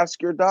like,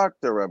 ask your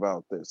doctor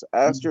about this.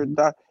 Ask your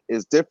doctor.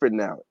 It's different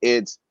now.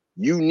 It's,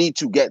 you need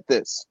to get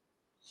this.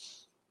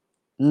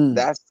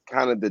 That's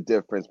kind of the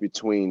difference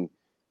between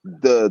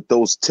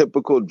those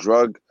typical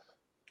drug,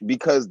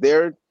 because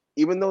they're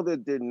even though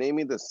they're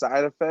naming the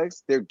side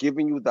effects, they're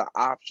giving you the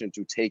option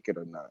to take it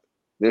or not.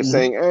 They're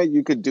saying,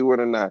 you could do it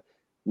or not.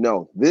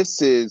 No,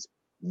 this is,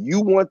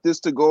 you want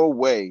this to go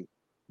away,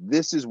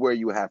 this is where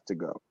you have to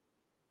go.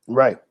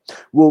 Right.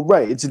 Well,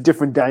 right. It's a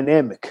different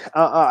dynamic.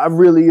 I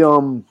really,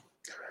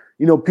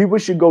 people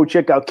should go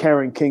check out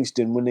Karen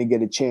Kingston when they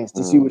get a chance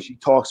to see what she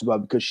talks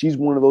about, because she's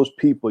one of those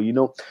people,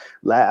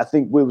 I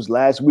think it was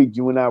last week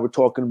you and I were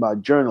talking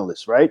about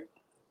journalists, right?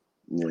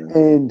 Yeah.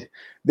 And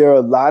there are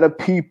a lot of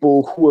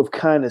people who have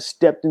kind of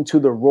stepped into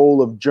the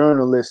role of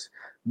journalists,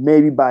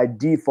 maybe by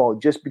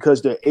default, just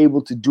because they're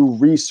able to do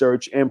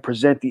research and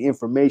present the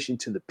information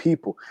to the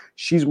people.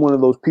 She's one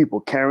of those people,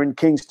 Karen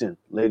Kingston,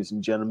 ladies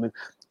and gentlemen.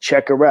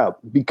 Check her out,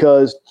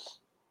 because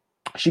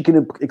she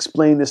can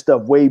explain this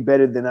stuff way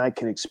better than I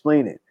can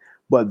explain it.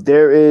 But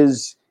there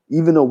is,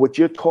 even though what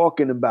you're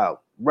talking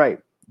about, right,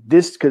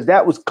 because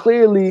that was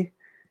clearly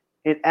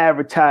an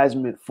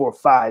advertisement for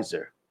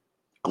Pfizer,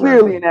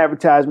 clearly an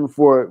advertisement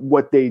for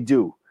what they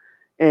do,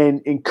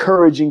 and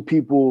encouraging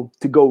people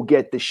to go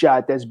get the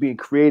shot that's being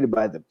created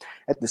by them.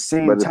 At the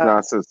same time,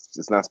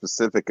 it's not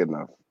specific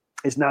enough.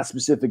 It's not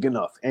specific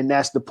enough, and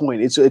that's the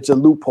point. It's a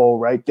loophole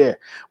right there,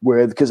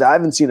 because I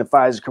haven't seen a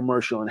Pfizer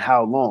commercial in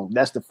how long?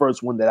 That's the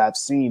first one that I've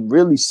seen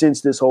really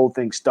since this whole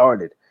thing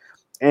started,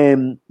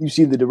 and you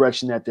see the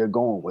direction that they're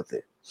going with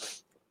it.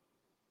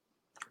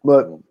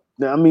 But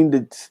I mean,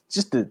 the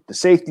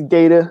safety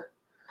data.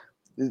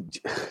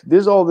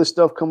 There's all this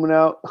stuff coming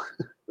out.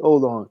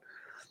 Hold on.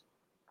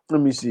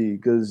 Let me see,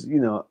 because,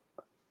 there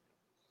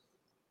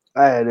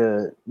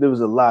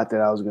was a lot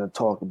that I was going to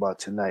talk about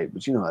tonight,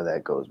 but you know how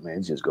that goes, man.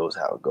 It just goes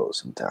how it goes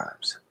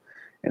sometimes,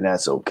 and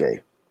that's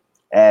okay.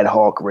 Ad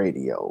hoc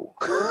radio.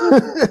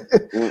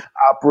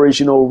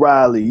 Operation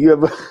O'Reilly. You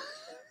ever,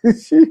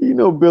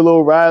 Bill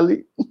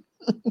O'Reilly?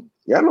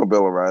 Yeah, I know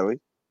Bill O'Reilly.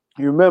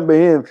 You remember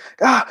him?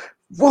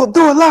 We'll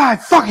do it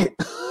live. Fuck it.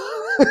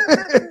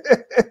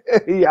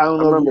 I don't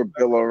know. I remember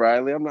Bill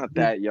O'Reilly. I'm not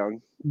that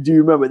young. Do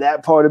you remember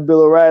that part of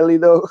Bill O'Reilly,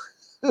 though?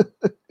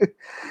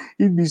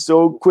 He'd be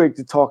so quick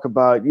to talk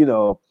about,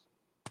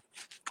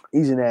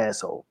 he's an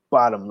asshole.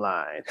 Bottom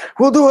line.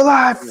 We'll do it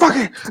live. Fuck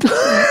it.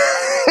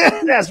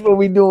 That's what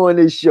we do on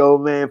this show,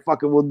 man.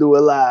 Fuck it, we'll do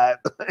it live.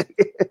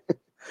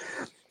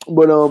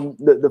 But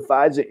the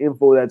Pfizer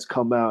info that's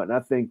come out, and I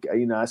think,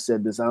 I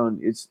said this, I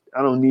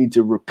don't need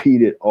to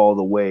repeat it all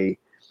the way,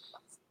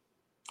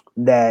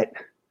 that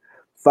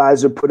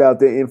Pfizer put out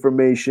their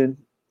information,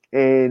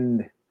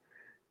 and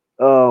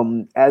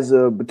as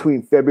of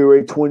between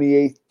February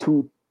 28th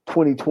to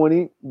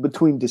 2020,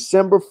 between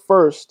December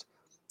 1st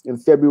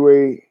and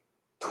February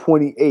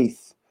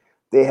 28th,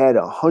 they had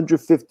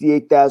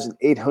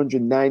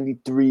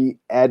 158,893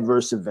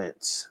 adverse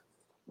events.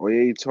 Oh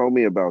yeah, you told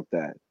me about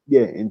that.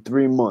 Yeah, in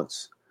 3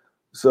 months.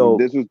 So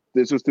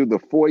this was through the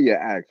FOIA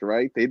Act,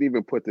 right? They didn't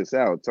even put this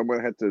out.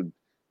 Someone had to.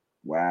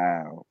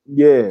 Wow.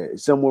 Yeah,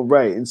 someone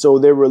right. And so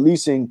they're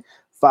releasing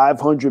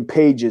 500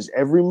 pages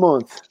every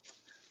month,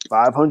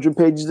 500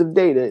 pages of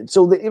data.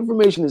 So the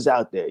information is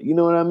out there. You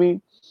know what I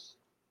mean?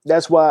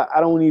 That's why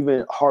I don't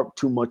even harp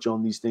too much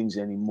on these things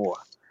anymore.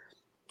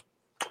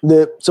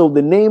 So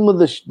the name of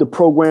the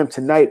program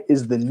tonight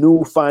is The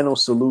New Final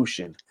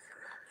Solution.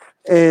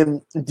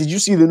 And did you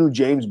see the new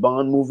James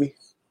Bond movie?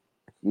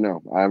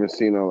 No, I haven't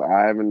seen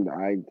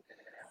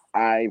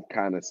I've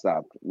kind of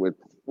stopped with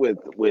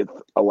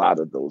a lot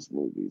of those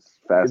movies.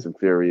 Fast and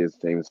Furious,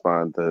 James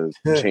Bond, the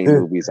chain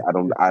movies. I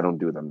don't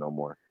do them no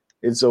more.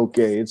 It's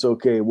okay. It's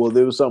okay. Well,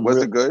 there was something.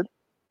 Was it good?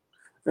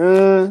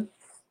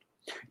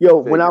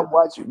 When I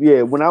watch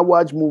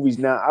movies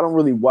now, I don't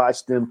really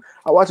watch them.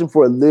 I watch them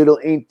for a little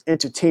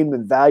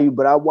entertainment value,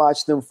 but I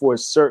watch them for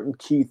certain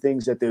key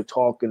things that they're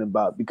talking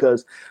about,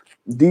 because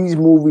these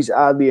movies,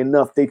 oddly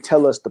enough, they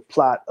tell us the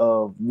plot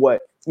of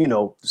what,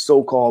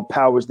 so-called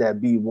powers that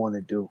be want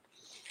to do.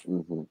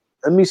 Mm-hmm.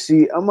 Let me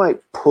see. I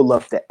might pull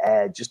up the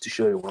ad just to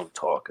show you what I'm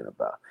talking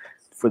about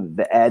for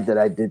the ad that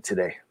I did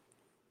today.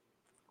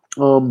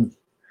 I'll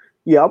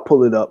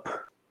pull it up.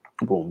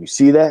 Boom. You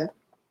see that?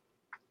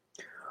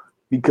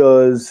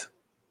 Because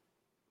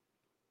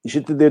the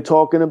shit that they're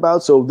talking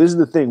about. So this is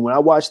the thing. When I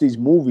watch these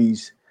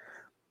movies,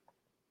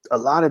 a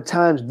lot of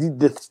times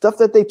the stuff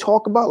that they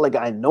talk about, like,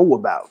 I know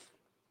about.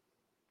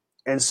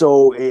 And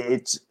so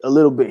it's a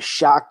little bit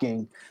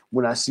shocking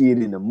when I see it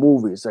in the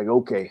movie. It's like,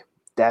 okay,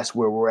 that's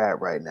where we're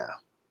at right now.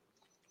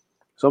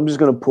 So I'm just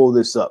going to pull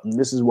this up. And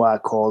this is why I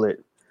call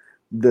it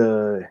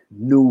The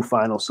New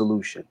Final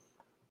Solution.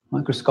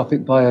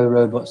 Microscopic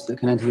biorobots that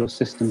can enter your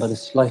system by the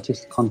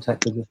slightest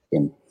contact with your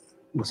skin.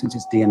 Well, since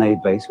it's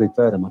DNA-based with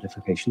further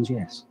modifications,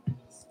 yes.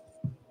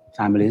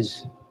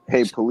 Families.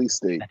 Hey, police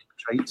state.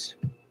 Traits.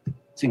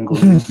 Single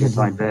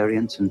nucleotide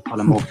variants and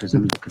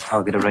polymorphisms that could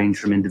target a range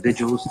from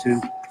individuals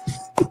to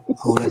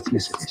whole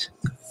ethnicities.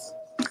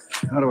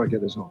 How do I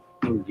get this off?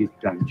 Oh, you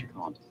don't. You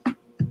can't.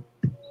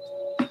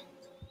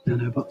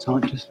 Nanobots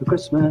aren't just for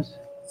Christmas.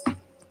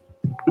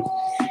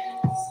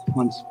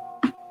 Once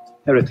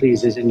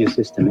Heracles is in your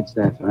system, it's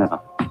there forever.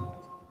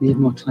 Need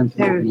more time for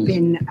There have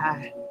been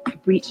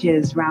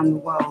breaches around the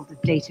world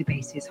of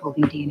databases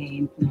holding DNA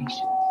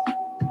information.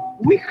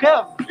 We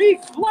have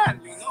big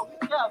plans, you know.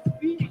 We have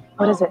big.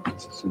 What is it?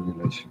 It's a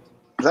simulation.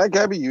 Is that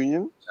Gabby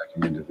Union?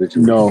 Attacking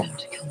individuals. No.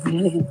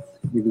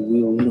 We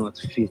will not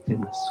fit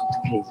in a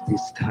suitcase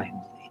this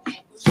time.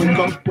 Wake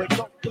up, wake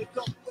up, wake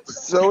up.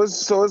 So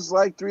it's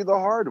like 3 the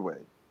Hard Way.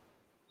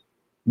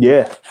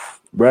 Yeah,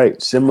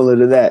 right. Similar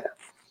to that.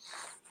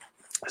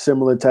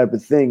 Similar type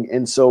of thing.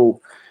 And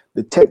so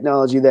the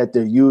technology that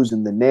they're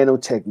using, the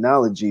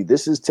nanotechnology,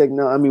 this is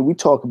technology. I mean, we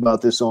talk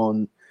about this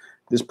on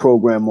this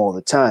program all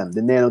the time,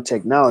 the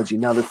nanotechnology.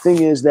 Now, the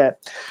thing is that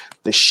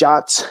the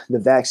shots, the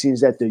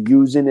vaccines that they're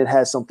using, it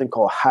has something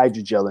called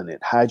hydrogel in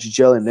it.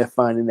 Hydrogel, and they're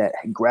finding that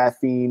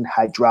graphene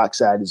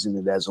hydroxide is in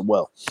it as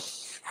well.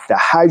 The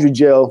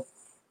hydrogel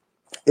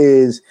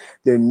is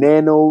the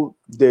lipid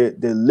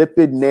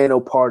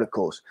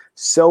nanoparticles,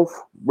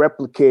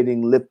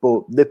 self-replicating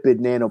lipid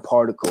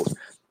nanoparticles.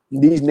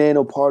 These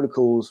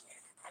nanoparticles,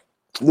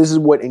 this is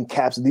what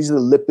encapsulates, these are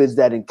the lipids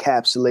that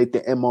encapsulate the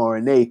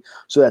mRNA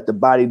so that the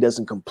body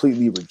doesn't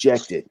completely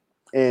reject it.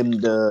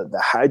 And the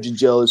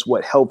hydrogel is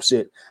what helps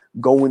it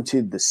go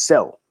into the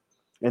cell.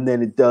 And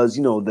then it does,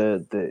 you know,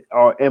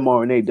 our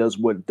mRNA does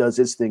what does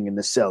its thing in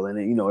the cell, and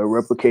it, you know, it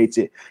replicates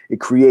it. It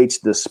creates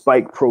the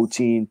spike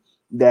protein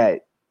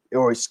that,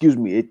 or excuse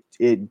me,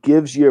 it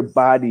gives your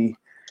body,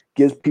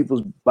 gives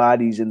people's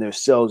bodies and their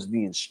cells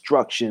the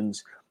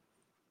instructions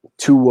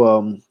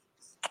to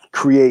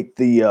create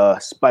the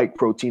spike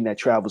protein that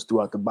travels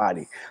throughout the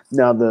body.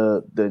 Now,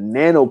 the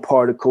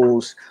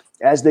nanoparticles,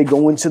 as they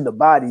go into the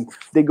body,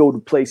 they go to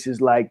places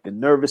like the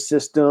nervous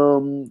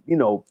system, you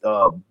know,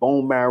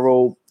 bone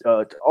marrow,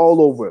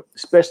 all over,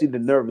 especially the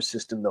nervous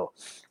system, though.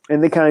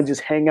 And they kind of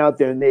just hang out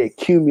there and they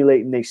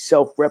accumulate and they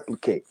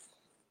self-replicate.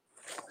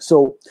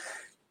 So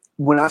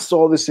when I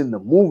saw this in the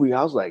movie,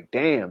 I was like,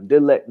 damn, they're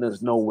letting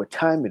us know what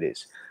time it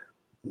is.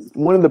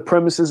 One of the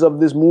premises of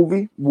this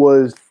movie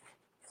was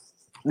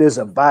there's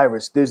a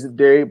virus.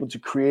 They're able to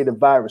create a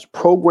virus,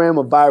 program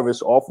a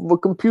virus off of a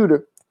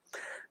computer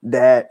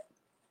that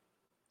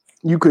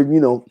you could, you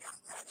know,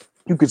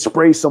 you could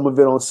spray some of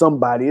it on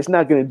somebody. It's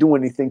not going to do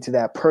anything to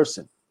that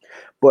person.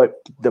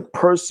 But the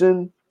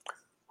person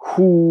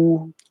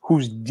whose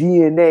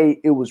DNA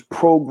it was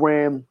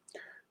programmed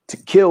to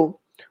kill,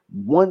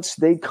 once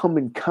they come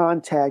in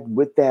contact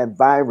with that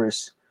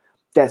virus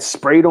that's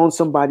sprayed on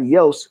somebody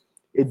else,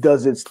 it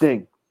does its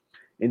thing.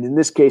 And in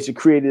this case, it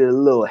created a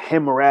little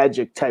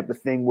hemorrhagic type of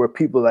thing where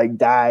people like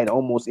died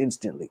almost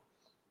instantly.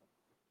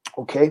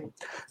 Okay.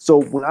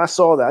 So when I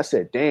saw that, I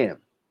said, damn,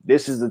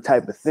 this is the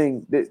type of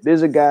thing.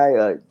 There's a guy,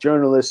 a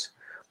journalist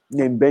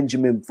named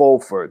Benjamin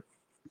Fulford.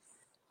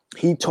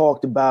 He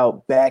talked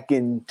about back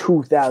in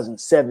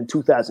 2007,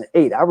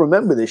 2008. I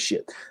remember this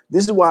shit.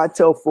 This is why I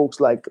tell folks,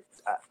 like,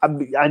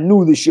 I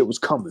knew this shit was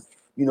coming.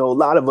 You know, a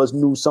lot of us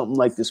knew something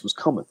like this was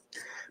coming.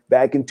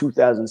 Back in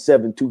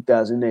 2007,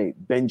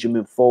 2008,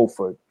 Benjamin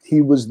Fulford,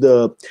 he was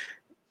the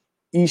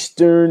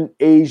Eastern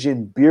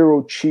Asian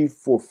bureau chief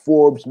for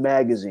Forbes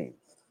magazine.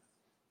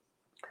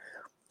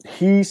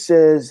 He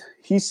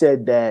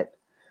said that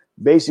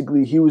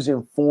basically he was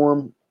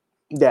informed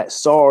that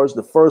SARS,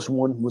 the first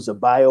one, was a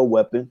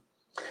bioweapon,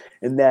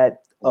 and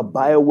that a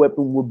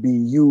bioweapon would be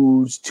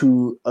used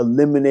to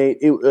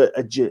eliminate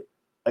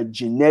a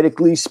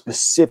genetically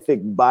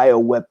specific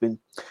bioweapon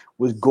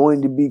was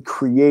going to be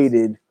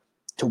created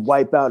to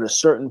wipe out a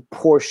certain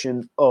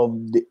portion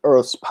of the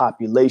Earth's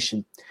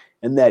population,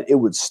 and that it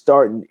would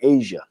start in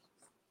Asia.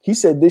 He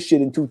said this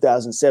shit in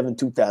 2007,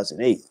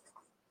 2008.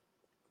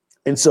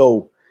 And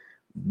so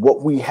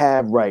what we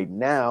have right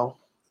now,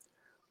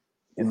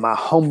 in my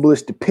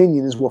humblest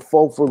opinion, is what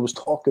Fulford was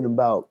talking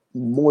about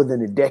more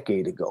than a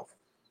decade ago.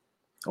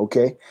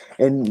 Okay.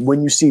 And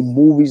when you see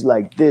movies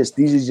like this,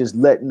 these are just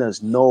letting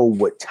us know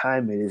what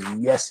time it is.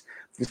 And yes,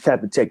 this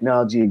type of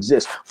technology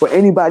exists. For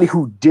anybody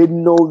who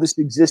didn't know this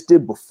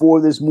existed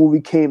before this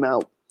movie came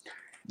out,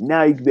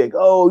 now you can be like,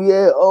 oh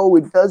yeah, oh,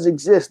 it does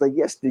exist. Like,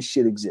 yes, this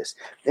shit exists.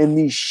 And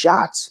these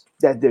shots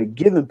that they're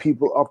giving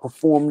people are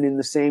performing in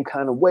the same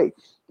kind of way.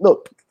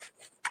 Look,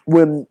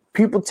 when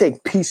people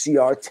take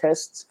PCR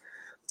tests,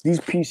 these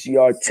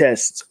PCR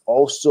tests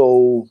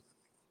also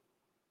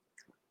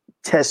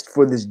test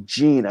for this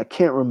gene. I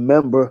can't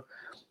remember.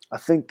 I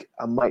think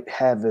I might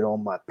have it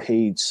on my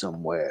page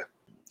somewhere.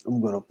 I'm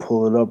going to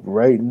pull it up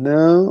right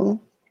now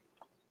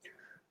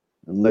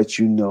and let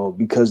you know,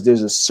 because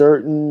there's a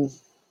certain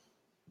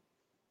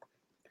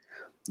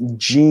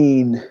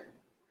gene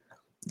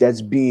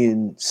that's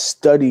being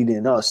studied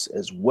in us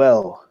as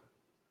well.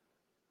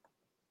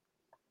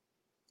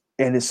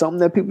 And it's something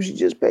that people should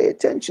just pay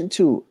attention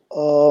to.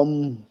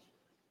 Oh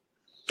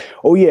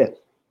yeah.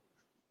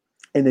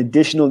 An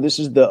additional, this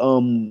is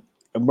the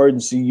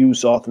emergency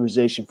use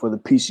authorization for the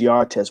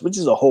PCR test, which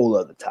is a whole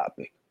other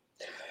topic.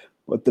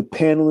 But the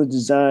panel is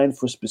designed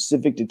for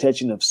specific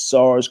detection of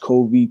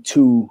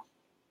SARS-CoV-2.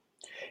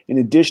 An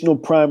additional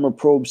primer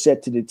probe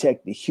set to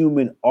detect the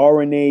human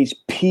RNase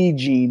P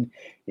gene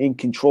in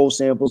control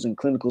samples and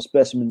clinical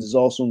specimens is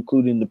also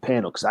included in the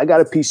panel. Because I got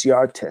a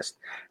PCR test,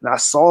 and I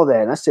saw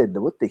that, and I said,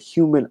 what the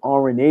human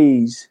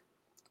RNase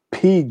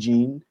P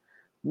gene?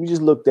 Let me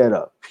just look that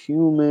up.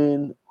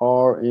 Human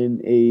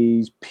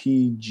RNase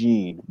P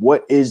gene.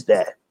 What is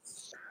that?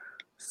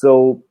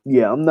 So,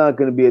 yeah, I'm not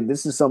going to be –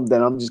 this is something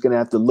that I'm just going to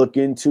have to look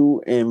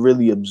into and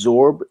really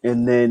absorb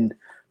and then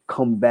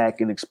come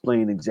back and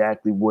explain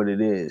exactly what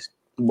it is.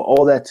 But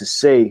all that to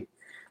say,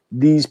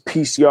 these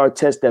PCR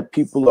tests that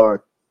people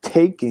are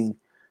taking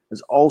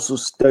is also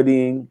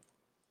studying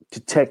to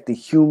detect the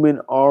human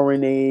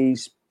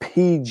RNase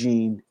P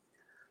gene.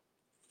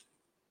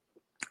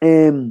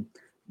 And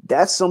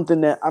that's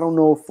something that I don't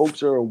know if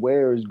folks are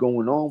aware is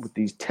going on with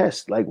these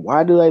tests. Like,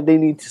 why do they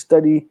need to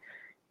study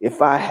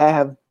if I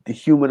have the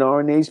human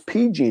RNase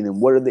P gene, and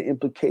what are the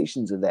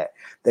implications of that?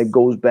 That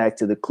goes back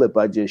to the clip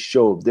I just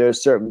showed. There are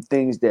certain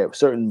things that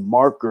certain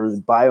markers,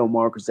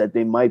 biomarkers that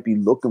they might be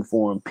looking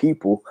for in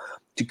people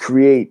to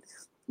create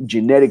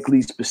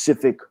genetically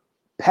specific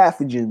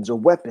pathogens or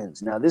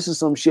weapons. Now, this is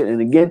some shit. And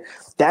again,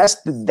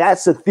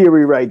 that's a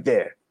theory right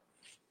there.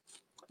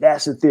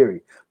 That's a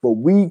theory. But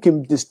we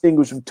can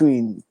distinguish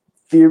between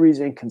theories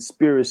and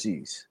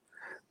conspiracies.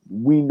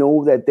 We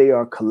know that they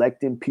are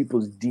collecting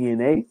people's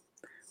DNA.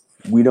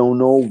 We don't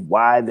know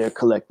why they're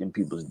collecting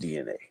people's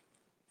DNA.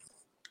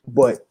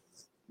 But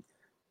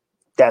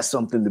that's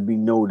something to be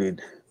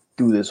noted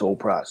through this whole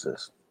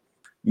process.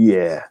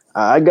 Yeah.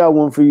 I got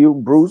one for you,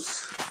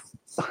 Bruce.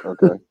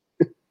 Okay.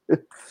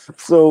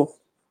 So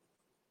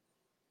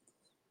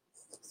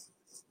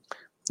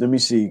let me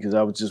see, because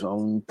I'm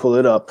going to pull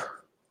it up.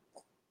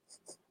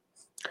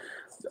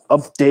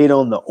 Update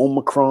on the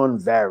Omicron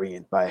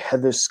variant by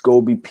Heather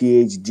Scobie,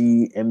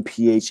 PhD,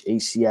 MPH,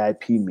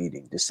 ACIP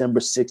meeting, December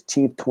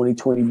 16th,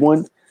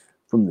 2021,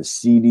 from the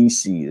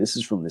CDC. This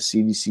is from the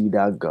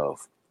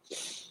cdc.gov.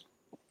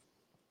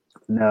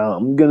 Now,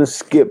 I'm going to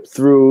skip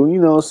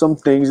through, some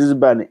things. This is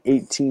about an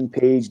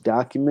 18-page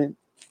document.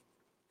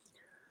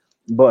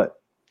 But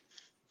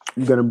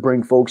I'm going to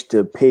bring folks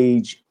to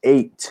page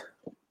 8.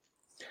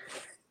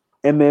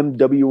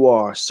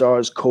 MMWR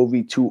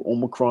SARS-CoV-2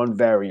 Omicron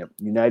variant,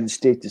 United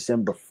States,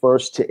 December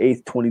 1st to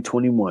 8th,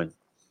 2021.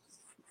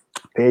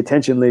 Pay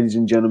attention, ladies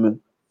and gentlemen.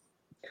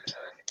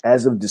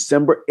 As of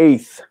December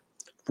 8th,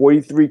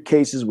 43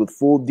 cases with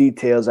full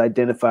details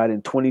identified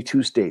in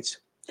 22 states.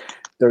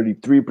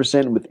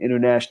 33% with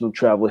international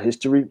travel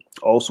history,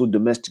 also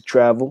domestic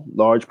travel,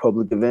 large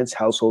public events,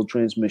 household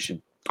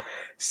transmission.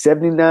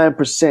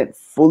 79%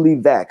 fully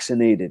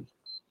vaccinated.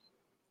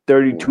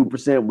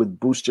 32% with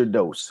booster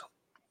dose.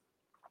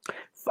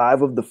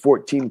 5 of the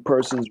 14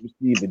 persons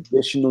received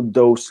additional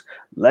dose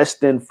less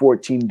than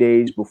 14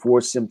 days before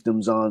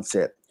symptoms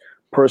onset.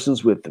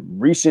 Persons with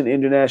recent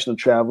international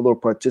travel or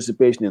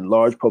participation in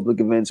large public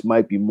events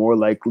might be more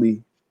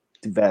likely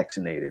to be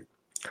vaccinated.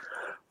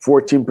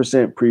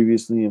 14%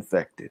 previously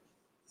infected.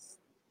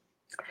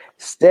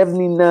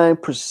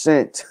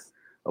 79%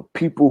 of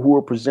people who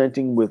are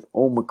presenting with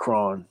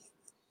Omicron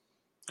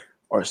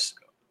are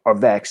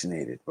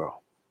vaccinated, bro.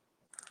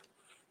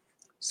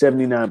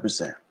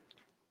 79%.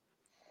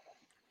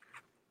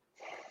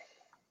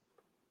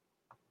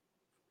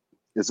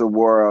 It's a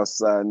war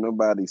outside.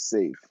 Nobody's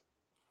safe.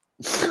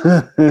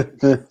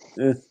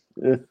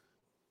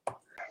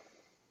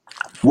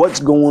 What's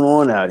going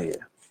on out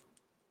here?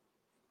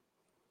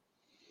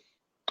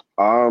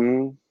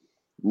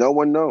 No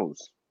one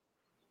knows.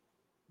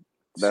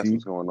 That's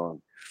what's going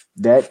on.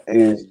 That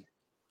is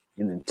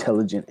an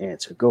intelligent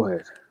answer. Go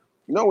ahead.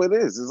 No, it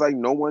is. It's like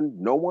no one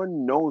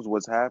knows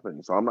what's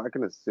happening. So I'm not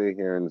gonna sit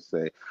here and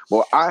say,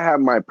 well, I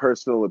have my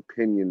personal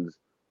opinions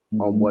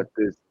on what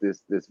this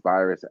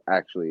virus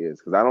actually is,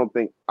 because I don't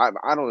think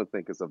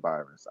it's a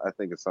virus. I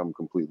think it's something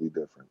completely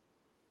different.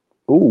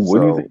 Oh,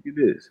 what do you think it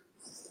is?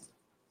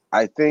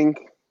 I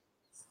think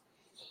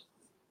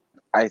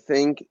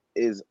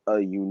is a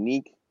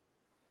unique.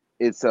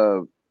 This is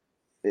a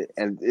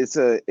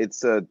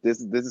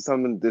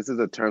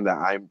term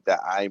that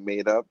I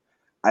made up.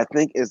 I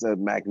think it's a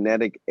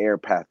magnetic air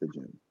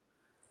pathogen.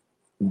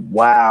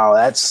 Wow,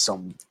 that's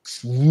some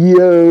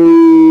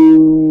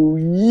yo.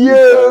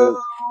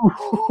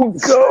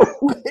 Go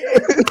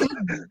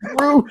ahead,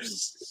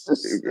 Bruce.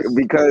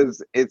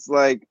 Because it's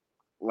like,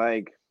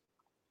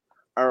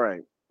 all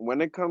right, when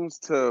it comes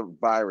to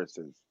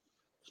viruses,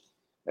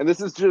 and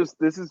this is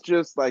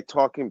just like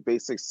talking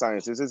basic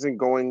science. This isn't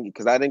going,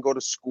 because I didn't go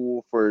to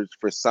school for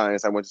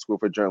science. I went to school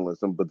for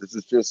journalism, but this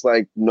is just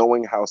like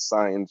knowing how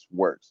science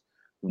works.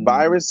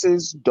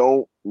 Viruses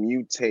don't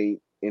mutate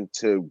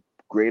into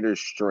greater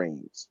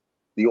strains.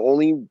 The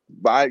only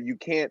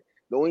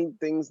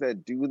things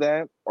that do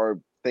that are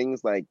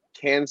things like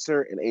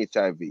cancer and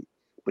HIV.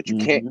 But you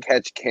can't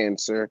catch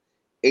cancer.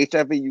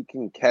 HIV you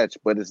can catch,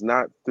 but it's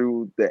not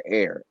through the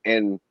air.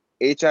 And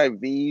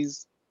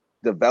HIV's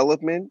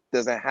development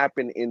doesn't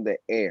happen in the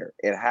air.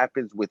 It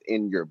happens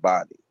within your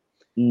body.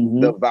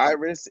 The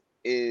virus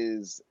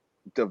is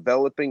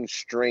developing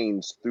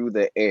strains through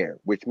the air,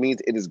 which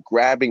means it is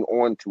grabbing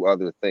onto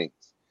other things.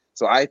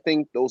 So I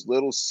think those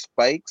little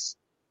spikes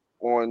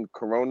on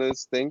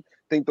Corona's thing,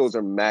 I think those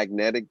are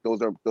magnetic.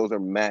 Those are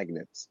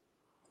magnets.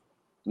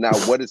 Now,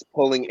 what is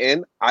pulling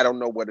in? I don't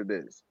know what it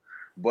is,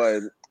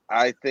 but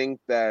I think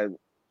that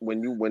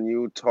when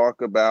you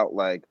talk about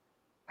like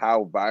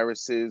how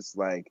viruses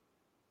like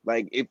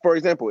if, for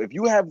example, if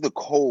you have the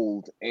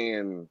cold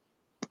and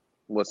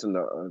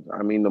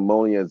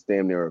pneumonia is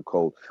damn near a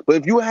cold, but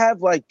if you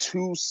have like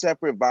two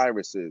separate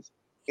viruses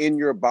in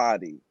your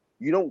body,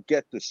 you don't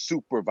get the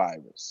super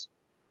virus.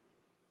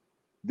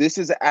 This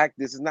is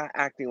not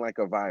acting like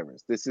a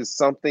virus. This is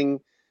something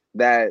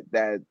that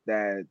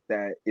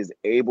is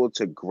able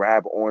to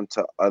grab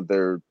onto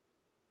other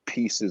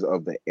pieces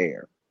of the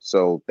air.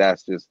 So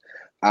that's just,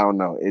 I don't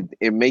know.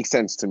 It makes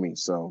sense to me.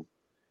 So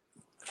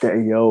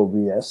yo,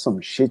 B, that's some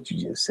shit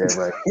you just said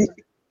right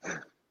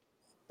there.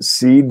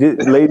 See,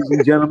 ladies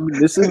and gentlemen,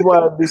 this is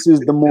why this is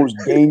the most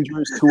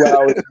dangerous 2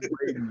 hours of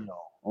radio.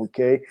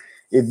 Okay,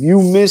 if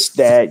you missed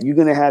that, you're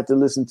gonna have to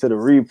listen to the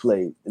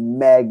replay.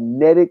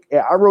 Magnetic.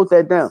 I wrote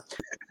that down.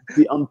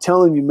 I'm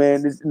telling you,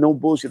 man, there's no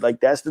bullshit.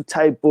 Like that's the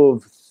type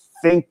of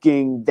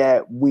thinking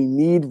that we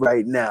need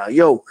right now,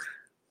 yo.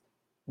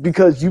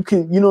 Because you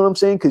can, you know what I'm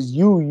saying? Because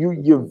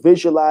you're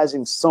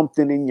visualizing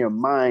something in your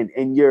mind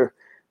and you're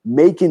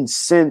making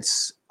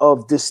sense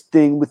of this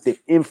thing with the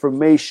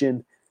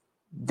information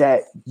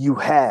that you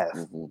have.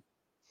 Mm-hmm.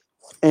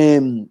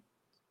 And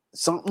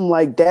something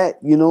like that,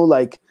 you know,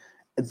 like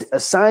a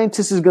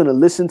scientist is going to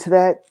listen to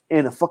that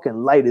and a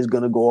fucking light is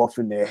going to go off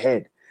in their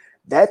head.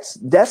 That's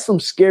some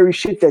scary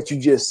shit that you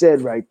just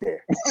said right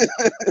there.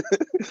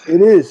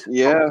 It is.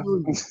 Yeah.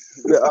 He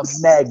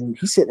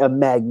said a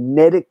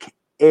magnetic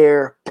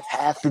air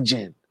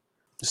pathogen.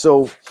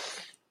 So,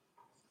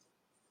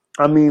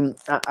 I mean,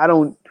 I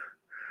don't.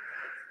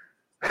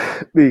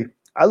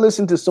 I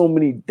listen to so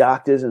many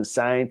doctors and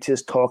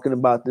scientists talking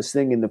about this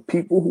thing, and the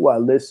people who I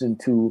listen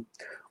to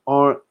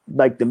aren't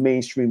like the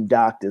mainstream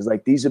doctors.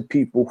 Like these are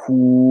people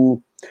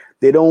who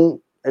they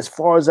don't, as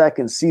far as I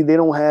can see, they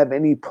don't have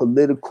any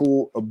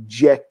political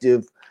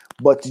objective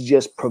but to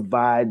just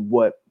provide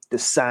what the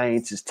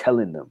science is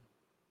telling them.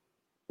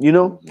 You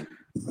know?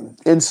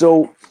 And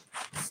so,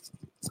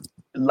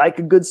 like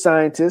a good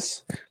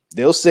scientist,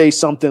 they'll say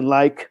something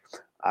like,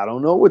 I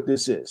don't know what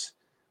this is.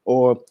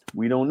 Or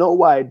we don't know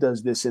why it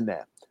does this and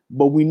that.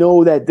 But we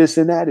know that this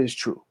and that is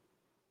true.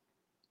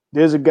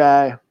 There's a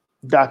guy,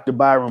 Dr.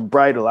 Byron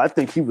Bridle. I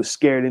think he was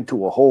scared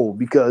into a hole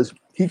because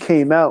he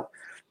came out.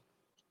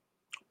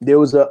 There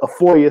was a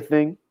FOIA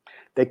thing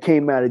that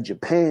came out of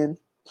Japan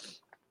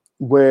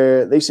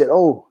where they said,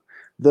 oh,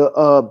 the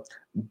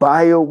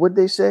what'd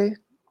they say?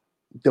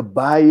 The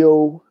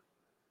bio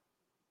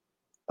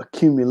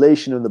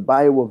accumulation or the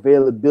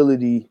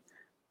bioavailability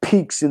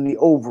peaks in the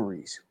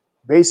ovaries.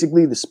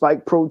 Basically, the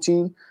spike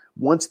protein,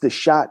 once the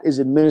shot is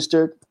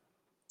administered,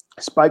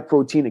 spike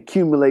protein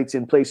accumulates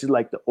in places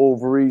like the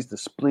ovaries, the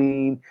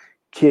spleen,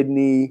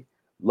 kidney,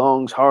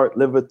 lungs, heart,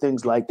 liver,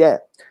 things like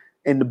that,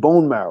 and the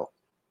bone marrow.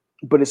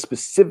 But it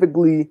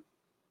specifically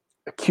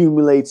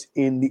accumulates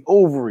in the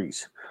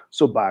ovaries.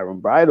 So Byron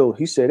Bridle,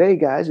 he said, hey,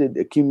 guys, it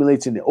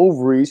accumulates in the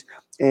ovaries.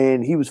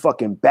 And he was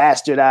fucking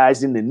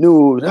bastardized in the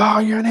news. Oh,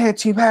 you're an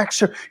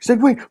anti-vaxxer. He's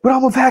like, wait, but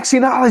I'm a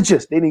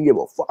vaccinologist. They didn't give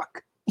a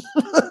fuck.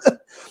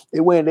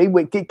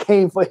 They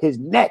came for his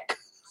neck,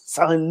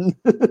 son.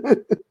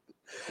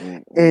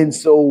 And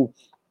so,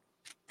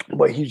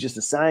 but he's just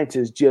a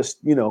scientist,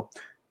 just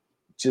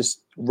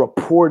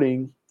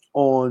reporting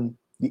on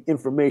the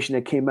information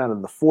that came out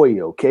of the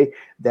FOIA, okay?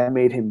 That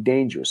made him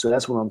dangerous. So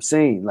that's what I'm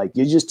saying. Like,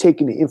 you're just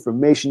taking the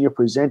information you're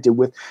presented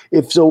with.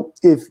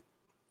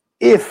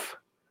 If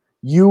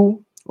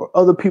you or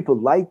other people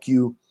like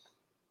you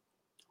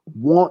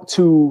want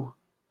to,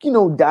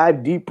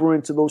 dive deeper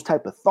into those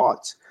type of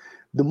thoughts,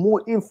 the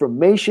more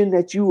information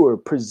that you are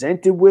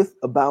presented with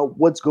about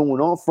what's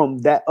going on from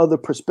that other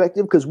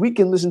perspective, because we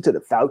can listen to the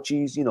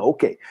Fauci's,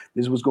 okay,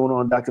 this is what's going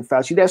on, Dr.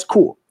 Fauci, that's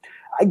cool.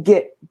 I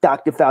get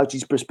Dr.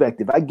 Fauci's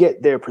perspective. I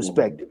get their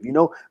perspective.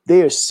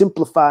 They are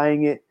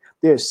simplifying it.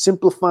 They're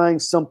simplifying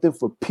something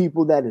for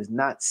people that is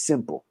not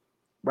simple,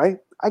 right?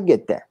 I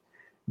get that.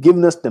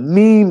 Giving us the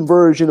meme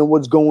version of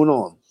what's going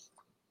on.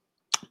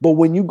 But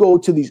when you go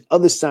to these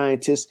other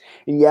scientists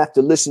and you have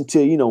to listen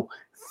to,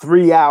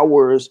 3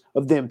 hours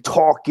of them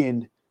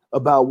talking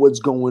about what's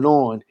going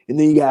on, and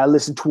then you got to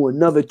listen to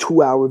another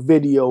 2-hour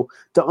video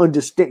to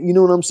understand, you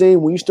know what I'm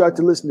saying? When you start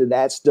to listen to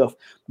that stuff,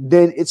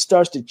 then it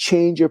starts to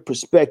change your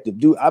perspective.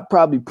 Dude, I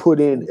probably put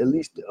in at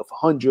least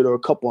 100 or a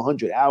couple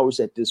 100 hours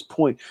at this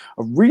point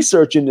of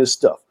researching this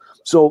stuff.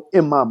 So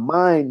in my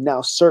mind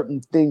now,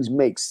 certain things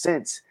make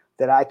sense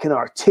that I can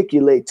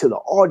articulate to the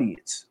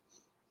audience.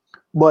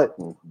 But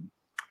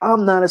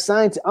I'm not a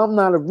scientist. I'm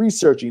not a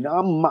researcher.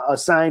 I'm a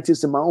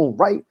scientist in my own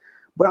right,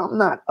 but I'm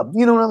not I'm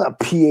not a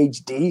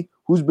PhD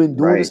who's been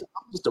doing this.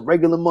 I'm just a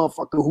regular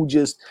motherfucker who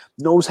just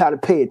knows how to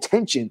pay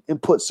attention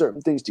and put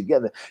certain things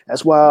together.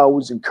 That's why I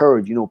always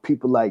encourage,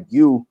 people like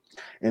you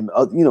and,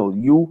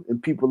 you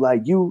and people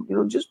like you,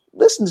 just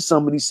listen to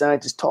some of these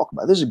scientists talk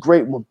about it. There's a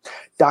great one,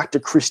 Dr.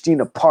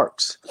 Christina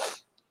Parks.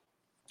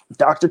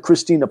 Dr.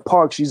 Christina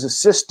Parks, she's a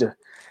sister,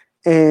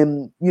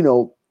 And, you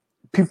know,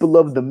 people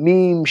love the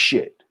meme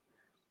shit.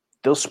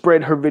 They'll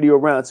spread her video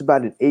around. It's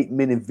about an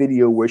 8-minute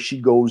video where she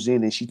goes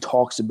in and she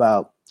talks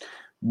about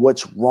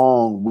what's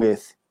wrong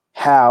with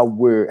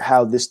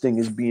how this thing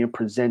is being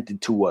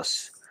presented to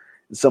us,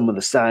 and some of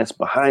the science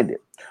behind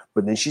it.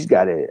 But then she's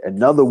got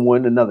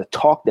another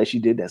talk that she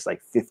did that's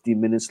like 50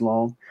 minutes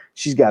long.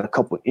 She's got a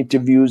couple of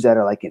interviews that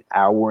are like an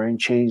hour and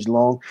change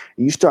long.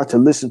 And you start to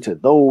listen to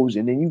those,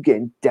 and then you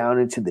get down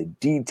into the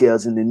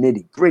details and the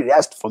nitty gritty.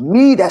 For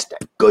me, that's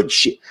that good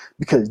shit.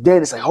 Because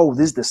then it's like, oh,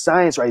 this is the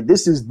science, right?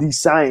 This is the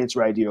science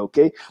right here,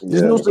 okay?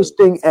 There's no such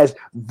thing as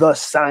the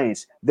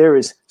science. There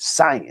is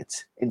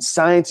science. And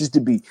science is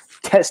to be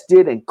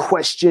tested and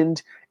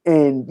questioned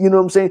and, you know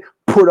what I'm saying,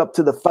 put up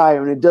to the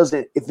fire. And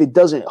if it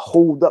doesn't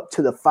hold up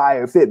to the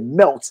fire, if it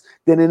melts,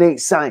 then it ain't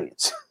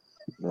science.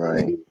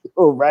 Right.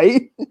 Oh,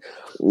 right.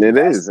 It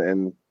is.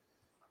 And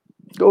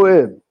go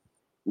ahead.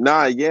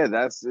 Nah, yeah,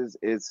 it's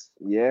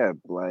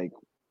like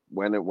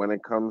when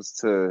it comes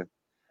to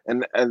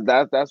and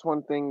that's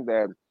one thing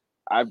that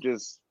I've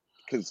just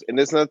and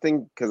it's another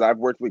thing because I've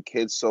worked with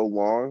kids so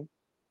long,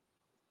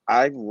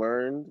 I've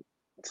learned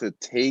to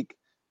take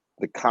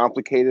the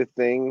complicated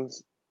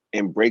things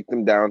and break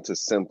them down to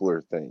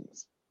simpler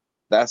things.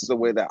 That's the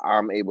way that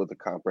I'm able to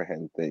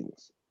comprehend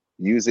things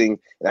using,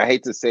 and I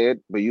hate to say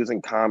it, but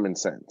using common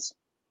sense,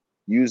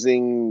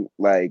 using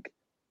like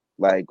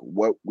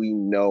what we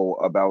know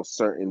about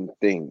certain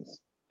things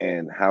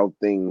and how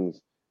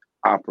things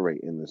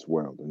operate in this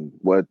world and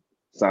what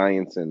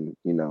science and,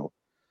 you know,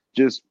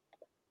 just,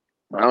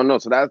 I don't know.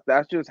 So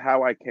that's just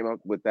how I came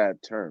up with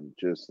that term.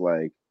 Just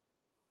like,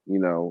 you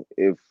know,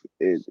 if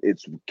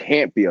it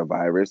can't be a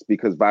virus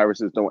because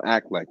viruses don't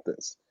act like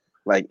this.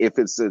 Like if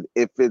it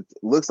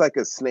looks like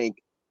a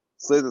snake,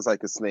 slithers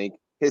like a snake,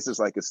 hisses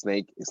like a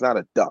snake, it's not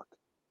a duck.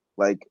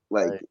 Right.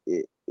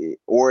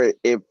 Or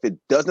if it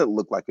doesn't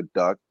look like a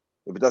duck,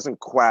 if it doesn't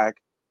quack,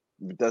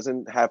 if it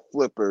doesn't have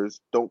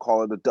flippers, don't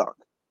call it a duck.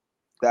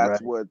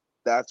 That's what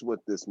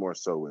this more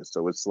so is.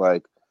 So it's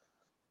like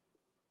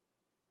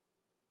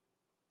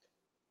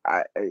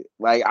I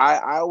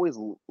always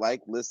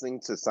like listening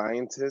to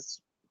scientists,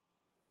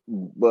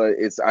 but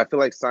I feel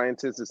like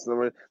scientists is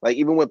similar. Like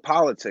even with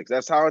politics,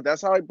 that's how I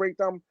break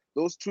down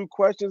those two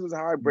questions. Is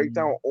how I break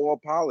down all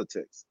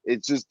politics.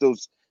 It's just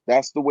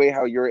that's the way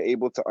how you're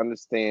able to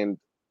understand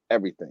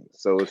everything.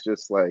 So it's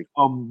just like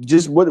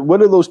just what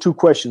are those two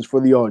questions for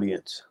the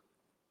audience?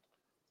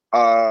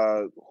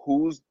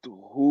 Who's the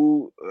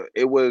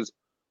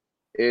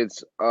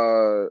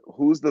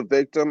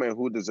victim and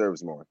who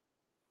deserves more?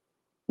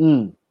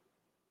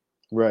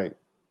 Right.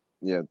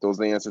 Yeah, those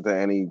are the answer to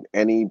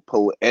any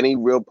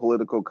real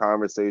political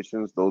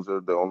conversations. Those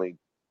are the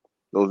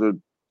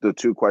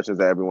two questions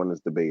that everyone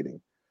is debating.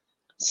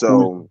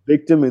 So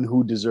victim and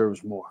who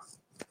deserves more.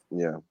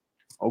 Yeah.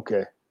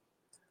 Okay,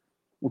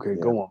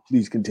 go on.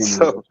 Please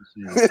continue.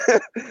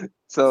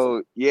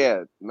 So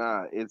yeah,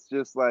 it's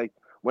just like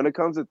when it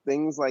comes to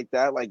things like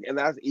that, like, and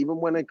that's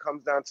even when it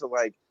comes down to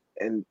like,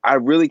 and I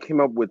really came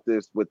up with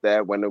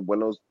that when it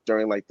was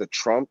during like the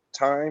Trump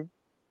time,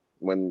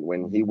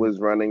 when he was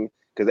running,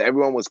 because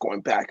everyone was going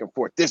back and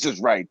forth. This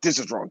is right. This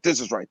is wrong. This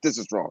is right. This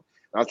is wrong.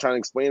 And I was trying to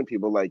explain to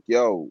people like,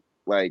 yo,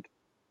 like,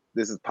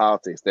 this is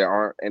politics. There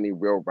aren't any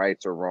real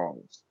rights or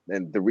wrongs.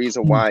 And the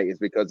reason why is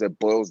because it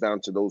boils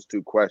down to those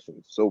two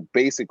questions. So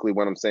basically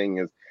what I'm saying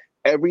is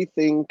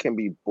everything can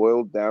be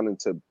boiled down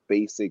into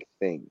basic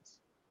things.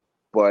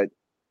 But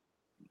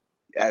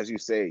as you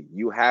say,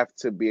 you have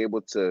to be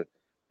able to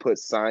put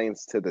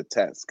science to the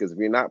test. Because if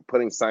you're not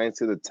putting science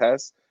to the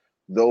test,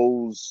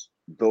 those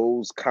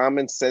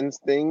common sense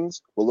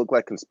things will look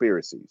like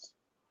conspiracies.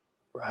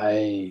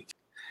 Right.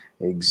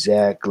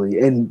 Exactly.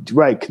 And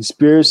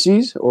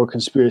conspiracies or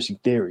conspiracy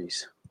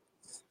theories?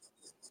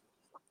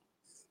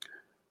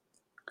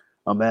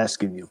 I'm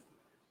asking you.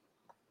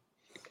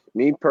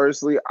 Me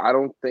personally, I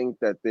don't think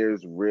that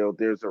there's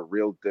a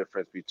real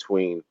difference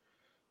between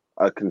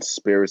a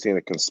conspiracy and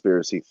a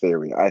conspiracy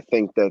theory. I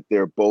think that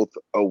they're both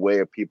a way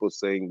of people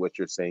saying what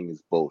you're saying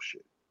is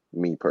bullshit.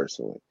 Me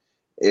personally.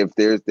 If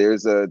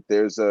there's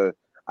a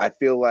I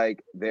feel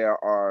like there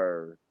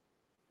are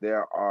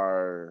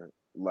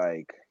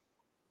like,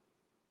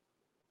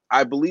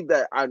 I believe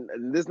that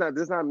this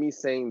is not me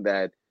saying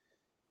that,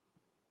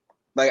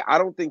 like, I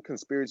don't think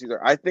conspiracies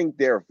are, I think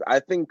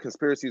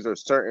conspiracies are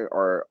certain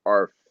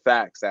are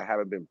facts that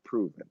haven't been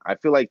proven. I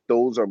feel like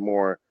those are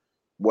more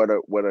what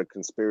a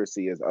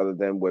conspiracy is, other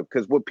than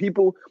because when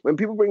people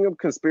bring up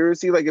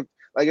conspiracy, like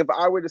if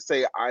I were to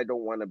say I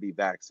don't want to be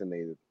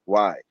vaccinated,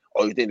 why?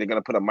 Oh, you think they're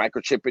gonna put a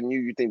microchip in you?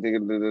 You think they're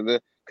gonna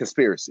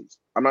conspiracies?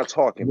 I'm not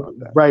talking about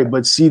that. Right,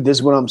 but see, this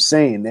is what I'm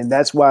saying, and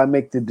that's why I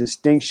make the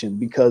distinction,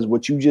 because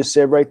what you just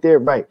said right there,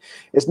 right?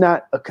 It's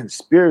not a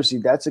conspiracy.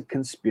 That's a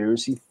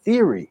conspiracy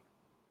theory.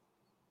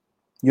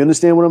 You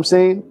understand what I'm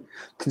saying?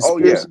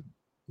 Conspiracy,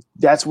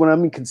 that's what I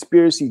mean.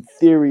 Conspiracy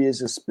theory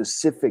is a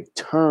specific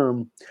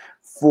term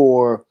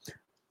for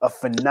a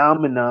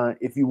phenomenon,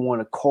 if you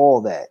want to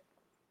call that.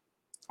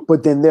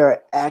 But then there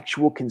are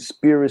actual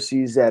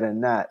conspiracies that are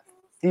not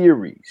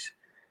theories.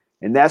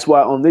 And that's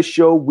why on this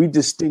show, we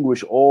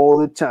distinguish all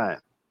the time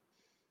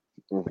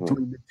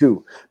between the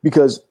two.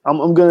 Because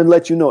I'm going to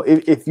let you know,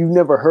 if you've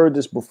never heard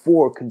this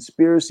before,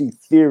 conspiracy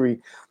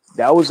theory,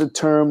 that was a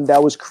term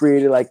that was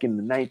created like in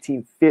the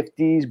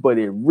 1950s, but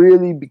it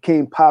really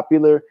became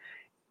popular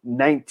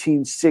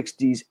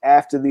 1960s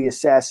after the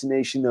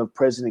assassination of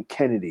President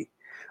Kennedy.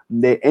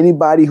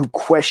 Anybody who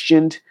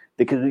questioned,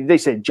 because they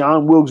said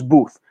John Wilkes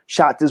Booth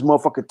shot this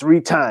motherfucker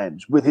 3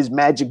 times with his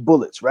magic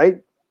bullets,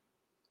 right?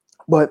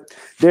 But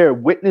there are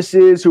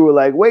witnesses who were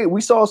like, wait,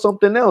 we saw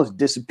something else,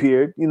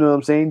 disappeared, you know what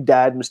I'm saying,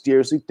 died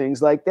mysteriously,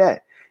 things like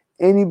that.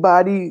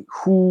 Anybody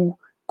who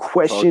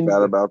questioned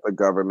about the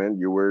government,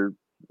 you were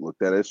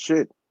looked at as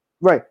shit.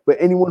 Right. But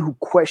anyone who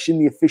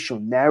questioned the official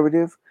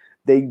narrative,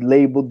 they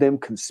labeled them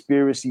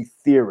conspiracy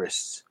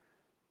theorists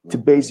to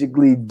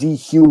basically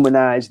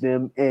dehumanize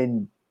them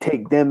and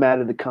take them out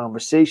of the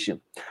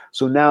conversation.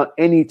 So now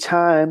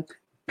anytime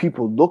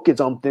people look at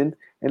something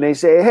and they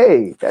say,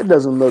 hey, that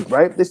doesn't look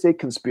right, they say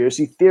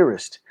conspiracy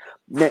theorist.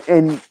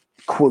 And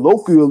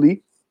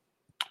colloquially,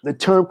 the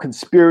term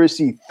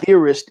conspiracy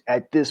theorist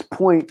at this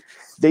point,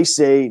 they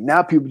say,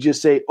 now people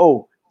just say,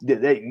 oh,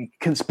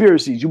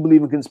 conspiracies, you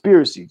believe in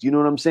conspiracies. You know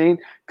what I'm saying?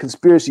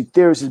 Conspiracy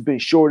theorist has been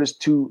shortened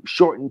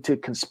to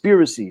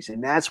conspiracies.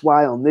 And that's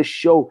why on this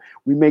show,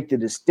 we make the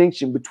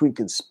distinction between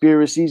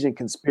conspiracies and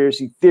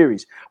conspiracy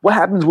theories. What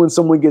happens when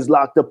someone gets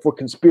locked up for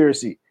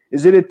conspiracy?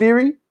 Is it a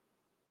theory?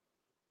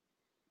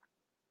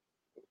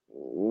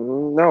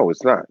 No,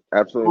 it's not.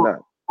 Absolutely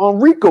not. On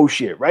RICO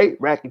shit, right?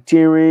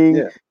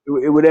 Racketeering,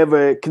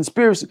 whatever,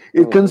 conspiracy.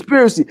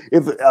 Conspiracy.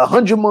 If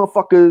 100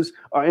 motherfuckers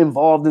are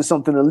involved in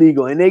something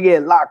illegal and they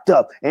get locked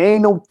up, it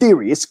ain't no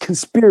theory. It's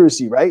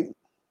conspiracy, right?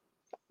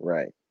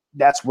 Right.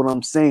 That's what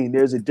I'm saying.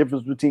 There's a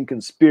difference between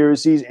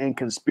conspiracies and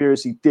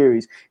conspiracy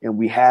theories, and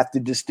we have to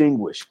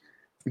distinguish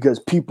because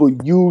people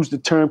use the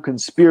term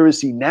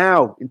conspiracy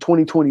now in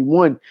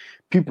 2021.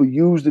 People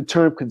use the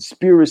term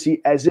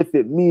conspiracy as if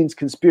it means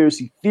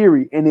conspiracy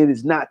theory, and it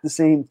is not the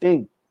same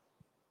thing.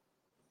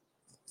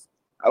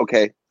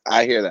 Okay,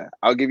 I hear that.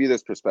 I'll give you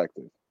this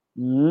perspective.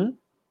 Because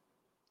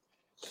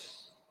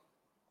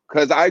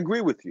I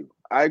agree with you.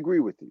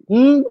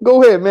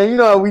 Go ahead, man. You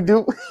know how we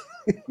do.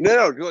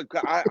 No.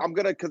 I'm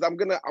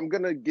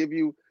gonna give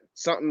you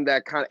something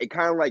that kind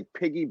of like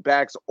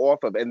piggybacks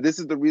off of, and this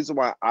is the reason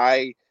why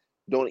I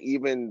don't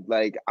even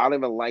like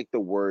the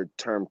word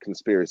term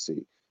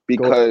conspiracy,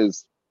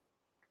 because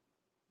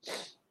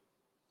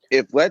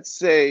if let's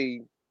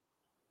say,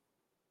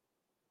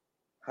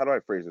 how do I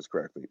phrase this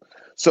correctly?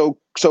 So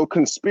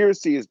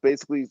conspiracy is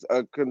basically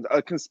a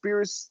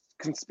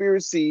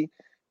conspiracy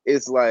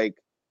is like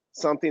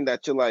something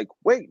that you're like,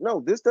 wait, no,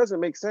 this doesn't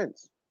make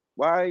sense.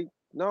 Why?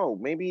 No,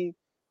 maybe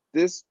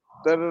this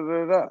da da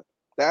da da.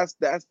 That's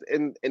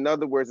in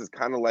other words, it's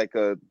kind of like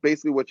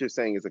basically what you're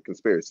saying is a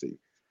conspiracy.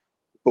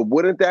 But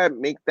wouldn't that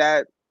make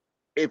that,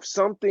 if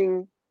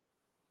something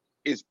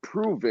is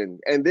proven,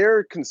 and there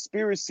are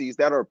conspiracies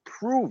that are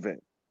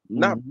proven,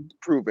 not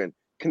proven,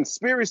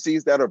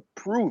 conspiracies that are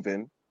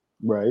proven,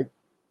 right?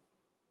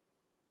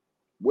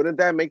 Wouldn't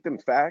that make them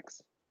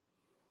facts?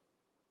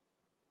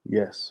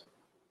 Yes.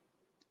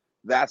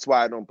 That's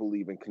why I don't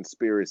believe in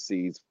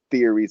conspiracies,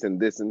 theories, and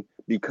this, and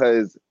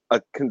because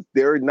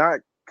they're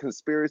not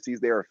conspiracies,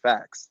 they are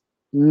facts.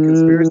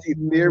 Conspiracy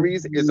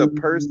theories is a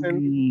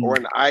person or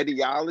an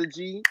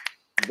ideology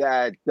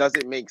that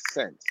doesn't make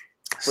sense.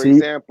 For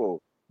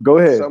example, go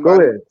ahead.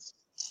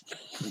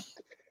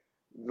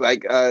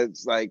 Like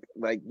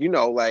you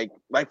know, like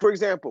for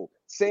example,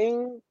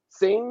 saying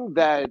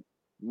that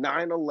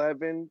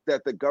 9/11,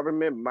 that the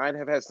government might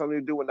have had something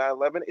to do with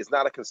 9/11 is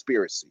not a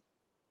conspiracy.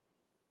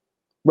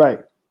 Right.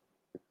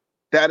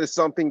 That is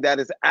something that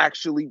is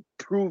actually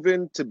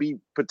proven to be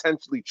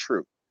potentially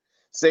true.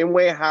 Same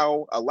way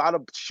how a lot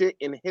of shit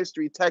in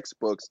history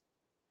textbooks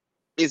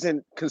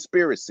isn't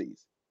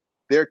conspiracies.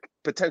 They're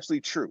potentially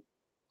true.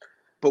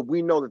 But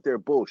we know that they're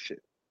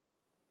bullshit.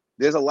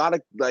 There's a lot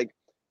of like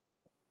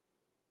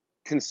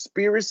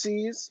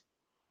conspiracies.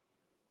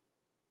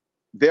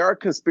 There are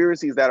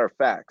conspiracies that are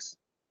facts.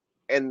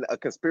 And a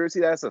conspiracy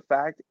that's a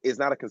fact is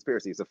not a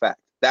conspiracy, it's a fact.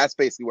 That's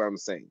basically what I'm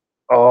saying.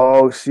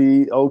 Oh,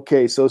 see,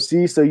 okay. So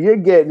you're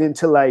getting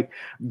into like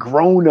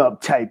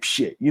grown-up type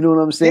shit. You know what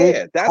I'm saying?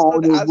 Yeah, that's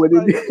calling it what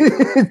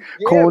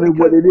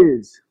it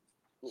is.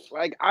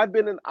 Like I've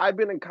been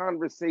in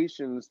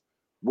conversations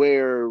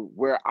where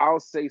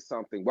I'll say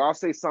something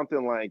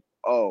like,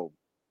 oh,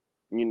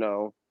 you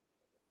know,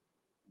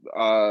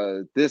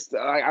 this.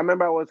 I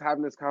remember I was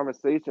having this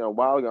conversation a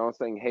while ago. I was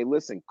saying, hey,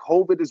 listen,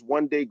 COVID is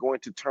one day going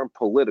to turn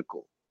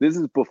political. This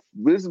is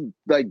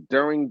like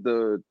during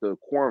the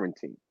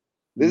quarantine.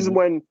 This is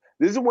when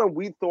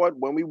we thought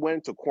when we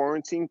went to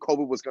quarantine,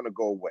 COVID was going to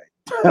go away.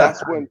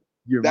 That's when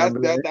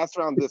that's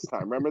around this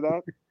time. Remember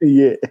that?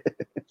 Yeah.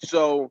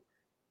 So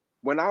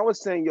when I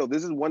was saying, yo,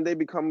 this is one day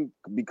become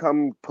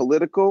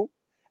political,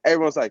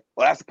 everyone's like,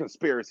 well, that's a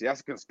conspiracy.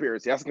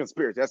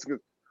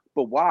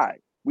 But why?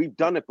 We've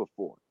done it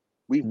before.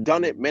 We've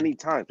done it many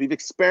times. We've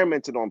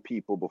experimented on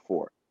people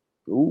before.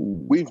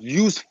 Ooh. We've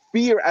used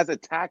fear as a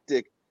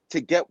tactic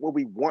to get what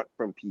we want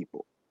from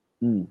people.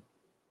 Mm.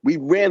 We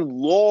ran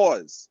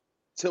laws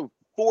to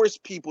force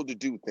people to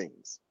do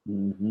things.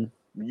 Mm-hmm.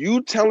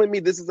 You telling me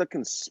this is a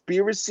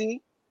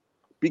conspiracy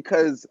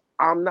because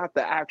I'm not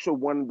the actual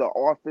one in the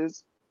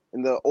office,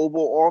 in the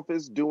Oval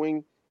Office,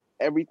 doing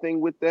everything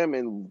with them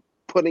and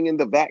putting in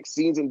the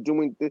vaccines and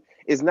doing this?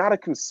 It's not a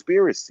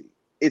conspiracy.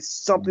 It's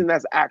something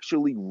that's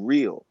actually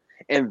real.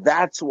 And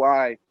that's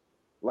why,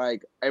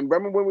 like, and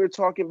remember when we were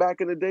talking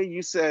back in the day,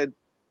 you said,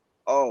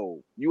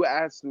 oh, you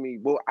asked me,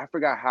 well, I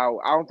forgot how,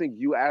 I don't think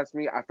you asked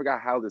me, I forgot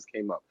how this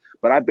came up.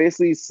 But I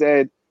basically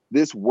said,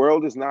 this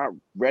world is not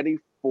ready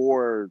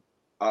for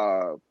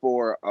a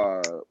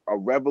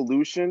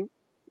revolution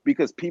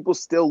because people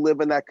still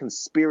live in that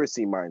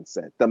conspiracy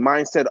mindset. The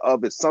mindset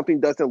of if something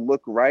doesn't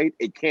look right,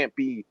 it can't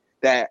be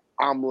that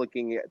I'm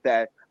looking at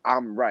that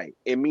I'm right.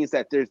 It means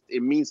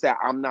that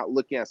I'm not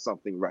looking at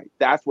something right.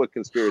 That's what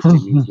conspiracy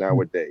means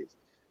nowadays.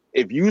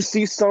 If you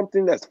see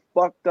something that's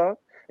fucked up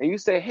and you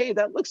say, hey,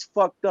 that looks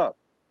fucked up,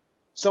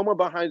 someone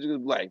behind you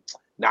is like,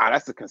 nah,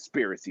 that's a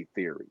conspiracy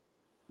theory.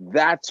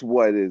 That's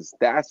what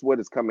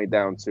it's coming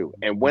down to.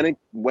 And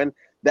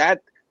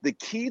the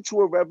key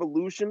to a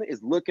revolution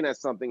is looking at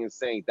something and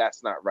saying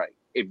that's not right.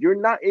 If you're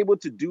not able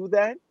to do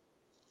that,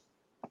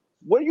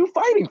 what are you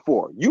fighting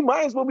for? You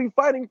might as well be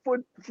fighting for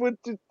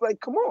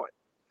like, come on.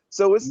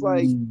 So it's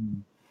like,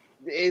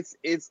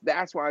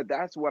 that's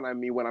what I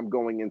mean when I'm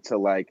going into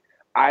like,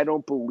 I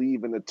don't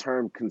believe in the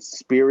term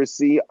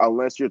conspiracy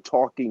unless you're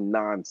talking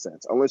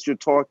nonsense. Unless you're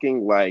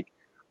talking like,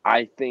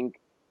 I think,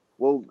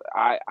 well,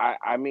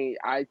 I mean,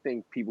 I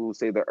think people who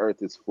say the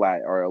earth is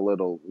flat are a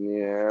little,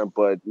 yeah,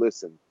 but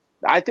listen,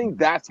 I think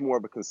that's more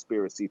of a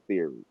conspiracy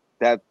theory,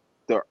 that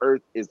the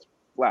earth is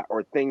flat,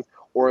 or things,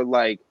 or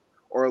like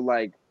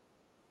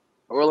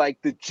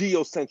the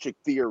geocentric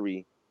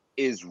theory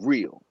is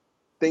real.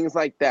 Things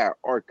like that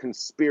are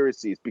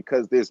conspiracies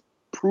because there's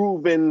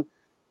proven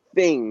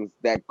things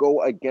that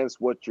go against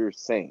what you're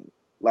saying,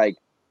 like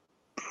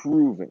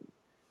proven.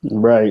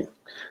 Right.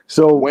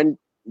 So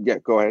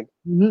go ahead.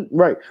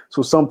 Right.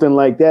 So something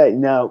like that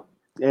now,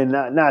 and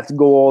not to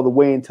go all the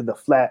way into the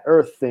flat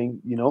earth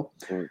thing,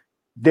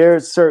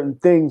 there's certain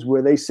things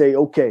where they say,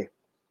 okay,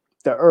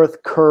 the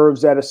earth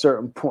curves at a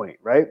certain point,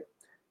 right?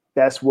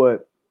 That's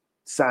what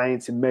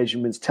science and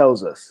measurements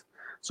tells us.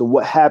 So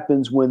what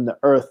happens when the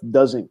earth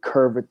doesn't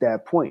curve at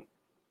that point?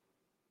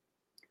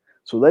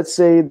 So let's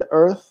say the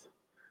earth,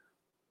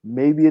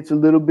 maybe it's a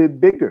little bit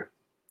bigger.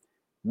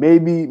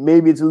 Maybe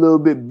it's a little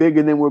bit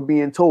bigger than we're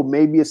being told.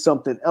 Maybe it's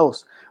something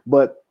else.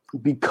 But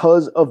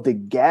because of the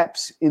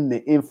gaps in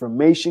the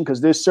information,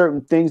 because there's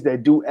certain things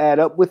that do add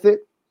up with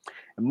it.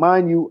 And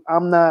mind you,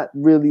 I'm not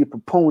really a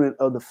proponent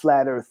of the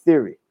flat earth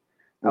theory.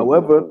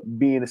 However,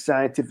 being a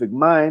scientific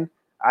mind,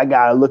 I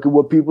got to look at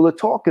what people are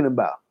talking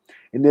about.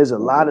 And there's a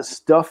lot of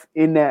stuff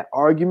in that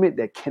argument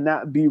that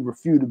cannot be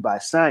refuted by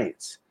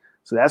science.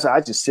 So that's why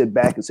I just sit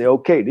back and say,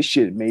 okay, this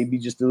shit may be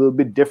just a little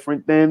bit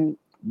different than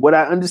what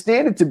I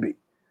understand it to be.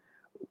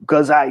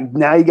 Because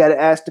now you got to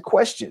ask the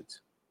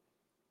questions.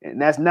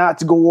 And that's not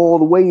to go all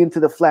the way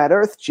into the flat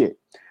earth shit.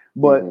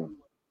 But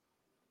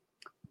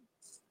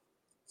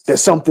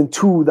there's something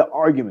to the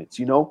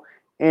arguments,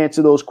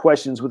 answer those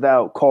questions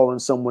without calling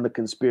someone a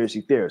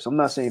conspiracy theorist. I'm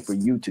not saying for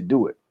you to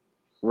do it.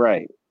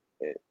 Right.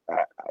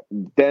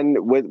 Then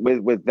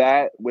with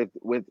that,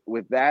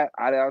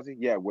 I honestly,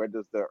 yeah, where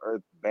does the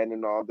earth bend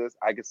and all this?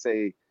 I could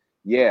say,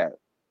 yeah,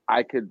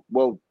 I could.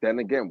 Well, then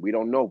again, we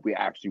don't know if we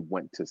actually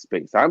went to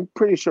space. I'm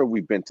pretty sure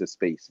we've been to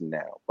space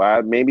now,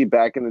 but maybe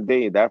back in the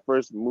day, that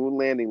first moon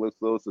landing looks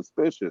a little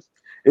suspicious.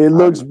 It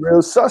looks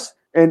real sus.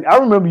 And I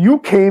remember you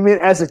came in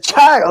as a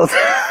child.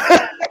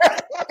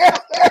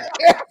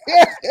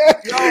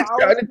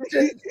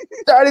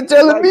 Started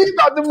telling me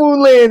about the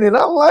moon landing.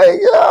 I'm like,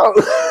 yo,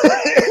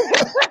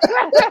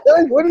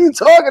 what are you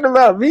talking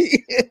about,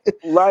 me?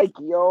 I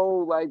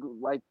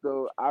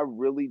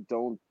really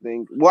don't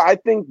think. Well, I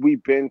think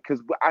we've been,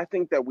 because I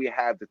think that we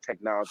have the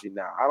technology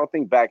now. I don't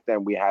think back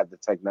then we had the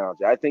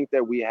technology. I think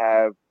that we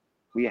have,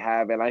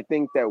 and I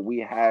think that we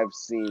have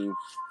seen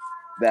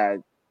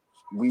that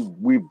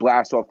we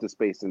blast off to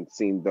space and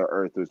seen the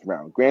Earth is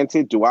round.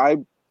 Granted,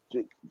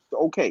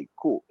 okay,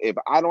 cool. If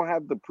I don't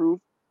have the proof,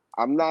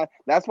 I'm not.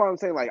 That's why I'm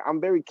saying, like,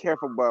 I'm very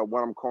careful about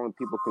what I'm calling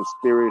people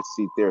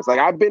conspiracy theorists. Like,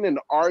 I've been in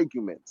but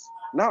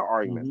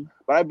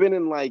I've been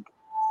in like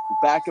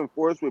back and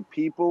forth with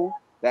people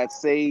that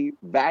say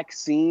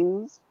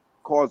vaccines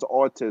cause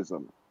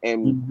autism,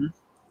 and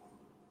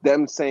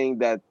them saying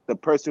that the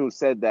person who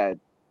said that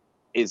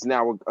is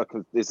now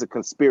is a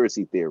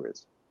conspiracy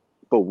theorist.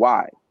 But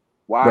why?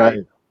 Why?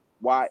 Right.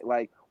 Why?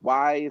 Like,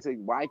 why is it?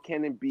 Why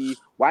can't it be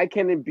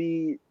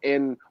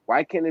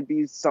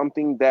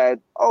something that,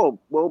 oh,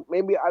 well,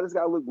 maybe I just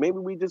gotta look. Maybe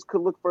we just could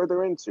look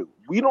further into.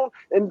 We don't.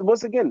 And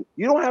once again,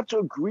 you don't have to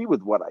agree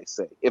with what I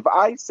say. If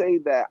I say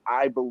that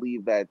I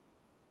believe that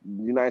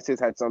the United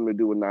States had something to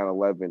do with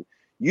 9/11,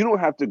 you don't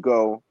have to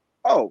go,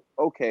 oh,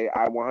 okay,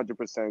 I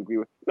 100% agree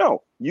with.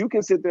 No, you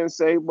can sit there and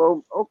say,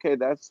 well, okay,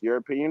 that's your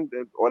opinion,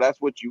 or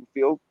that's what you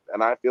feel,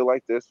 and I feel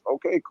like this.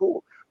 Okay,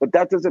 cool. But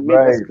that doesn't make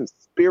us Right.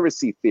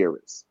 conspiracy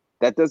theorists.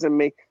 That doesn't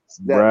make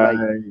that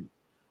like.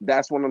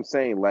 That's what I'm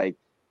saying. Like,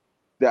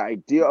 the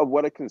idea of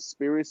what a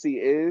conspiracy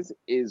is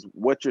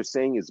what you're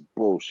saying is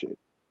bullshit.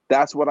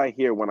 That's what I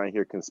hear when I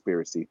hear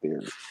conspiracy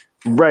theory.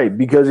 Right,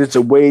 because it's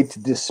a way to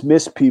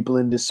dismiss people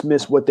and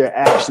dismiss what they're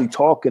actually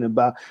talking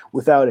about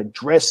without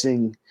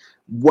addressing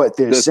what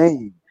they're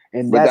saying.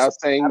 And without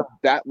that's saying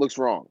that looks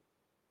wrong.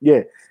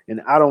 Yeah,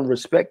 and I don't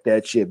respect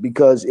that shit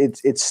because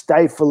it's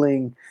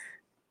stifling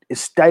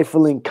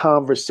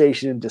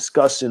conversation and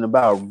discussion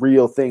about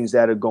real things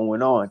that are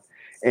going on.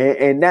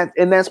 And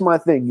that's my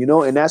thing, you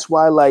know, and that's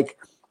why like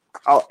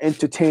I'll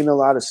entertain a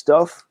lot of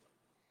stuff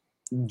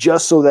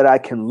just so that I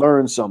can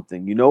learn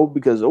something, you know,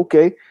 because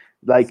okay,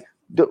 like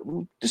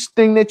this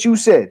thing that you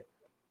said,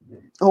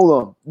 hold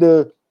on,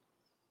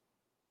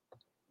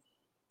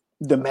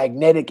 the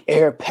magnetic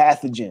air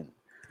pathogen.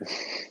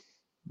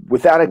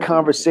 Without a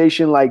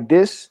conversation like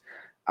this,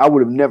 I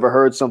would have never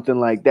heard something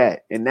like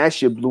that. And that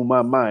shit blew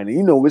my mind. And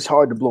you know, it's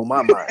hard to blow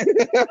my mind.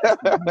 You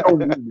know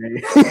me,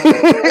 man.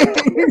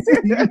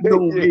 You know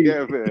me.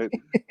 Yeah, man.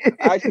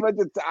 I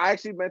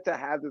actually meant to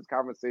have this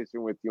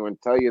conversation with you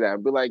and tell you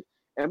that. Be like,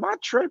 am I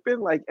tripping?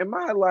 Like, am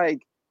I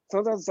like,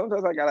 sometimes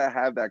I gotta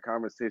have that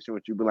conversation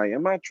with you. Be like,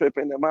 am I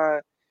tripping? Am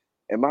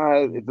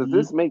I, does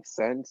this make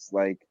sense?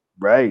 Like,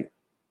 right.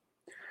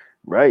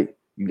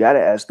 You got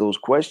to ask those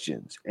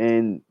questions.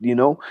 And, you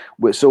know,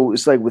 so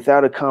it's like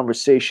without a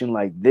conversation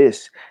like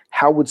this,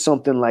 how would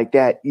something like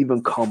that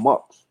even come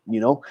up,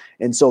 you know?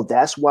 And so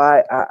that's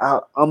why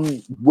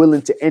I'm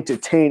willing to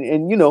entertain.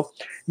 And, you know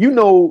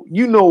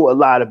a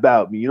lot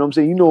about me, you know what I'm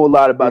saying? You know a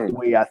lot about the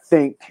way I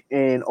think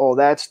and all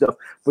that stuff,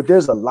 but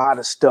there's a lot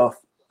of stuff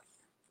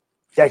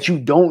that you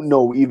don't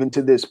know even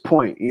to this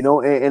point, you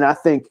know? And I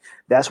think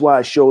that's why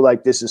a show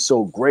like this is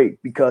so great,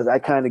 because I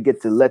kind of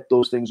get to let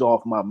those things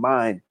off my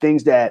mind,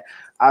 things that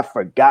I've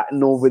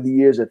forgotten over the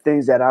years, or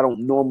things that I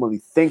don't normally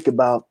think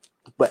about,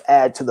 but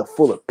add to the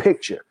fuller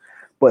picture,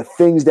 but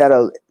things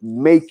that'll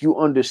make you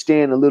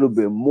understand a little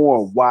bit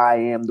more why I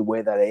am the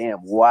way that I am,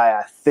 why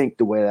I think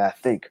the way that I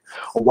think,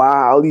 or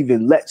why I'll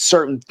even let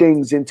certain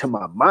things into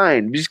my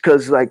mind, just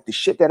because like the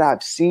shit that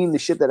I've seen, the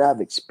shit that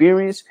I've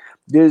experienced,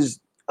 there's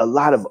a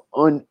lot of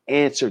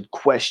unanswered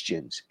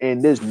questions,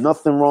 and there's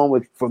nothing wrong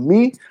with, for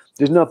me,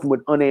 there's nothing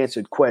with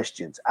unanswered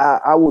questions.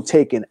 I will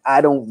take an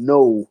I don't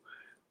know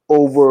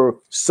over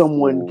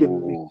someone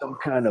giving me some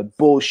kind of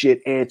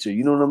bullshit answer.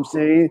 You know what I'm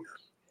saying?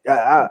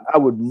 I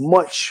would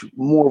much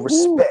more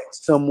respect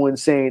someone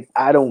saying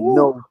I don't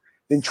know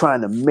than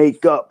trying to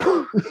make up.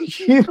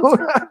 You know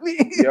what I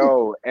mean?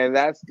 Yo, and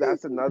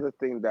that's another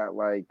thing that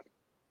like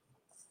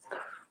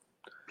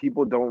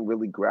people don't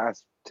really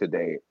grasp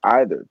today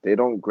either. They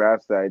don't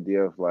grasp the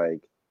idea of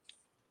like,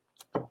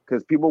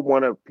 because people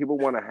want to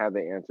have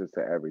the answers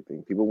to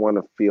everything. People want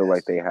to feel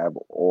like they have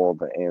all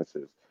the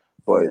answers,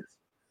 but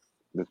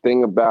the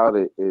thing about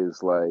it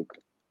is like,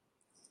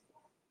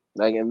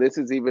 and this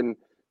is even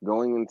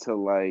going into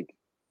like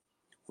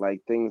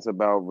things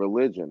about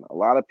religion. A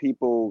lot of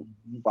people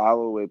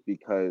follow it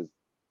because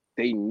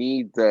they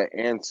need the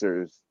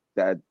answers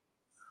to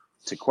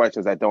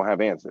questions that don't have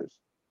answers.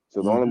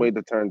 So the only way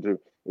to turn to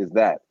is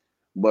that.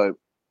 But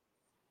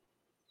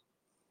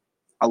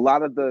a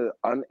lot of the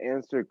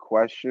unanswered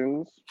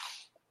questions,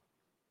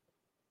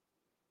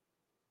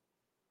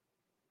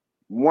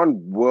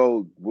 one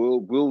will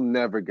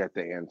never get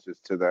the answers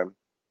to them.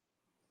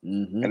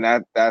 And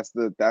that's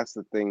the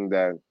thing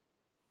that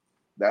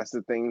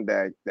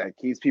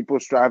keeps people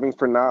striving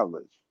for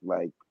knowledge,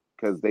 like,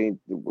 because they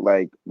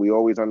like, we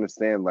always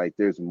understand like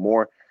there's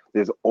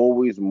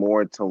always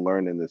more to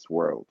learn in this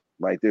world.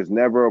 Like there's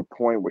never a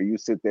point where you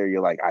sit there,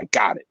 you're like, I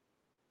got it.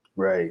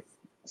 Right.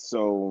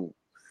 So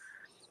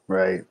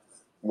right,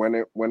 when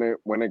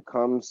it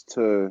comes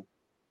to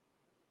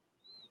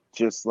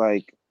just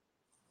like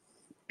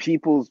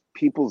people's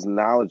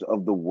knowledge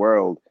of the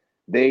world,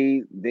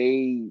 they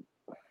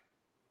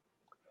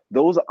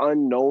those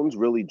unknowns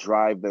really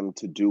drive them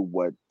to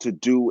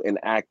do and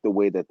act the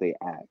way that they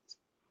act.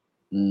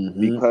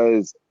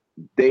 Because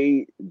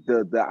the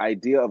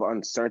idea of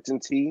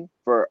uncertainty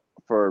for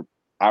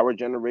our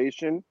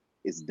generation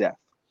is death.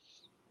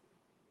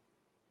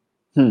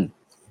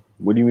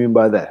 What do you mean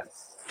by that?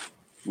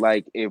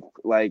 Like, if,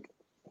 like,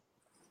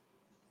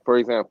 for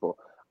example,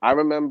 I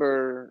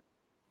remember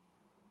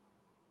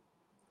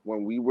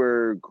when we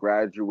were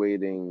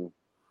graduating,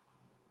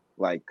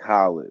 like,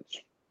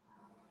 college.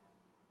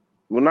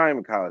 Well, not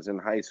even college, in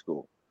high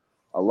school.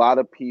 A lot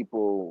of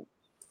people's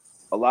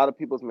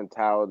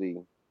mentality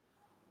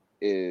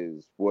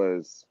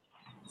was,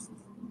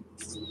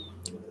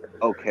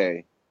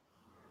 okay,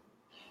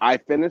 I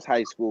finished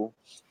high school,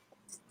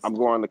 I'm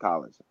going to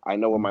college. I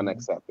know what my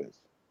next step is.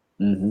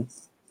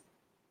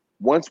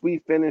 Once we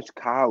finished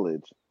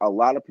college, a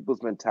lot of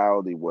people's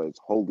mentality was,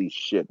 holy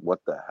shit, what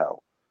the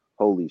hell?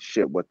 Holy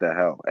shit, what the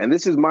hell? And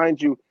this is,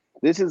 mind you,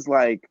 this is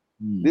like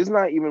This is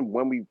not even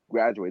when we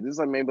graduate. This is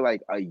like maybe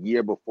like a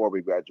year before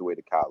we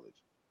graduated college.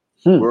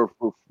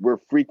 We're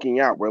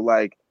freaking out. We're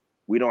like,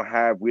 we're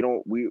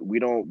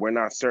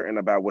not certain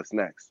about what's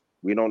next.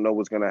 We don't know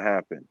what's gonna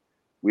happen.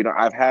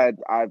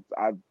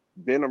 I've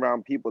been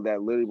around people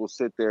that literally will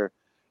sit there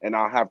and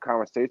I'll have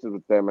conversations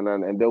with them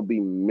and they'll be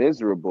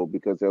miserable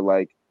because they're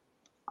like,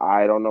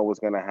 I don't know what's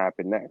gonna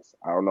happen next.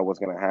 I don't know what's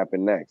gonna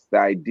happen next. The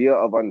idea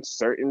of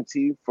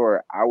uncertainty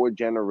for our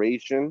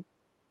generation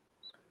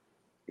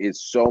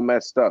is so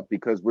messed up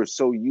because we're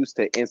so used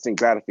to instant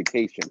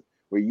gratification.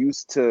 We're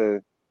used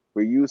to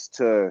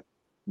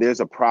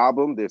there's a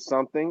problem, there's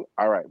something.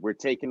 All right, we're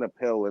taking a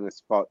pill and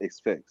it's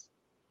fixed.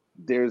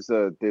 There's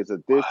a this,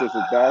 there's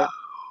a that.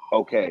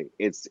 Okay,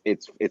 it's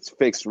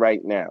fixed right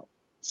now.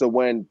 So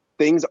when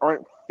things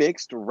aren't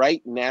fixed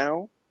right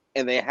now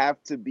and they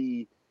have to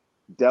be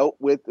dealt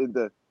with,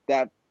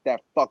 that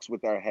fucks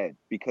with our head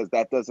because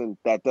that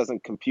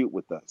doesn't compute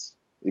with us.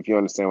 If you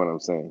understand what I'm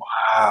saying.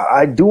 Wow,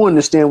 I do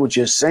understand what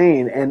you're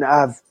saying, and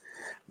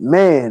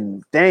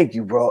thank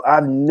you, bro.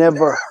 I've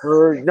never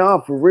heard,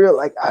 no, for real,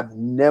 like I've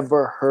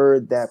never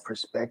heard that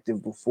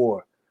perspective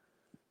before.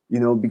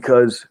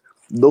 Because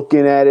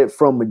looking at it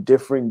from a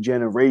different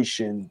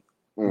generation,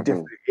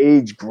 different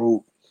age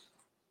group,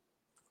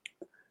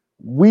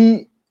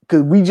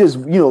 because we just,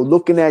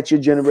 looking at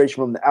your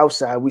generation from the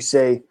outside, we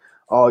say,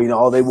 oh,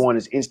 all they want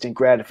is instant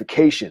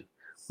gratification.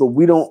 But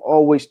we don't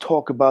always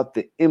talk about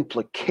the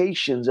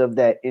implications of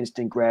that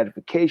instant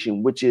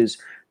gratification, which is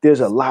there's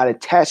a lot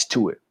attached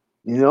to it.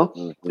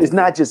 It's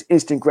not just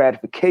instant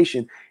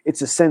gratification.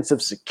 It's a sense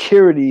of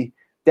security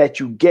that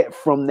you get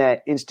from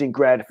that instant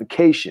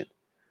gratification.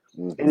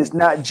 And it's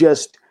not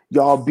just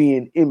y'all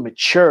being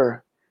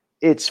immature.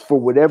 It's for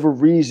whatever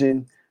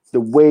reason,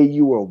 the way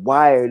you are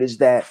wired is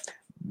that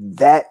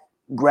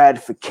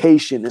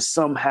gratification is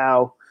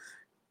somehow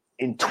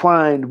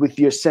entwined with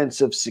your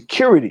sense of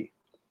security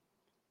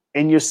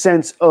and your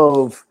sense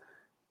of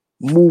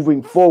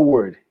moving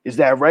forward. Is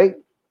that right?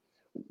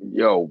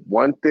 Yo,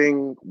 one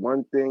thing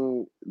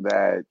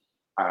that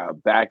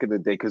back in the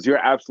day, because you're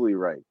absolutely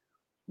right.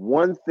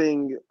 One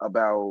thing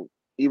about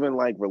even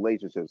like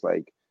relationships,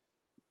 like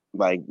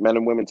men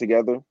and women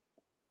together,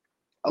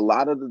 a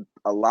lot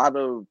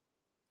of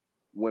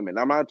women,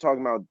 I'm not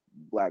talking about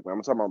black women,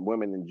 I'm talking about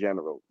women in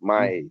general,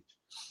 my age.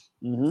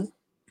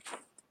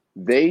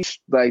 They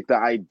like the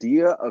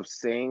idea of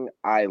saying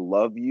I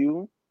love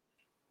you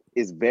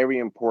is very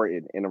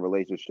important in a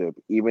relationship,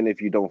 even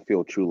if you don't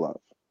feel true love.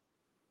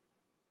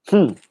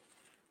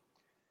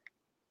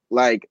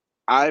 Like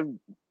I've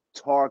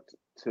talked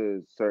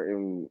to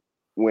certain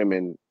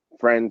women,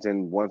 friends,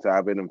 and ones that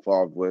I've been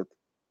involved with,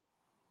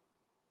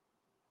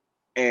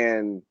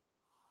 and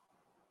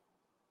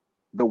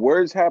the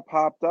words have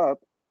popped up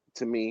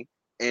to me,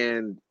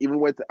 and even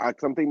with I'm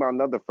thinking about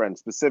another friend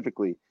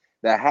specifically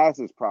that has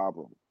this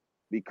problem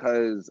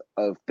because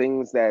of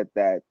things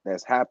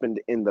that's happened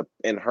in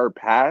her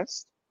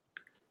past.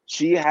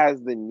 She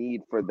has the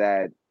need for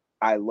that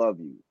I love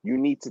you. You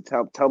need to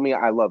tell me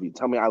I love you.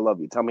 Tell me I love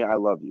you. Tell me I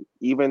love you.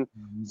 Even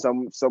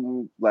some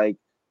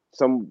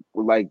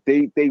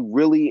they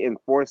really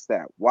enforce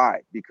that. Why?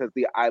 Because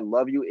the I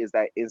love you is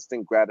that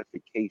instant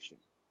gratification.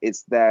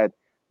 It's that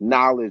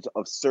knowledge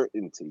of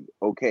certainty.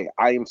 Okay,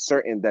 I am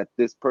certain that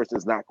this person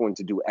is not going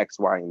to do X,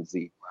 Y, and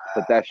Z.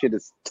 But that shit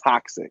is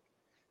toxic.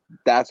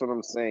 That's what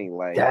I'm saying.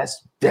 Like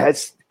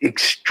that's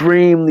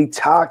extremely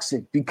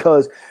toxic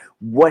because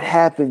what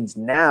happens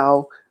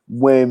now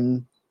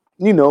when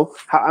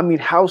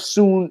how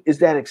soon is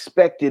that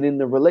expected in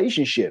the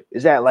relationship?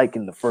 Is that like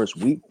in the first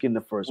week, in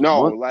the first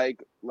month? No,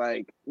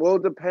 well,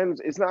 it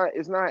depends. It's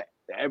not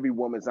every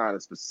woman's on a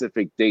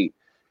specific date,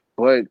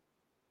 but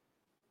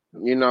I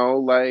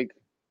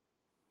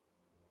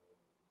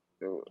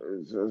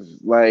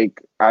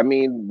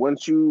mean,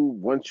 once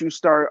you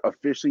start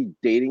officially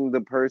dating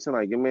the person,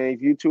 like, I mean,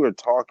 if you two are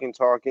talking,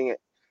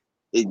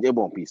 it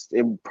won't be,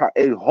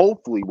 it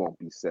hopefully won't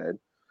be said,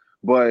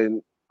 but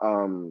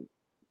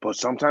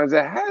sometimes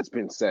it has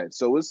been said.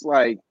 So it's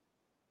like,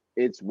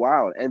 it's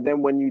wild. And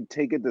then when you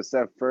take it a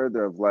step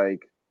further of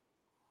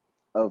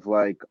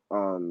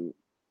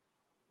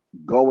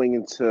going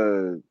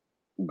into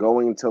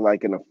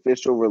like an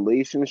official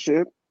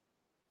relationship,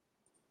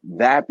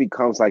 that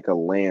becomes like a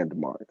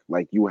landmark.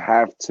 Like you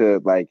have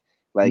to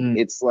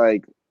it's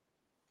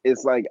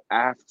like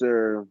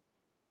after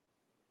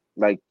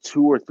like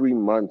 2 or 3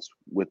 months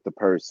with the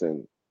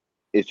person,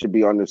 it should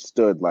be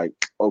understood like,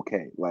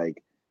 okay,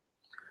 like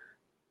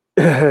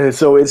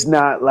so it's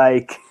not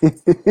like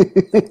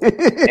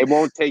it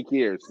won't take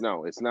years.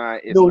 No, it's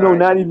not.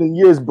 Not even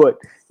years, but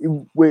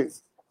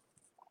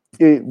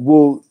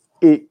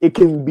it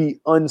can be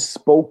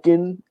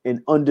unspoken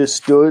and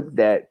understood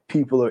that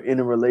people are in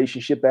a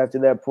relationship after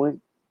that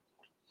point.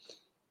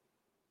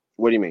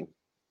 What do you mean?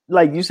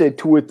 Like you said,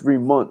 2 or 3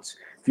 months.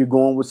 If you're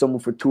going with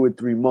someone for 2 or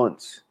 3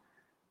 months,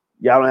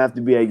 y'all don't have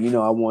to be like,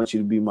 I want you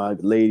to be my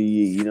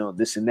lady,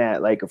 this and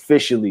that. Like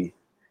officially,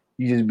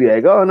 you just be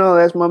like, oh no,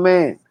 that's my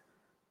man.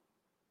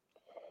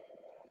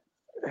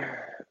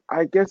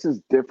 I guess it's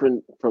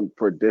different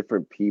for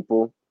different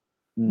people,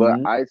 but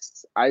Mhm.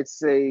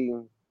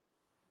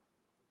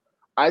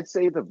 I'd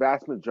say the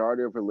vast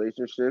majority of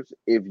relationships,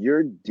 if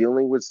you're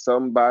dealing with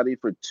somebody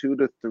for 2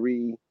 to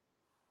 3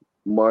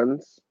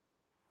 months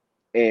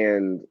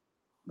and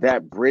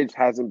that bridge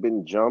hasn't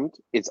been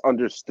jumped, it's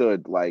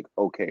understood like,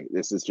 okay,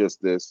 this is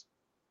just this.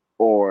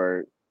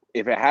 Or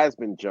if it has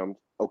been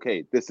jumped,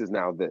 okay, this is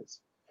now this.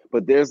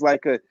 But there's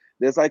like a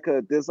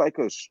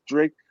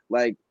strict,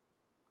 like,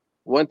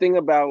 one thing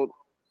about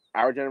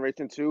our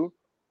generation too,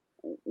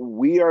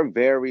 we are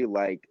very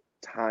like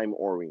time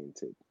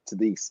oriented to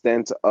the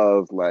extent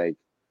of like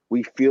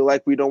we feel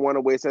like we don't want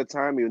to waste our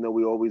time even though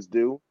we always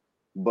do.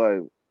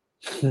 But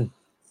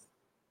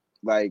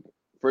like,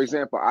 for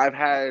example, I've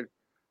had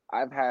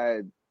I've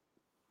had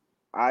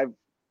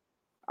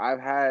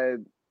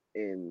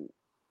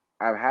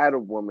a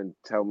woman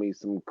tell me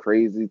some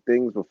crazy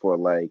things before,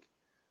 like,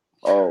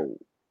 oh,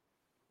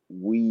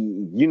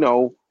 we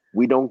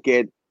don't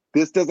get,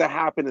 this doesn't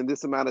happen in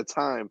this amount of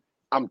time,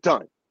 I'm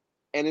done.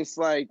 And it's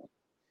like,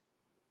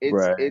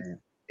 Right.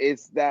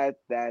 it's that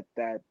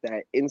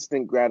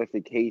instant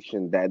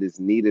gratification that is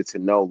needed to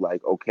know,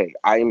 like, okay,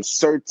 I am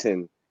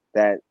certain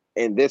that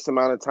in this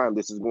amount of time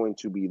this is going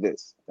to be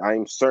this. I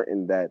am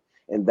certain that,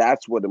 and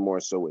that's what it more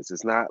so is.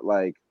 It's not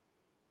like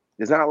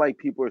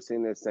people are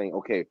sitting there saying,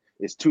 okay,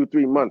 it's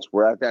 2-3 months,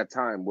 we're at that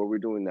time, what we're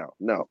doing now.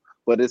 No.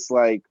 But it's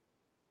like,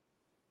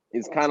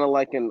 it's kind of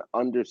like an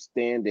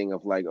understanding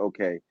of like,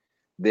 okay,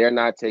 they're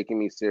not taking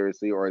me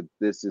seriously, or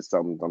this is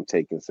something I'm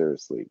taking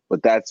seriously.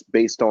 But that's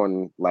based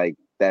on like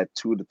that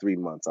 2 to 3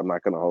 months. I'm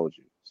not gonna hold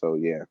you. So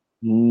yeah.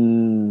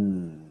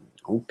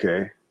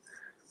 Okay.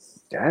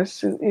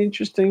 That's an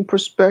interesting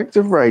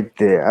perspective right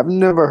there. I've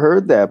never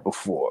heard that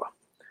before.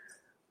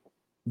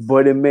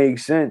 But it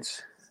makes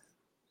sense.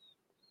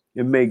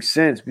 It makes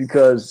sense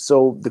because,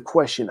 so the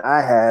question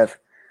I have,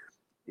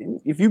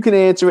 if you can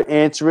answer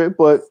it,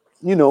 but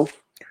you're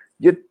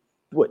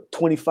what,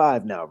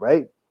 25 now,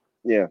 right?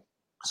 Yeah.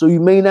 So you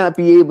may not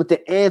be able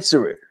to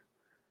answer it,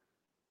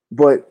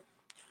 but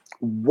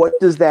what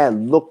does that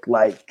look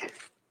like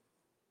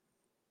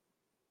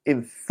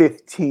in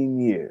 15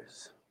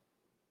 years?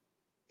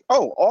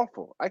 Oh,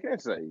 awful. I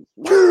can't say.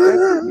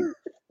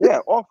 Yeah,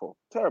 awful,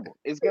 terrible.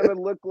 It's gonna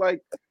look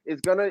like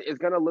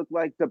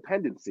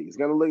dependency.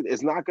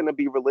 It's not gonna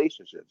be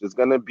relationships. It's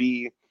gonna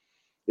be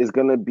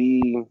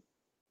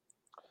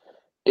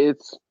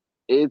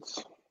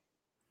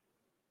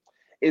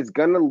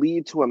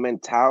lead to a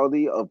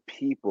mentality of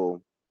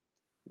people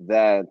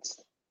that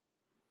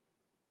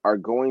are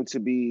going to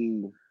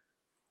be,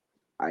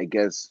 I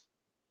guess,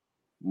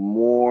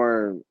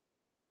 more,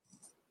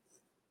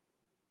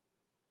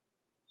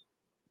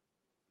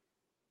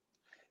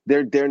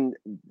 they're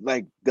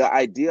like, the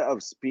idea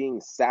of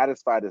being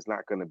satisfied is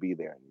not going to be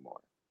there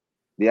anymore.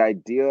 The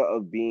idea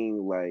of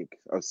being like,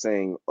 of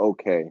saying,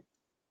 okay,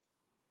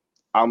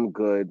 I'm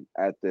good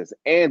at this,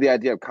 and the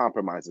idea of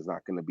compromise is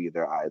not going to be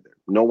there either.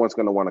 No one's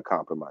going to want to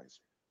compromise,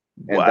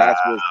 and that's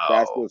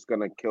what's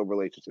going to kill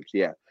relationships.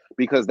 Yeah,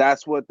 because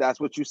that's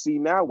what you see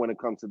now when it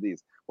comes to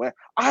these. When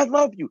I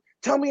love you,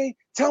 tell me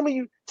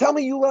you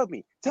love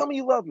me, tell me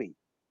you love me.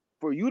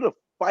 For you to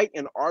fight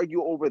and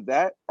argue over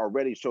that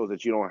already shows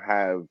that you don't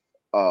have.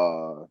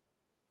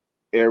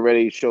 It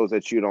already shows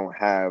that you don't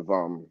have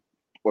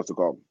what's it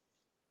called?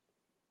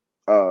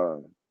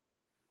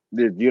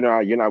 You're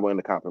not willing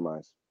to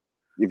compromise.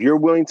 If you're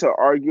willing to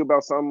argue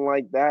about something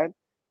like that,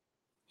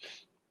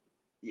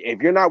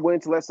 if you're not willing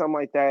to let something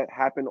like that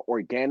happen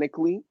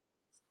organically,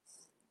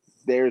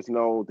 there's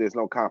no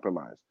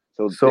compromise.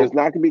 So there's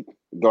not gonna be.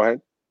 Go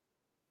ahead.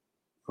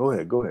 Go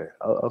ahead.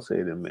 I'll say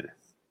it in a minute.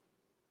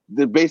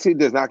 Basically,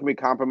 there's not gonna be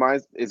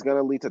compromise. It's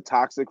gonna lead to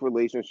toxic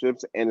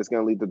relationships, and it's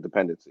gonna lead to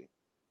dependency.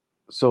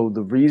 So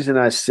the reason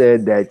I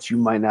said that you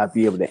might not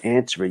be able to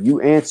answer it, you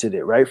answered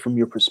it right from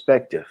your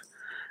perspective.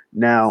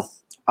 Now,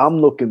 I'm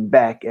looking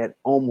back at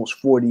almost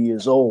 40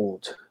 years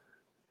old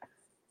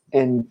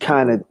and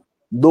kind of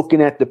looking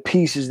at the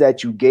pieces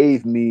that you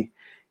gave me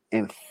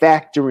and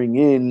factoring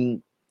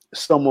in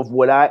some of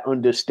what I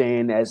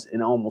understand as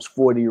an almost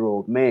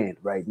 40-year-old man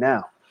right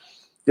now.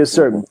 There's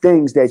certain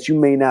things that you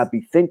may not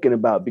be thinking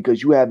about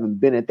because you haven't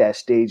been at that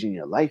stage in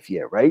your life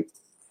yet, right?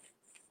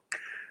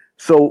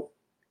 So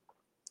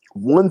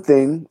one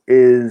thing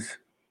is,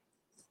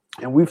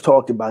 and we've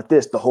talked about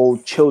this, the whole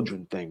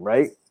children thing,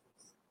 right?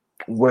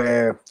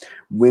 Where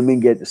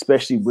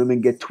especially women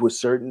get to a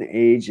certain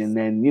age and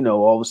then,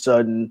 all of a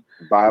sudden,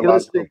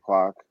 biological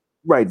clock.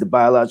 Right, the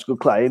biological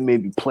clock. It may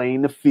be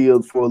playing the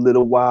field for a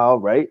little while,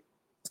 right?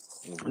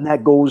 And a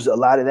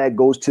lot of that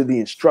goes to the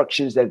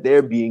instructions that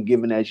they're being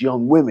given as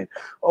young women.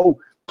 Oh,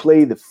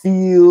 play the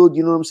field,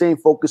 you know what I'm saying?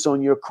 Focus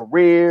on your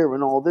career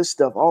and all this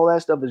stuff. All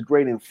that stuff is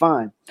great and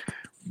fine.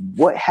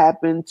 What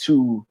happened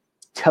to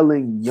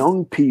telling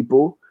young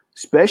people,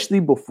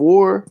 especially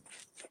before,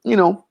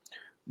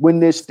 when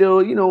they're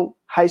still,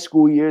 high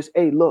school years,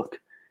 hey, look,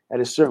 at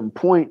a certain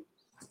point,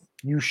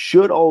 you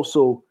should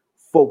also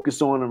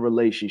focus on a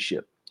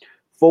relationship.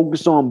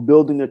 Focus on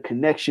building a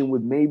connection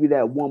with maybe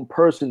that one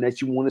person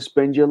that you want to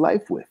spend your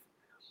life with,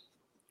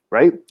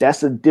 right?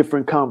 That's a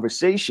different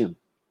conversation.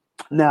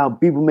 Now,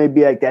 people may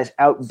be like, that's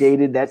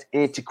outdated, that's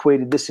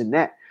antiquated, this and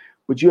that.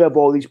 But you have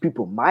all these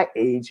people my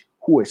age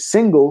who are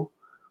single,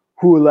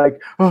 who are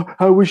like, oh,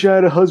 I wish I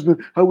had a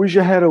husband. I wish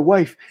I had a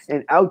wife.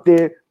 And out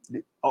there,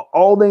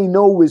 all they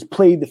know is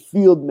play the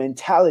field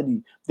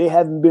mentality. They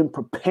haven't been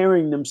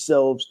preparing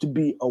themselves to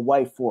be a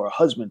wife or a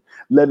husband,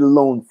 let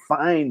alone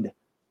find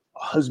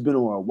a husband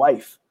or a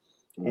wife.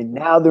 And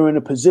now they're in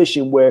a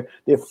position where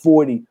they're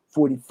 40,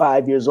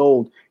 45 years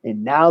old,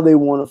 and now they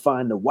want to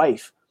find a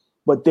wife.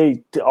 But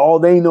all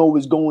they know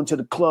is going to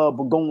the club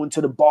or going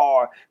to the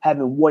bar,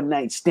 having one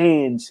night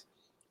stands,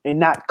 and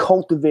not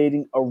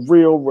cultivating a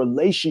real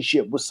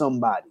relationship with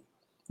somebody.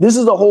 This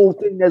is the whole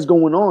thing that's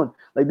going on.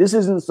 Like, this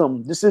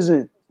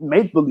isn't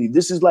make believe.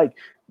 This is like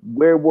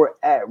where we're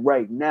at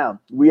right now.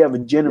 We have a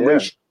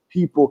generation of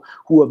people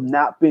who have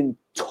not been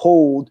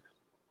told,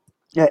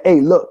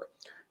 hey, look,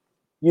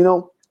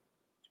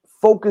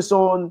 focus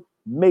on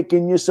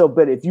making yourself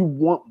better. If you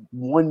want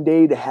one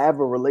day to have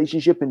a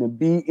relationship and to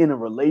be in a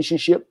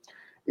relationship,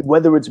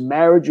 whether it's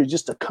marriage or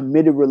just a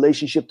committed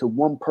relationship to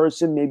one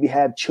person, maybe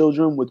have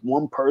children with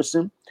one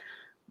person,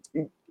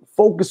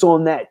 focus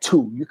on that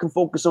too. You can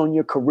focus on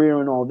your career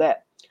and all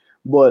that.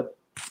 But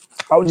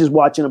I was just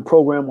watching a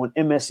program on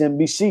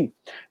MSNBC.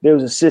 There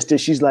was a sister.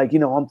 She's like,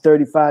 I'm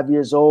 35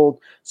 years old,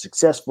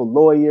 successful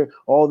lawyer,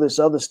 all this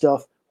other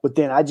stuff. But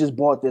then I just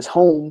bought this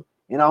home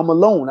and I'm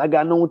alone. I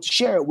got no one to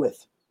share it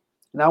with.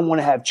 And I want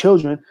to have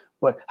children,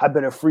 but I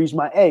better freeze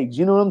my eggs.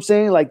 You know what I'm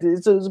saying? Like,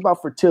 it's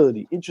about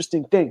fertility.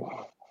 Interesting thing.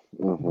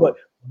 Mm-hmm. But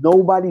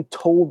nobody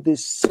told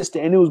this sister,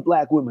 and it was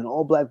black women,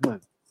 all black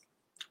women.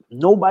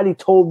 Nobody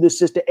told this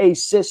sister, hey,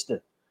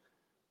 sister,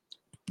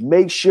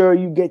 make sure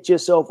you get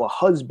yourself a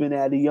husband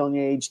at a young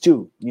age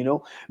too.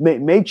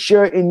 Make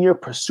sure in your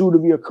pursuit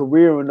of your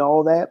career and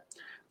all that,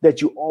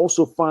 that you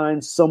also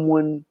find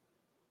someone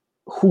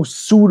who's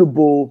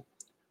suitable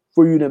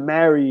for you to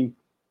marry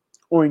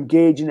or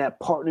engage in that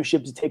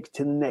partnership to take it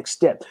to the next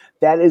step.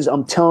 That is,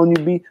 I'm telling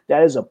you, B,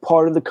 that is a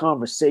part of the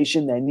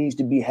conversation that needs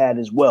to be had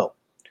as well.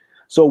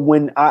 So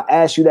when I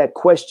ask you that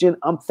question,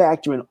 I'm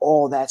factoring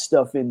all that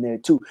stuff in there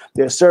too.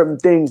 There are certain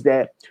things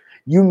that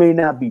you may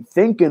not be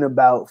thinking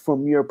about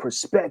from your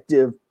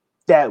perspective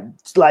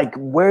that's like,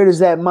 where does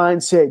that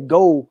mindset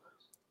go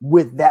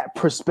with that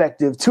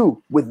perspective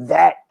too, with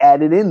that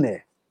added in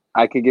there?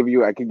 I could give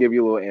you a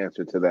little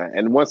answer to that.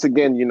 And once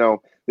again,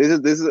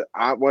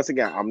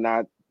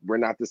 we're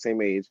not the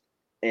same age,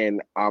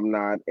 and I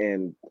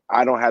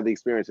don't have the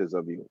experiences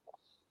of you.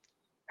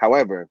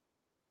 However,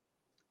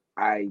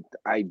 I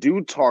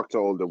do talk to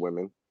older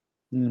women.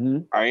 Mm-hmm.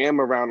 I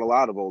am around a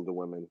lot of older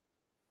women.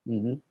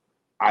 Mm-hmm.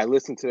 I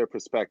listen to their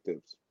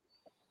perspectives.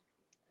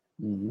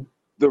 Mm-hmm.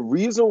 The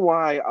reason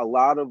why a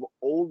lot of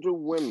older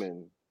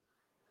women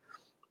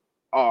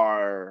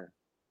are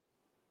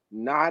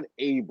not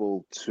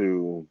able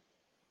to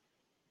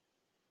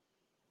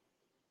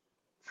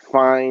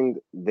find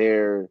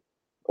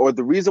or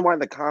the reason why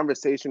the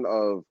conversation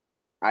of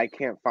I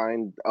can't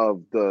find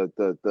of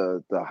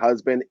the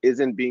husband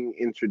isn't being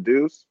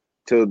introduced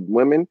to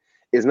women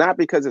is not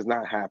because it's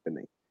not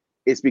happening.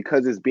 It's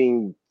because it's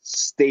being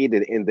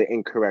stated in the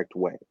incorrect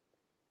way.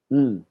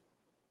 Mm.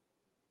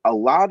 A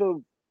lot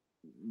of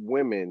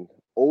women,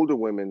 older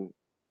women,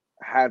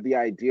 have the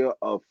idea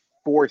of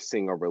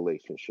forcing a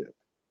relationship.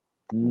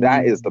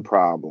 That is the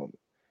problem.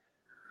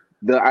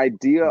 The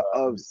idea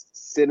of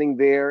sitting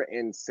there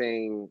and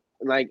saying,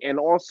 and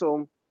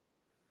also,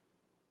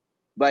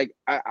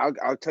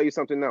 I'll tell you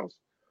something else.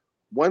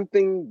 One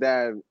thing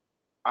that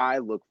I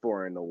look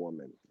for in a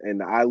woman,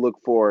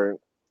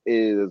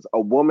 is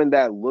a woman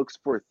that looks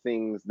for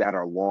things that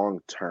are long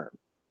term.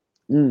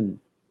 Mm.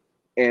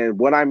 And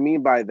what I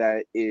mean by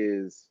that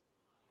is,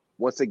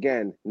 once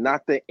again,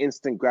 not the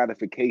instant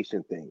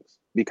gratification things.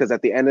 Because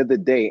at the end of the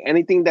day,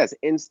 anything that's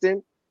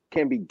instant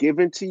can be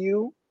given to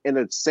you in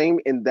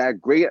that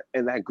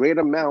great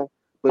amount,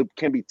 but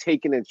can be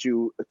taken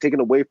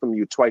away from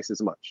you twice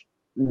as much.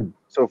 Mm.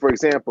 So, for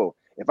example,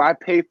 if I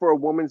pay for a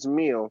woman's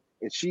meal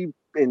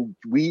and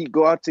we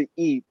go out to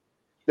eat,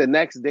 the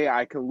next day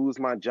I can lose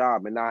my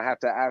job and now I have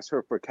to ask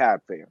her for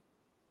cab fare.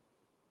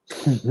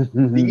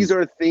 These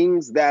are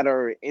things that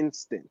are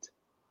instant.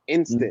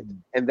 Mm-hmm.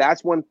 And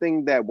that's one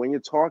thing that when you're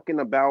talking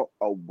about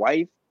a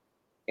wife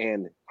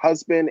and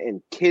husband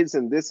and kids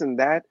and this and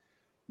that,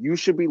 you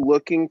should be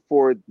looking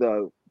for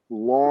the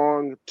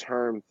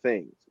long-term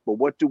things. But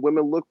what do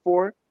women look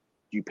for?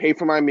 Do you pay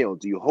for my meal?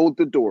 Do you hold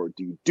the door?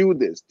 Do you do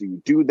this? Do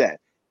you do that?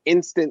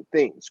 Instant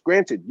things.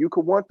 Granted, you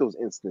could want those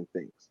instant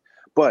things,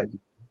 but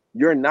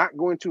you're not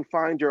going to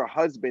find your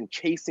husband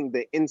chasing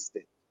the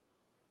instant.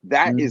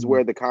 That is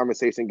where the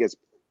conversation gets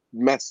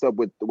messed up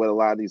with a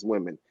lot of these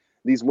women.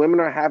 These women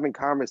are having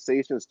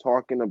conversations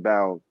talking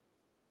about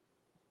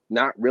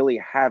not really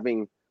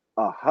having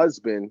a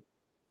husband,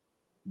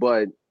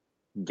 but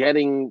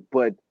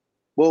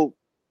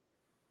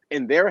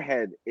in their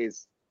head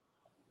is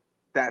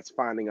that's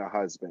finding a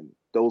husband.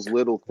 those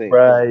little things.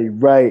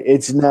 Right.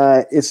 It's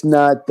not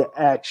the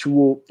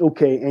actual.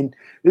 Okay, and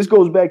this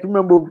goes back.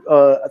 Remember,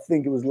 I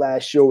think it was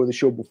last show or the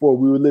show before.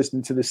 We were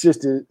listening to the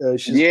sister,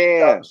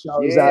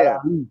 Shahrazad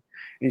Ali,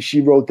 and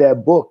she wrote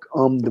that book,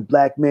 "The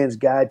Black Man's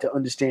Guide to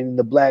Understanding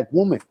the Black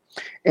Woman."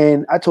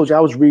 And I told you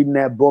I was reading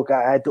that book.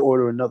 I had to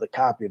order another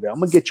copy of it. I'm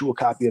gonna get you a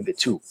copy of it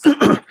too,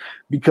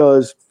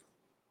 because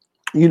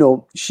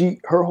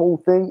her whole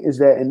thing is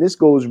that, and this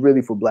goes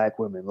really for Black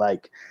women,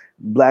 like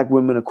Black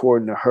women,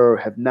 according to her,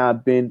 have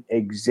not been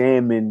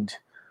examined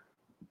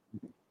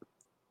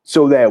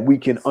so that we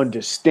can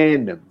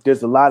understand them.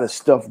 There's a lot of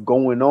stuff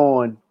going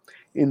on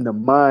in the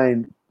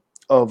mind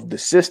of the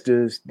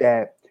sisters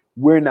that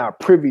we're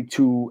not privy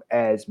to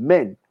as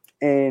men,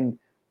 and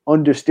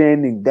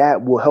understanding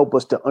that will help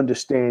us to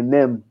understand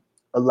them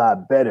a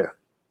lot better.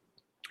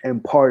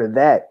 And part of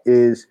that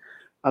is,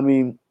 I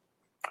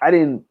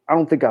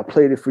don't think I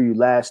played it for you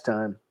last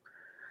time,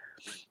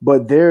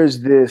 but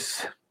there's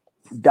this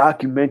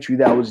documentary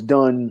that was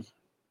done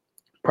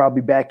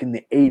probably back in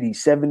the 80s,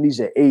 70s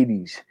or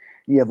 80s.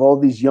 You have all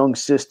these young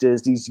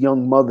sisters, these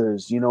young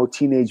mothers,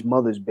 teenage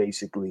mothers,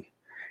 basically.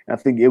 I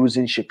think it was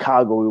in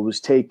Chicago. It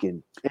was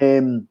taken.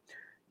 And,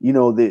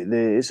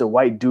 it's a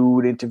white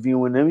dude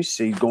interviewing them. You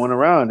see, going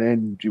around,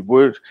 and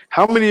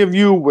how many of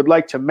you would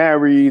like to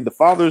marry the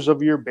fathers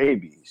of your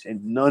babies?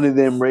 And none of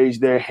them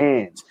raised their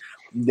hands.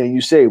 Then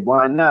you say,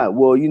 why not?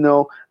 Well,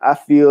 I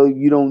feel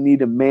you don't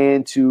need a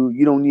man to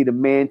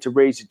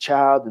raise a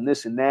child and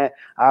this and that.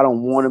 I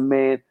don't want a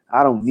man.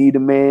 I don't need a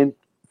man.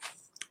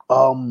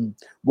 What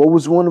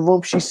was one of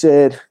them? She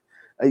said,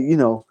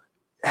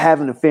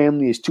 having a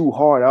family is too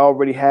hard. I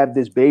already have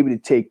this baby to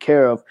take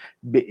care of.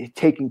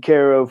 Taking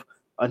care of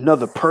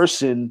another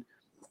person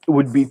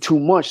would be too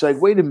much.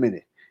 Like, wait a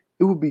minute.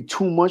 It would be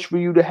too much for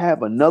you to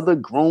have another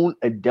grown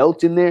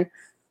adult in there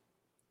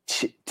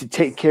to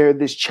take care of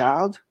this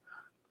child?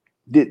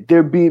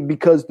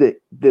 Because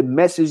the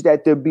message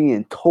that they're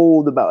being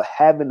told about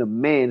having a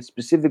man,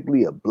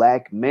 specifically a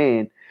Black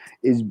man,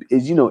 is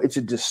it's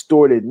a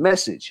distorted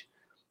message.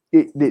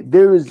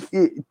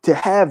 To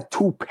have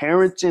two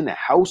parents in a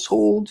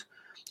household,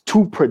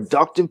 two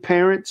productive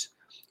parents.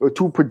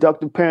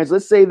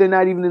 Let's say they're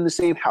not even in the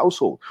same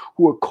household,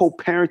 who are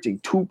co-parenting,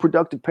 two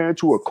productive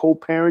parents who are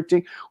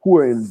co-parenting, who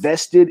are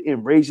invested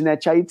in raising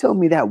that child. You tell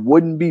me that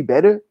wouldn't be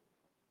better?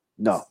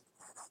 No.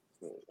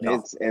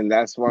 And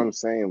that's what I'm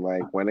saying.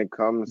 Like, when it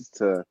comes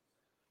to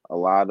a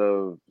lot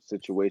of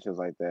situations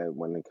like that,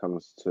 when it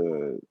comes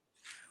to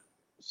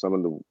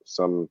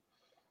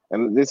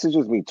and this is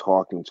just me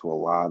talking to a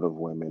lot of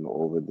women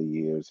over the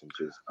years and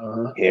just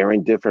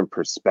hearing different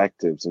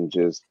perspectives, and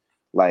just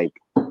like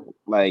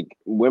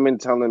women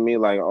telling me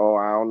like, oh,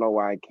 I don't know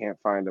why I can't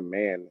find a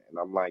man. And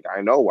I'm like, I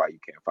know why you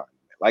can't find a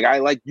man.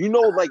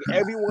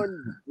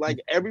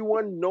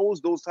 Everyone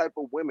knows those type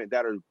of women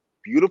that are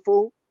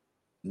beautiful,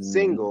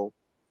 single,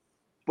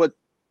 but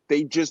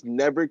they just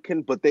never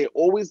can. But you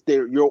always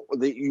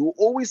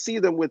see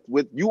them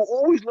with you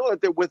always know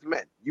that they're with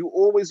men. You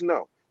always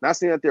know. Not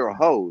saying that they're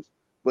hoes,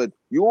 but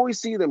you always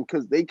see them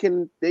because they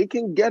can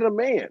get a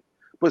man.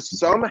 But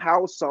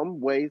somehow, some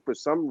way, for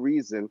some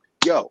reason,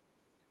 you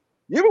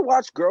ever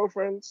watch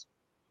Girlfriends?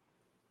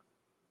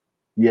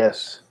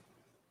 Yes.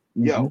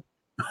 Yo,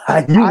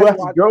 you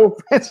watch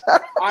Girlfriends?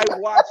 I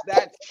watch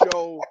that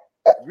show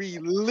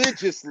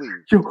religiously.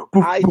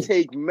 I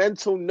take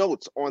mental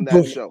notes on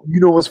that show. You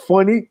know what's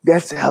funny?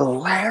 That's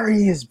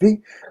hilarious,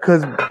 B.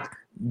 Because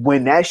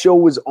when that show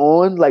was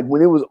on, like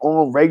when it was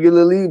on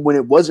regularly, when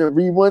it wasn't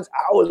reruns,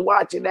 I was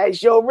watching that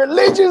show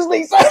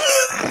religiously.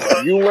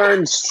 You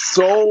learn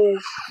so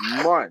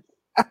much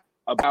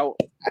about,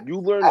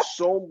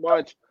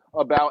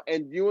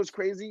 and you know what's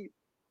crazy?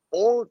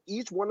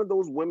 Each one of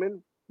those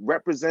women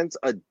represents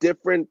a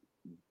different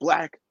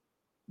Black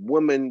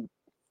woman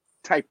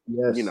type,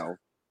 Yes.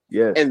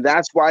 And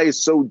that's why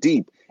it's so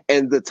deep.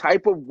 And the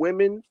type of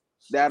women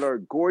that are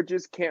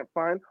gorgeous, can't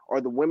find,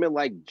 are the women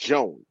like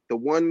Joan, the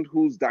one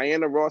who's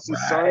Diana Ross's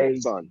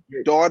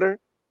daughter.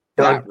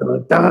 Dun,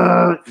 dun,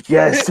 dun.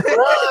 Yes.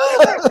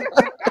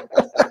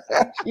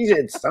 She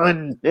said,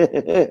 son.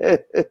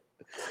 The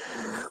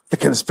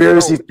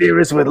conspiracy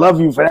theorists would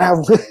love you for that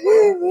one.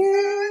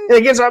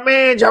 Against our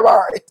man,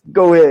 Jabari.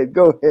 Go ahead.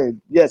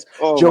 Yes.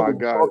 Oh, Joan, my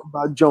God. talk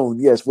about Joan.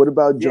 Yes. What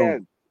about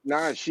Joan?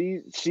 Nah,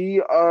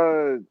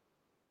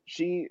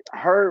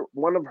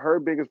 one of her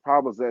biggest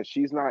problems is that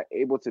she's not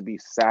able to be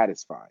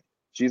satisfied.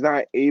 She's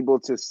not able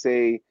to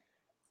say,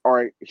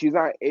 or she's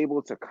not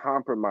able to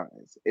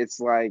compromise. It's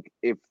like,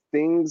 if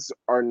things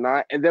are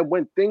not, and then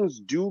when things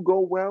do go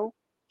well,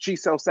 she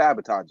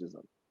self-sabotages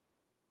them.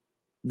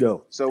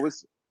 No. So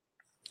it's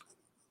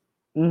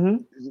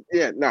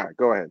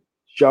go ahead.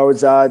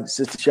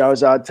 Sister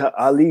Shahrazad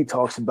Ali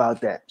talks about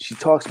that. She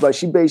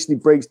basically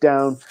breaks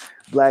down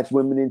Black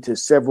women into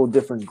several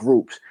different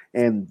groups.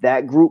 And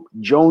that group,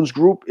 Joan's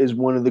group, is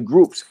one of the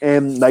groups.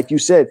 And like you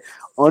said,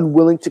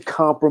 unwilling to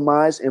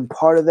compromise. And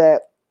part of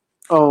that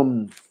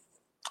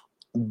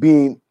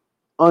being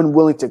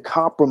unwilling to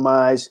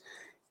compromise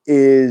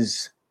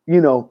is,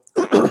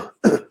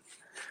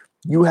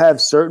 you have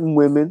certain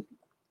women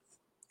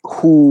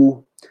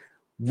who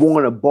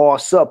want to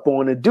boss up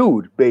on a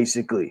dude,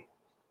 basically.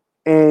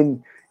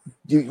 And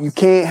you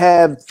can't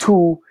have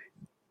two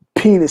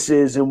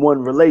penises in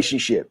one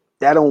relationship.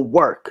 That don't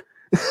work.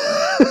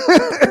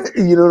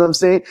 You know what I'm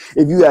saying?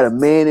 If you got a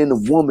man and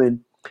a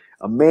woman,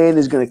 a man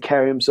is going to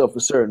carry himself a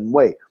certain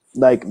way.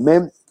 Like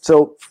men,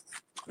 so,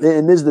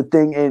 and this is the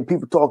thing, and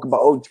people talk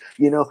about, oh,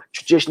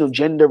 traditional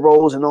gender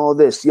roles and all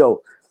this.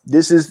 Yo,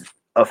 this is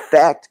a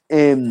fact,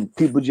 and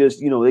people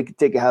just, they can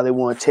take it how they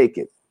want to take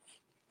it.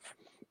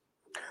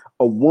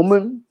 A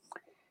woman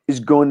is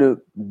going to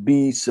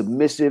be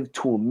submissive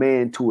to a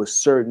man to a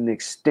certain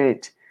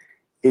extent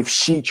if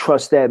she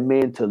trusts that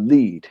man to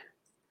lead.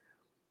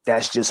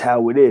 That's just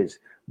how it is.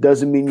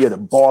 Doesn't mean you're the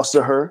boss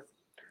of her.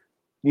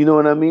 You know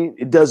what I mean?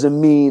 It doesn't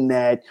mean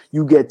that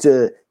you get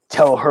to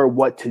tell her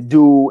what to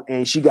do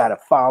and she got to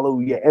follow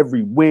your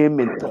every whim.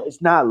 And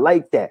it's not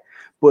like that.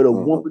 But a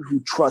woman who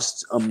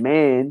trusts a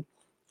man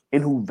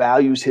and who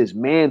values his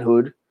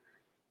manhood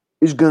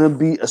is going to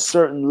be a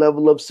certain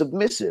level of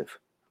submissive.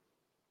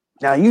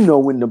 Now,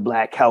 in the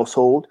black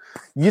household,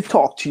 you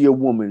talk to your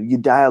woman, you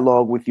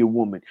dialogue with your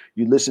woman,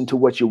 you listen to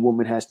what your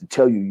woman has to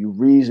tell you, you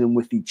reason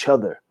with each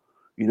other,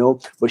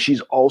 but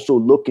she's also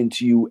looking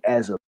to you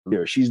as a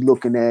leader. She's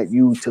looking at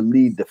you to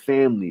lead the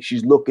family.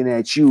 She's looking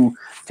at you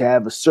to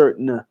have a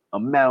certain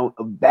amount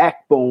of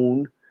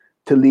backbone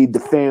to lead the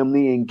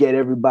family and get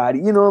everybody,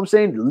 you know what I'm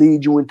saying? To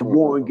lead you into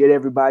war and get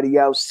everybody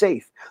out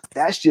safe.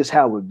 That's just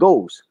how it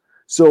goes.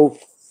 So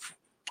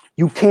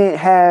you can't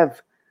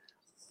have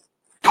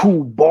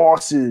two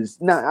bosses.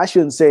 Nah, I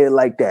shouldn't say it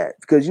like that,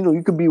 because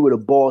you could be with a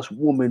boss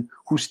woman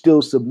who's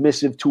still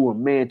submissive to a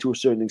man to a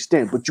certain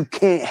extent, but you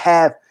can't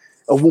have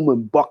a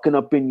woman bucking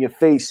up in your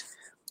face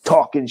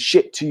talking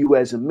shit to you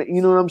as a man.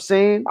 You know what I'm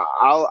saying?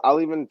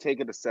 I'll even take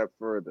it a step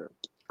further.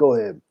 Go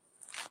ahead.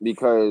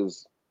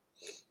 Because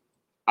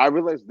I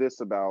realize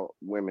this about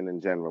women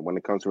in general when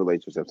it comes to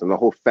relationships and the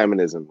whole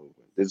feminism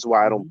movement. This is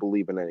why I don't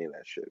believe in any of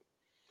that shit.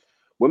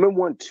 Women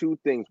want two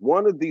things.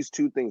 One of these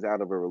two things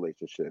out of a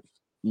relationship.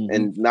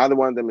 And neither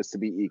one of them is to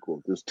be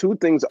equal. There's two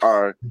things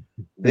are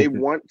they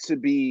want to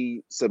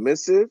be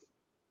submissive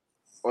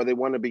or they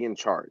want to be in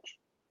charge.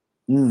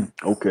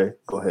 Okay,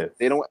 go ahead.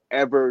 They don't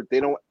ever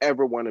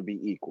want to be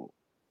equal.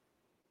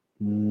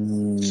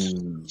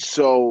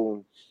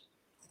 So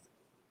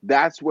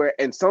that's where,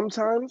 and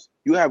sometimes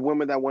you have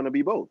women that want to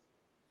be both.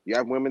 You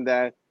have women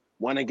that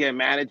want to get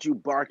mad at you,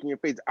 bark in your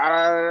face,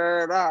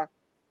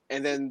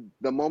 and then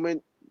the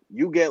moment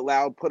you get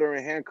loud, put her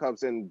in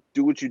handcuffs and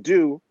do what you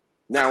do,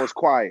 now it's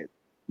quiet.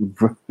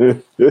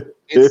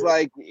 It's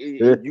like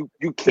you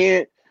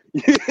can't.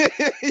 You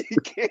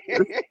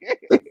can't.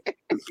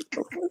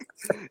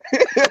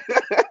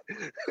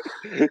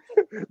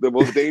 The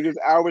most dangerous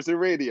hours in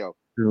radio.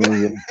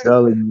 I'm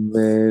telling you,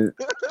 man.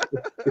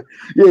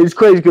 Yeah, it's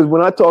crazy because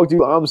when I talk to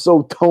you, I'm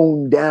so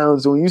toned down.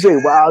 So when you say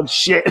wild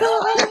shit, me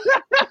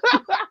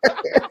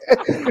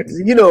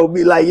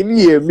like if you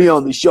hear me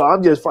on the show,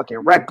 I'm just fucking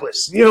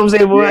reckless. You know what I'm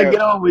saying? When I get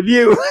on with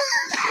you.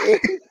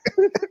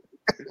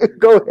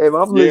 Go ahead,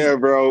 I'm listening. Yeah,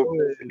 bro.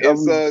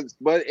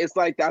 But it's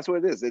like that's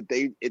what it is.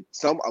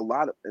 Some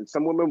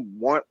women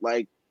want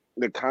like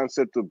the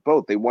concept of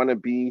both. They want to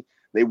be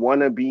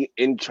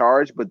in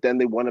charge, but then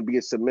they want to be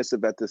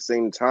submissive at the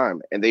same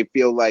time. And they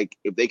feel like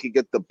if they could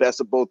get the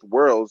best of both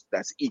worlds,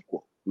 that's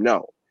equal.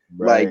 No,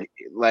 right.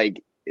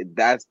 like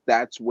that's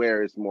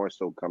where it's more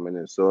so coming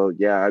in. So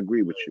yeah, I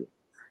agree with you.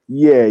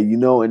 Yeah,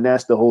 and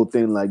that's the whole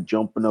thing, like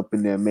jumping up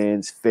in that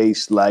man's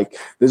face. Like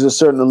there's a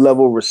certain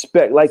level of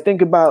respect. Like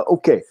think about,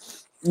 okay,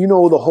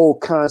 the whole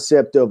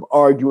concept of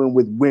arguing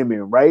with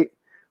women, right?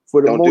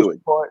 For the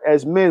most part,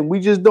 as men, we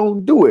just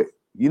don't do it.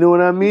 You know what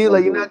I mean?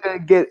 Like you're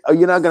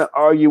not gonna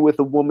argue with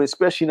a woman,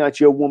 especially not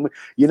your woman.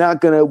 You're not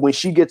gonna, when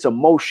she gets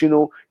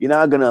emotional, you're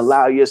not gonna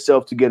allow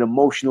yourself to get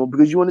emotional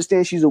because you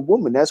understand she's a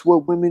woman. That's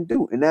what women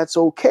do, and that's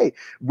okay.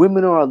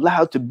 Women are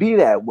allowed to be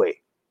that way.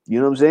 You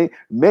know what I'm saying?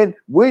 Men,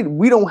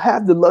 we don't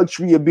have the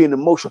luxury of being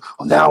emotional.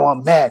 Oh, now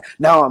I'm mad.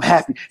 Now I'm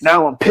happy.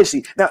 Now I'm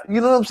pissy. Now,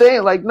 you know what I'm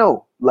saying? Like,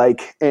 no.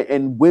 Like,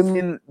 and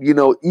women,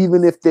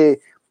 even if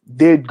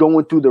they're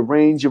going through the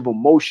range of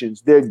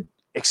emotions, they're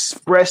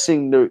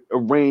expressing a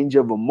range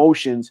of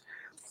emotions.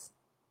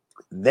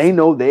 They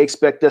know they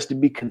expect us to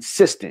be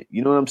consistent.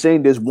 You know what I'm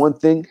saying? There's one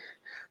thing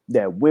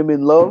that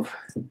women love,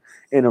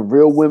 and a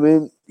real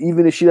woman,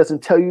 even if she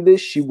doesn't tell you this,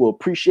 she will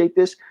appreciate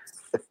this: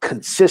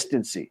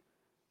 consistency.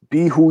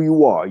 Be who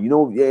you are,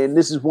 and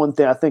this is one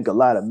thing I think a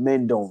lot of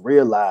men don't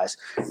realize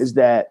is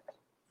that,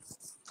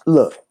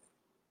 look,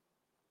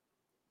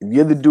 if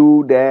you're the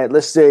dude that,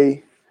 let's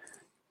say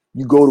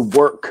you go to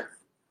work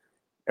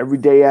every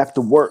day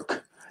after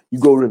work, you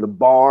go to the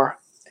bar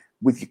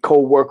with your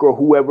coworker or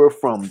whoever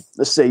from,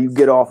 let's say you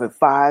get off at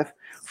 5,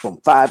 from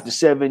 5 to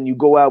 7, you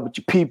go out with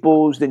your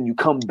peoples, then you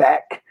come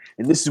back,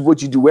 and this is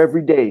what you do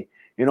every day.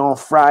 And on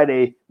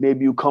Friday,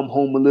 maybe you come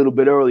home a little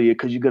bit earlier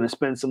because you're going to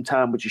spend some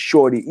time with your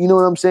shorty. You know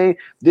what I'm saying?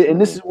 And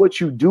this is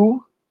what you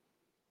do.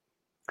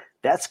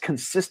 That's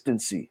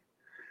consistency.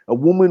 A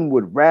woman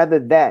would rather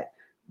that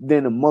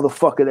than a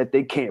motherfucker that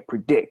they can't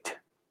predict.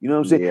 You know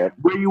what I'm saying? Yeah.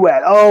 Where you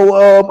at?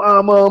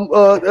 Oh,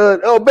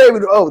 baby,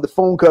 the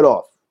phone cut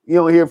off. You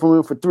don't hear from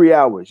him for 3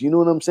 hours. You know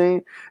what I'm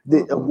saying?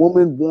 A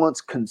woman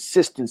wants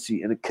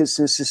consistency, and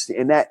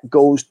and that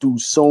goes through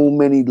so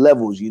many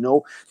levels. You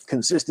know,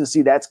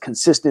 consistency. That's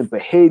consistent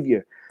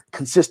behavior,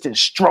 consistent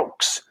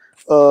strokes,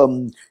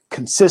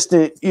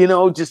 consistent. You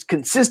know, just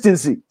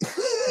consistency.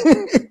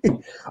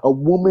 A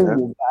woman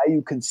will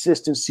value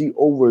consistency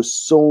over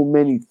so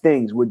many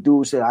things. Where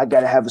dudes say, "I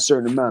got to have a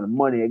certain amount of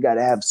money. I got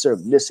to have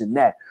certain this and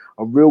that."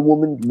 A real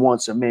woman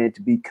wants a man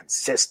to be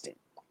consistent.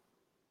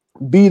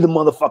 Be the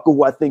motherfucker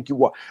who I think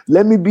you are.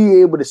 Let me be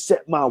able to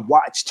set my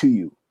watch to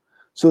you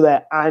so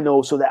that I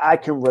know, so that I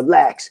can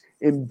relax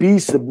and be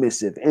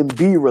submissive and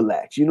be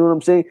relaxed. You know what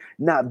I'm saying?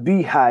 Not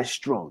be high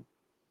strung.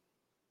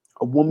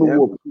 A woman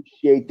will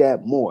appreciate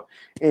that more.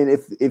 And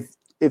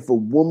if a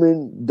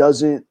woman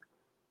doesn't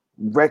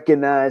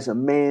recognize a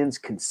man's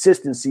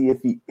consistency,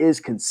 if he is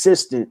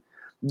consistent,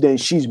 then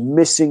she's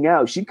missing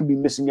out. She could be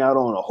missing out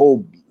on a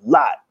whole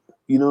lot,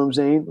 you know what I'm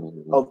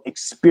saying, of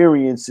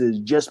experiences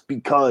just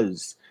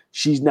because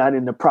she's not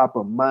in the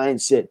proper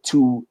mindset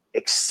to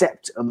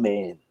accept a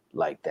man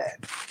like that.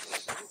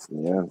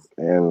 Yeah,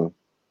 and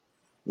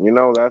you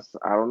know, that's,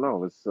 I don't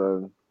know, it's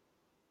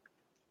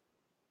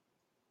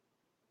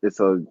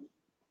a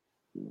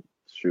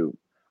shoot.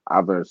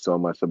 I've learned so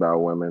much about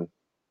women,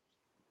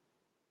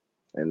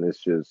 and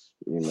it's just,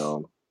 you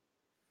know,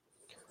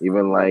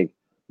 even like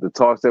the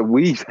talks that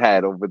we've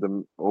had over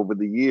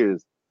the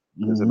years,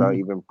 it's about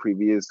even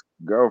previous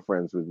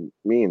girlfriends with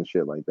me and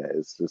shit like that.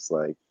 It's just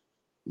like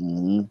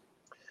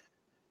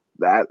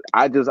that.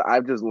 I've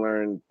just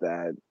learned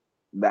that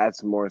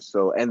that's more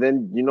so. And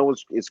then, you know,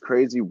 it's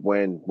crazy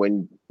when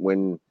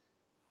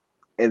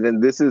and then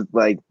this is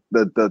like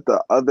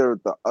the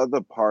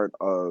other part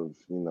of,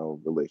 you know,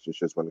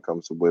 relationships when it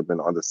comes to women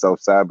are the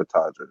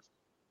self-sabotagers.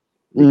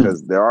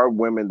 Because there are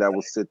women that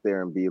will sit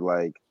there and be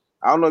like,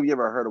 I don't know if you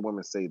ever heard a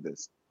woman say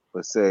this,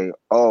 but say,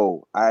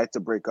 "Oh, I had to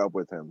break up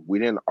with him. We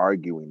didn't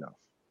argue enough."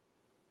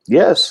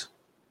 Yes.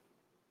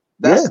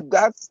 That's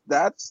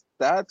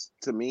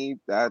to me,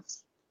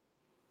 that's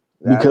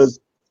because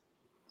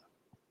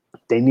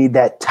they need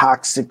that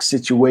toxic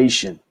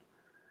situation.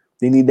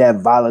 They need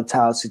that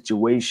volatile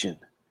situation.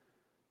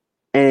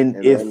 And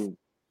if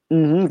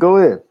go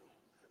ahead.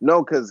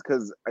 No,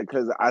 because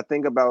I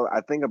think about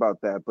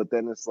that, but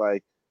then it's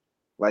like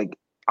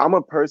I'm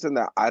a person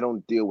that I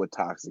don't deal with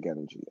toxic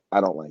energy. I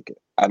don't like it.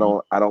 I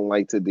don't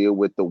like to deal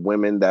with the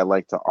women that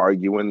like to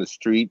argue in the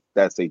street.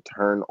 That's a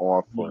turn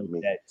off for me.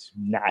 That's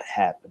not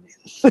happening.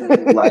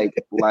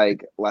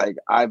 like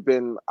I've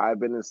been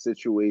in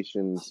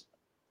situations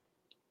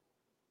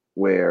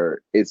where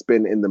it's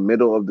been in the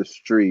middle of the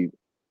street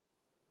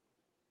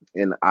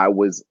and I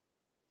was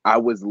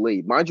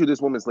late. Mind you,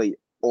 this woman's late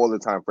all the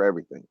time for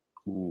everything.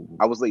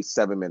 I was late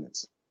 7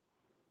 minutes.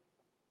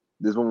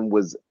 This woman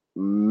was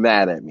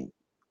mad at me.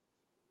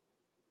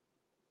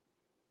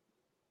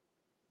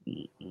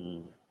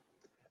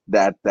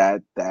 That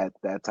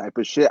type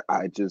of shit.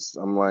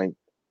 I'm like,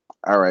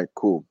 all right,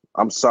 cool.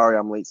 I'm sorry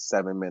I'm late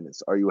 7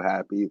 minutes. Are you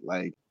happy?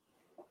 Like,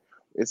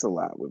 it's a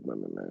lot with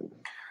women, man.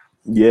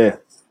 Yeah,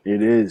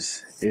 it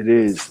is. It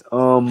is.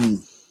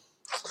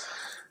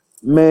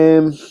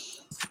 Man,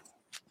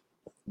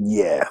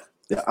 yeah.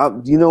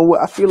 You know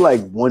what? I feel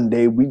like one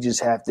day we just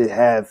have to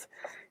have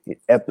an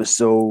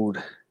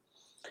episode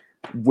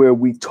where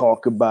we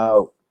talk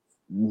about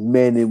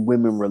men and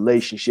women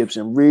relationships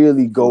and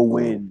really go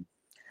in,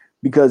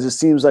 because it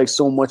seems like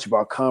so much of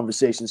our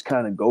conversations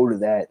kind of go to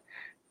that.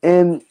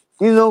 And,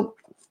 you know,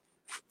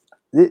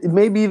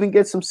 maybe even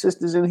get some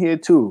sisters in here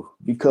too,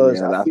 because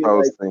that's what I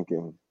was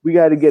thinking. We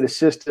got to get a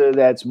sister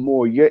that's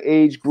more your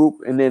age group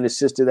and then a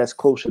sister that's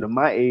closer to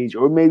my age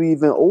or maybe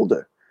even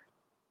older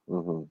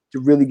to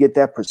really get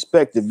that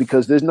perspective,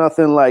 because there's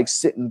nothing like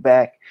sitting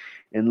back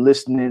and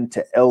listening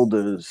to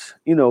elders,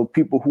 you know,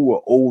 people who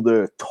are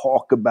older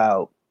talk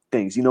about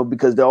things, you know,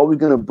 because they're always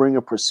going to bring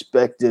a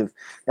perspective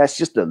that's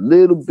just a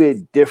little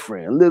bit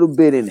different, a little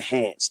bit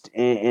enhanced.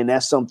 And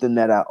that's something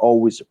that I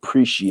always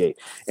appreciate.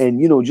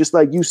 And, you know, just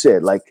like you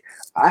said, like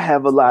I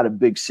have a lot of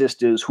big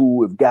sisters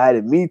who have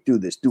guided me through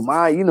this, through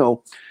my, you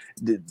know,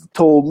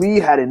 told me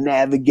how to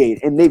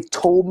navigate. And they've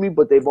told me,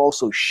 but they've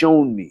also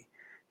shown me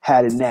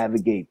how to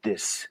navigate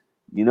this.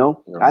 You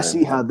know, I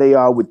see how they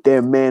are with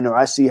their men, or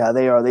I see how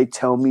they are. They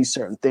tell me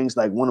certain things.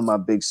 Like one of my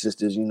big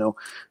sisters, you know,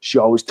 she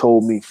always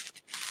told me,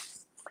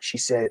 she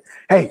said,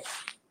 "Hey,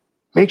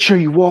 make sure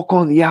you walk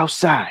on the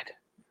outside.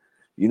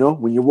 You know,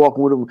 when you're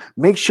walking with them,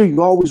 make sure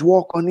you always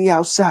walk on the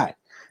outside."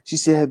 She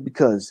said,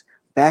 because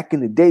back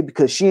in the day,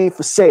 because she ain't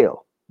for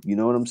sale. You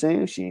know what I'm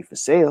saying? She ain't for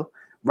sale.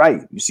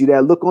 Right. You see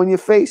that look on your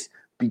face?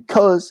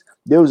 Because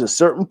there was a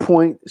certain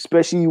point,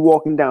 especially you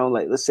walking down,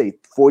 like, let's say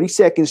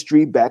 42nd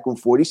Street, back when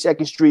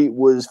 42nd Street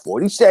was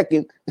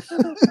 42nd.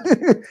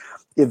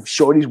 If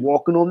shorty's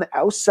walking on the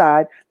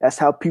outside, that's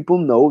how people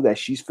know that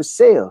she's for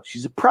sale.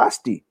 She's a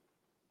prostitute.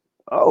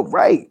 Oh,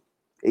 right.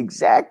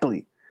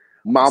 Exactly.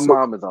 My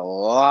mom is a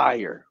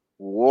liar.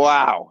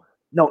 Wow.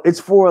 No, it's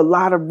for a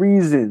lot of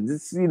reasons.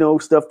 It's, you know,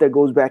 stuff that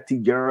goes back to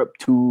Europe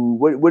too.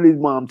 What did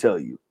mom tell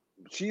you?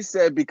 She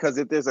said because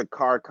if there's a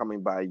car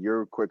coming by,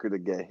 you're quicker to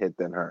get hit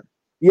than her.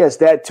 Yes,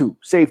 that too.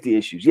 Safety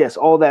issues. Yes,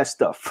 all that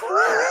stuff.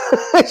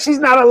 She's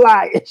not a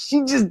liar.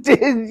 She just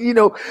did, you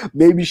know,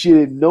 maybe she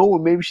didn't know, or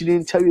maybe she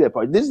didn't tell you that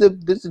part. This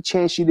is a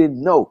chance she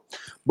didn't know.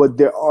 But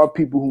there are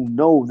people who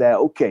know that,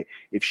 okay,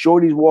 if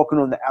Shorty's walking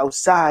on the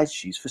outside,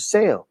 she's for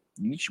sale.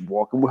 She's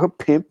walking with her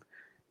pimp.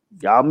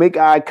 Y'all make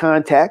eye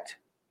contact.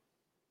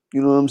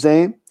 You know what I'm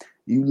saying?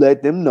 You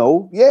let them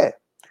know, yeah.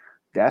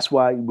 That's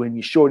why when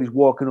your Shorty's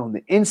walking on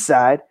the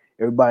inside,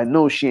 everybody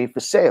knows she ain't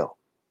for sale.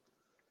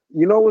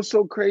 You know what's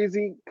so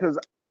crazy? Because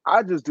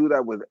I just do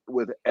that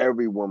with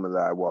every woman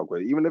that I walk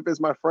with, even if it's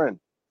my friend.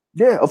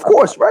 Yeah, of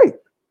course, right.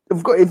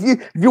 Of course,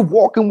 if you're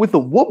walking with a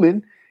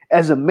woman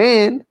as a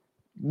man,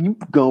 you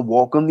gonna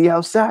walk on the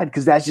outside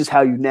because that's just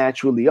how you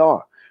naturally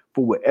are.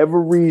 For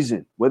whatever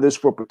reason, whether it's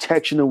for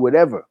protection or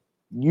whatever,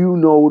 you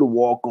know to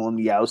walk on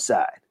the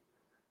outside.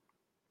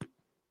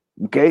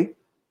 Okay?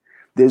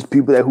 There's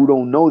people who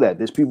don't know that.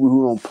 There's people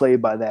who don't play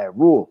by that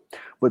rule.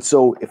 But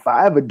so if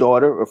I have a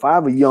daughter or if I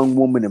have a young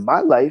woman in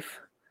my life,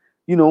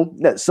 you know,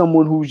 that's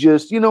someone who's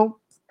just, you know,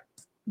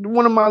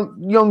 one of my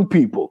young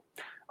people,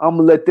 I'm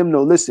going to let them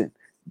know, listen,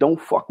 don't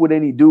fuck with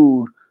any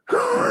dude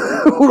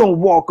who don't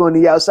walk on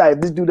the outside.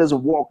 If this dude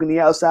doesn't walk on the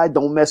outside,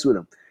 don't mess with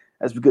him.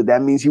 That's because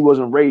that means he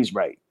wasn't raised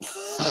right.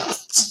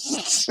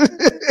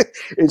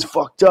 It's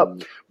fucked up.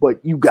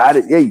 But you got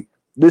it. Hey,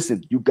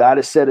 listen, you got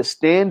to set a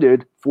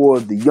standard for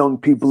the young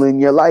people in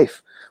your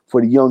life,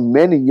 for the young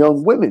men and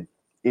young women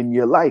in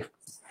your life.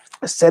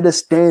 Set a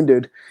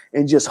standard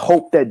and just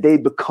hope that they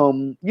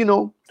become, you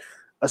know,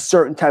 a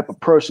certain type of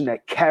person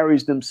that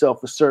carries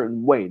themselves a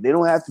certain way. They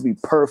don't have to be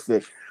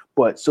perfect,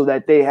 but so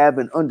that they have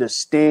an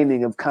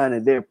understanding of kind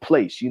of their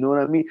place. You know what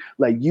I mean?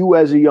 Like you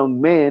as a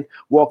young man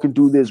walking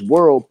through this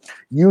world,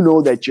 you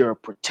know that you're a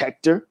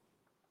protector,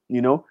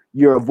 you know,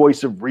 you're a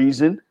voice of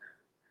reason.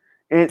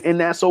 And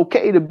that's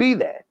okay to be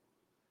that.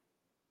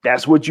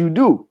 That's what you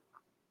do.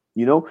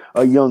 You know,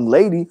 a young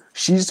lady,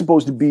 she's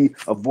supposed to be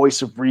a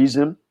voice of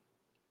reason,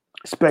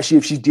 especially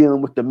if she's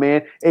dealing with the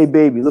man. Hey,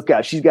 baby, look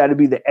out. She's got to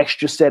be the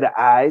extra set of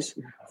eyes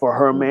for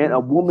her man. A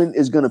woman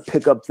is going to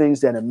pick up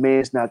things that a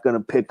man's not going to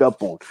pick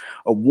up on.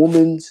 A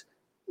woman's,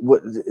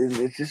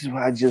 this is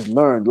what I just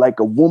learned, like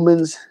a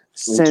woman's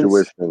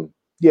intuition.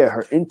 Yeah,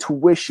 her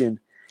intuition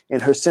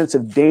and her sense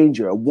of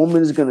danger. A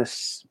woman is going to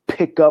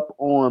pick up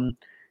on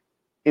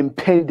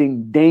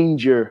impending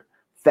danger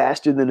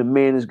faster than a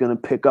man is going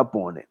to pick up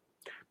on it.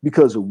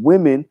 Because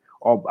women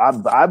are,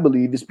 I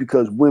believe it's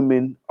because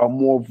women are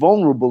more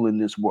vulnerable in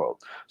this world.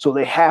 So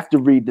they have to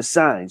read the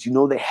signs, you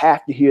know, they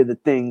have to hear the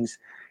things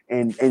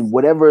and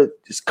whatever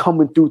is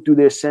coming through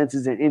their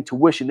senses and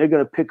intuition, they're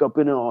going to pick up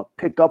on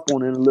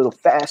it a little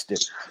faster.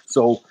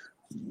 So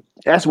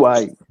that's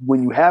why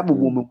when you have a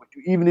woman,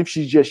 even if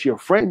she's just your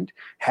friend,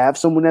 have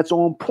someone that's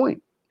on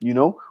point. You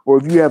know, or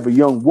if you have a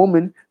young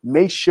woman,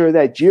 make sure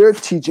that you're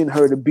teaching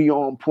her to be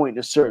on point in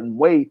a certain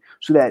way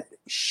so that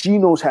she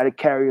knows how to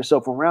carry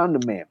herself around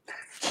the man.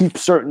 Keep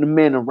certain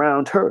men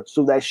around her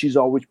so that she's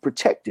always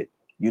protected,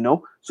 you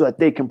know, so that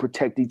they can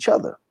protect each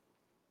other.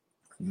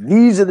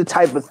 These are the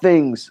type of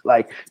things,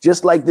 like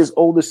just like this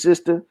older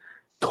sister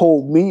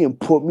told me and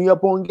put me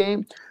up on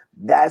game.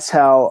 That's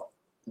how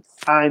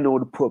I know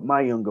to put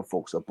my younger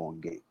folks up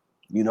on game.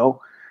 You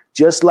know,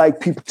 just like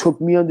people took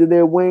me under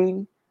their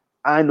wing,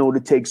 I know to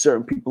take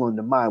certain people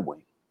under my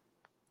wing.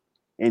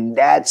 And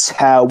that's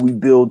how we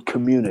build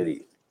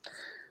community.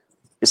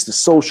 It's the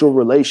social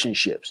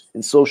relationships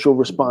and social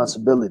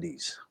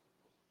responsibilities.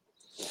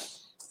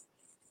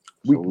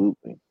 We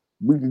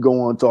can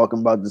go on talking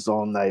about this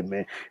all night,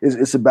 man.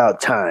 It's about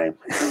time.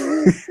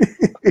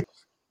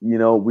 You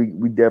know,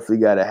 we definitely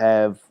got to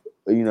have,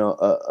 you know,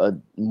 a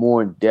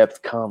more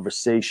in-depth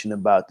conversation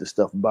about this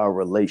stuff, about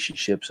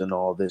relationships and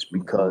all this,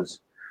 because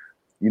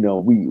you know,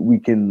 we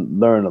can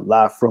learn a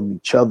lot from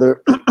each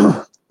other.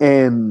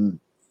 And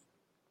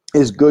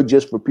it's good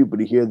just for people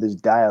to hear this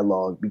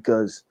dialogue,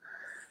 because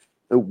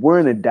we're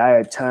in a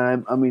dire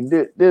time. I mean,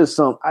 there's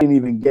some, I didn't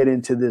even get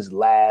into this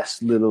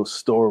last little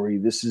story.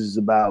 This is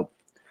about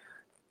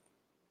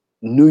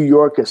New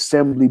York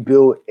Assembly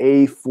Bill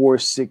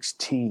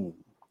A416.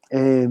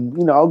 And,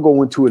 you know, I'll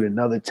go into it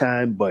another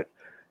time, but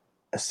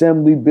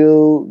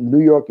New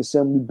York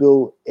Assembly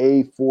Bill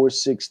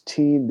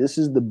A416. This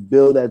is the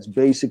bill that's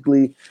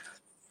basically,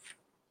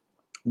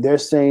 they're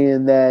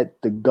saying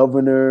that the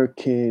governor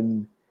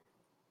can,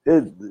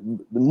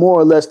 more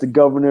or less the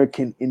governor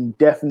can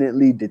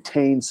indefinitely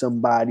detain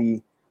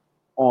somebody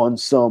on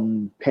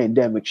some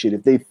pandemic shit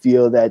if they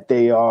feel that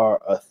they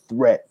are a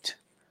threat.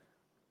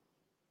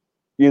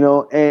 You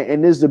know,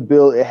 and this is a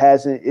bill,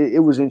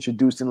 it was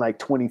introduced in like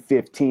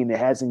 2015. It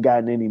hasn't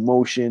gotten any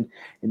motion,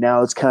 and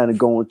now it's kind of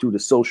going through the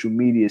social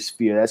media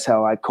sphere. That's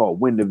how I caught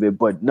wind of it,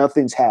 but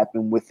nothing's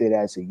happened with it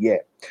as of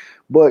yet.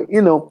 But,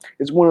 you know,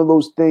 it's one of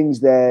those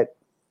things that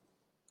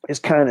is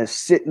kind of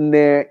sitting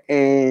there,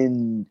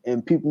 and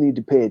people need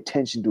to pay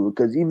attention to it,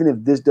 because even if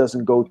this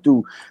doesn't go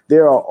through,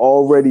 there are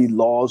already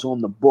laws on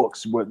the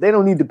books where they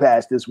don't need to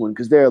pass this one,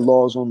 because there are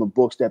laws on the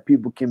books that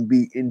people can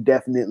be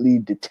indefinitely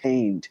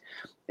detained.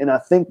 And I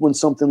think when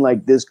something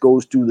like this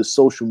goes through the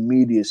social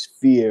media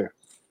sphere,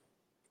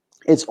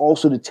 it's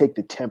also to take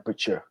the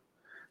temperature.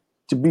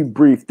 To be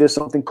brief, there's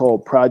something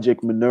called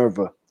Project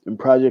Minerva, and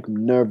Project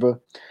Minerva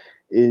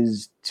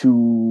is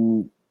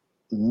to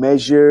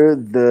measure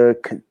the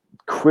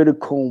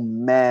critical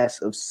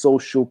mass of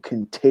social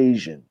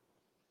contagion,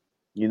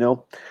 you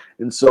know?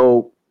 And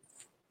so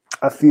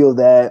I feel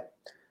that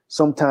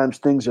sometimes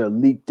things are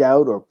leaked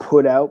out or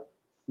put out,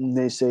 and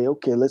they say,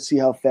 okay, let's see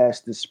how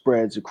fast this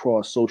spreads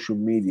across social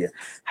media.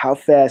 How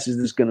fast is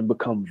this going to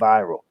become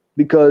viral?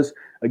 Because,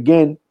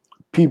 again,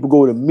 people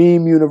go to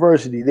meme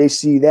university. They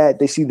see that.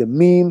 They see the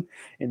meme,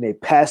 and they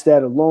pass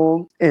that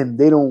along, and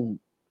they don't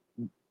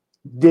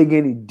dig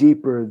any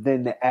deeper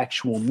than the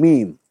actual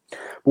meme.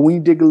 But when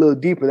you dig a little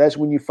deeper, that's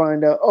when you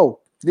find out, oh,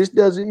 this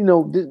doesn't, you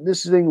know,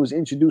 this thing was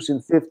introduced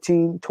in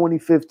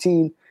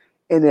 2015,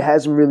 and it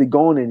hasn't really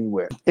gone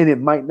anywhere. And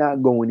it might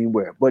not go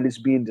anywhere, but it's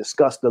being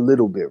discussed a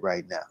little bit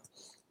right now.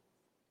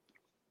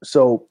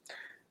 So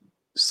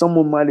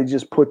someone might have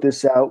just put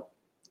this out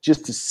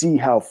just to see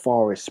how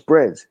far it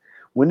spreads,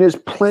 when there's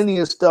plenty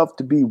of stuff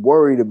to be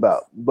worried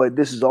about. But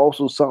this is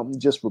also something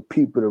just for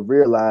people to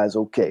realize,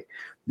 okay,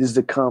 this is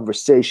a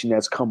conversation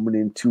that's coming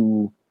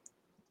into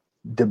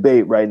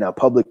debate right now,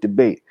 public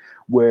debate,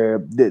 where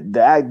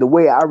the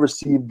way I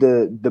received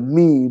the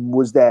meme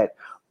was that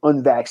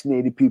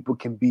unvaccinated people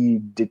can be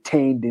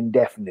detained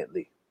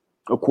indefinitely,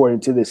 according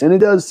to this. And it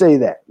does say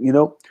that, you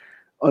know,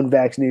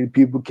 unvaccinated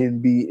people can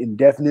be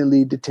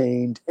indefinitely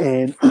detained,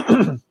 and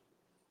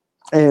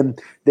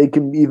and they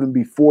can even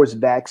be forced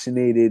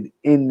vaccinated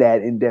in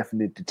that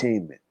indefinite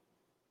detainment.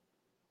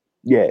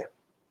 Yeah.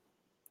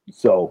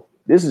 So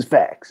this is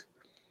facts,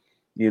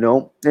 you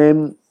know,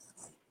 and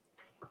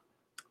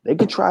they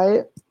could try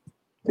it.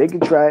 They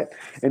could try it,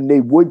 and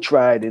they would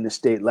try it in a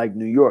state like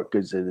New York,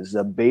 because it is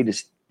a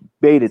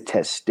beta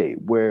test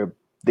state where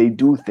they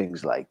do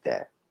things like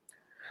that.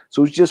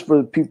 So it's just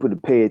for people to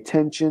pay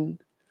attention,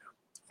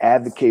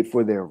 advocate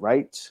for their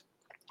rights.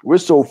 We're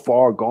so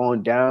far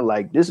gone down.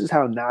 Like, this is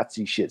how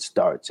Nazi shit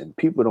starts, and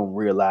people don't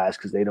realize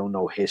because they don't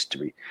know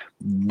history.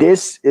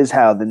 This is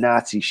how the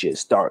Nazi shit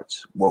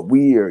starts. What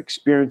we are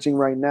experiencing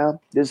right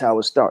now, this is how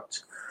it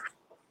starts.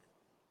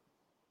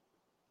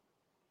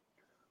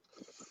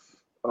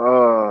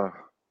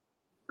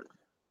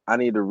 I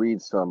need to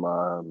read some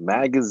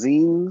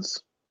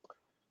magazines.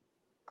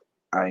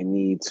 I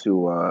need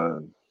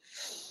to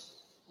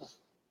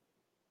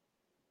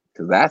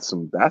cause that's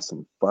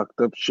some fucked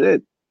up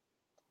shit.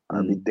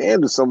 I'd be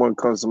damned if someone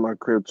comes to my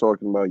crib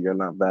talking about you're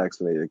not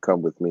vaccinated,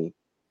 come with me.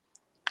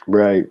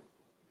 Right.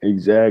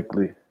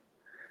 Exactly.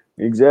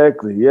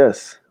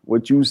 Yes.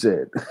 What you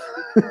said.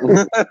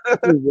 What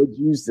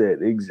you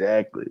said.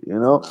 Exactly. You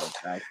know?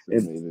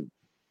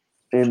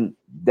 And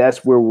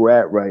that's where we're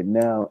at right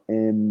now.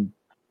 And,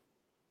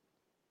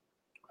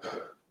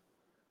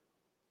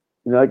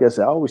 you know, like I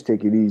said, I always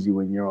take it easy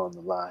when you're on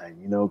the line,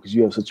 you know, because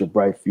you have such a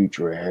bright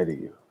future ahead of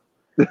you.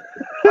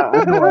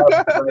 I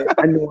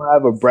know I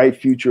have a bright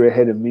future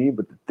ahead of me,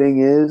 but the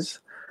thing is,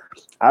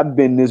 I've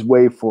been this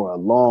way for a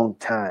long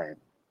time.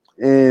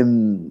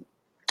 And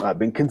I've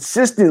been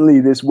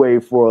consistently this way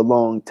for a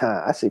long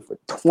time. I say for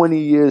 20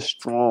 years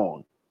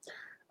strong,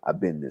 I've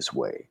been this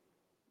way.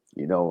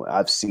 You know,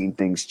 I've seen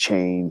things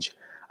change.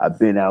 I've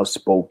been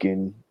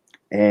outspoken,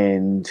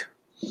 and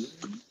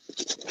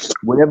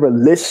whatever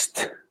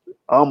list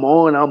I'm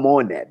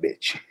on that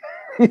bitch.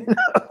 You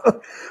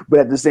know? But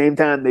at the same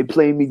time, they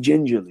play me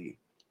gingerly.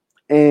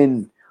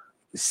 And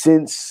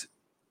since,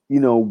 you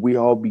know, we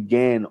all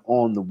began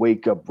on the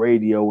Wake Up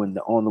Radio and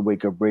on the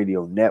Wake Up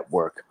Radio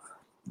network,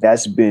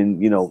 that's been,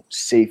 you know,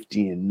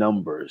 safety in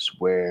numbers,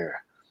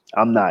 where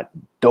I'm not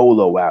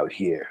dolo out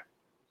here.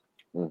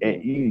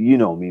 And you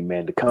know me,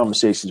 man, the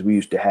conversations we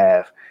used to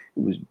have,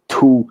 it was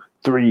 2,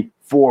 3,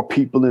 4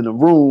 people in a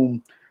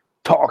room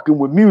talking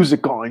with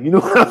music on, you know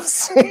what I'm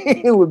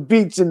saying? With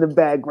beats in the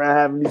background,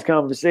 having these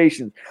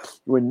conversations.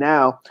 Where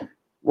now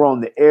we're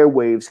on the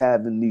airwaves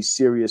having these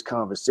serious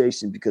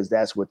conversations, because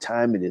that's what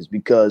time it is.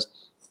 Because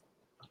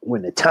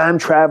when the time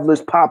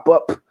travelers pop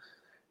up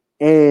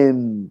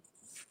and,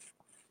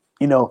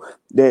 you know,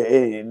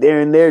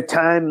 they're in their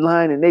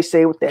timeline and they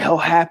say what the hell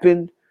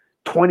happened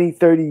 20,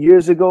 30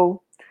 years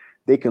ago,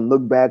 they can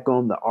look back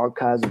on the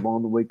archives of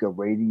On the Wake Up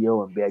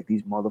Radio and be like,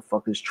 these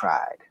motherfuckers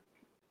tried.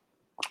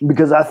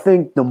 Because I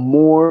think the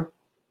more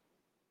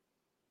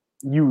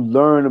you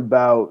learn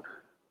about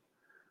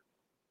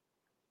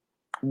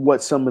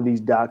what some of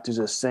these doctors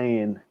are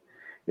saying,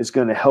 it's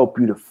going to help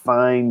you to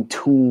fine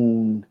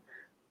tune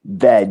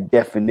that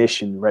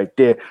definition right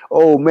there.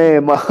 Oh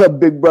man, my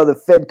big brother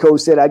Fedco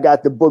said I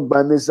got the book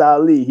by Miss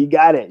Ali. He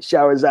got it.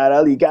 Shahrazad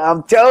Ali.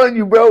 I'm telling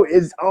you, bro,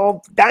 it's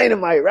on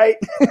dynamite, right?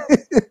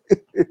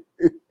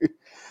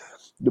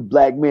 The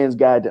Black Man's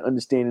Guide to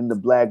Understanding the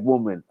Black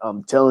Woman.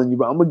 I'm telling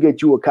you, I'm gonna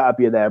get you a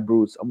copy of that,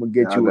 Bruce. I'm gonna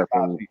get you a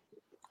copy.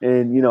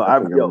 And you know,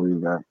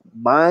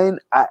 mine,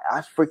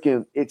 I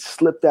freaking, it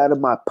slipped out of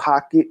my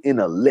pocket in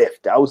a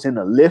lift. I was in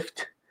a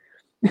lift.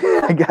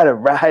 I got a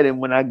ride, and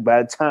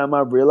by the time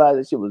I realized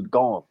that shit was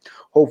gone.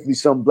 Hopefully,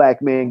 some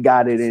black man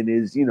got it and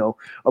is, you know,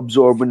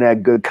 absorbing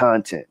that good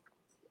content.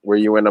 Were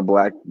you in a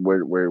black?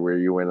 Were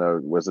you in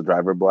a? Was the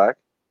driver black?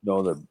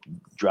 No, the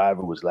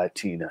driver was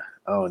Latina.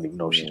 I don't even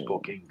know if she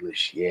spoke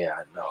English. Yeah,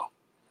 I know.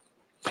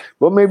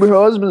 But maybe her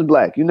husband's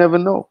black. You never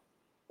know.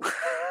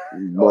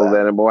 Well,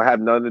 then it won't have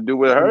nothing to do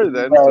with her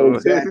then. Right, So.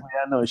 exactly.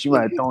 I know she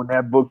might have thrown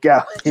that book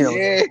out. You know?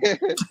 Yeah.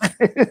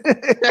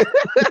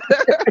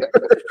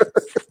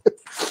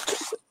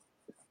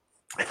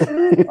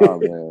 Oh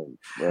man,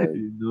 right.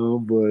 You know,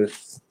 but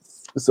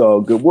it's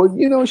all good. Well,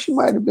 you know, she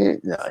might have been.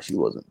 No, she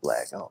wasn't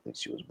black. I don't think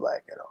she was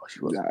black at all. She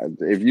wasn't.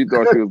 Nah, if you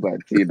thought she was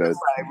Latina,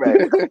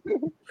 right.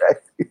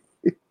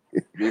 You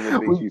even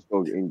think she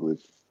spoke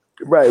English.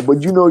 Right,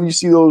 but you know, you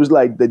see those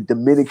like the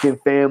Dominican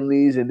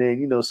families, and then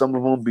you know some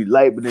of them be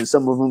light, but then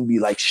some of them be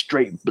like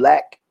straight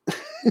black.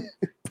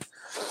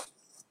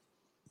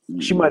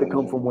 She might have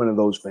come from one of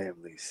those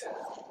families.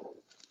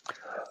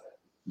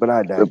 But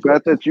I digress. The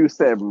fact that you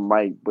said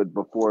might, but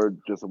before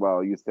just a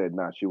while you said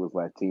she was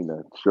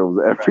Latina shows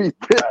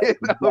everything.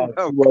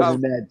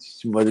 Right.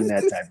 She wasn't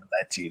that type of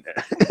Latina.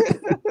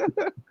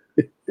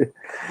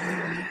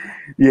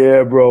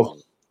 Yeah, bro.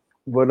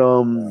 But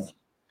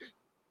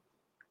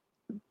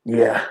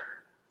yeah.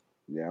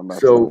 Yeah, I'm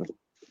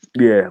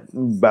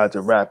about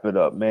to wrap it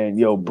up, man.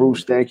 Yo,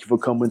 Bruce, thank you for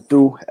coming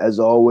through. As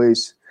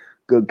always,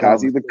 good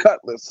conversation. The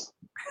Cutlass.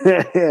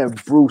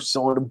 Bruce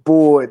on the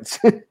boards.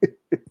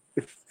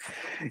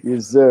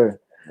 Yes, sir.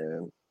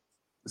 Man.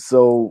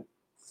 So,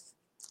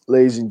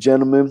 ladies and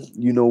gentlemen,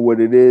 you know what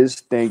it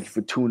is. Thank you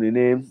for tuning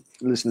in,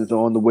 listening to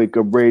On the Wake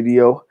Up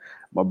Radio.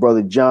 My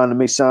brother John, the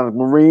Masonic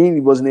Marine, he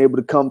wasn't able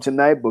to come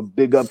tonight, but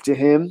big up to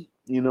him.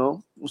 You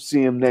know, we'll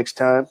see him next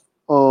time.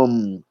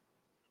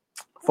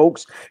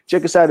 Folks,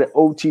 check us out at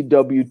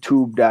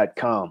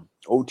otwtube.com.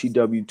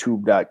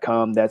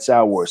 otwtube.com. That's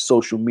our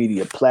social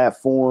media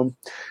platform.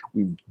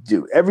 We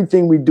do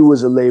everything we do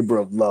is a labor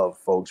of love,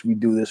 folks. We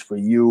do this for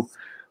you.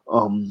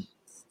 On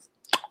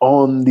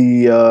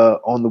the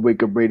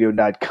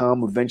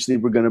wakeupradio.com. Eventually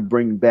we're going to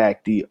bring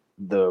back the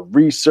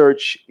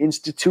Research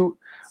Institute.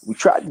 We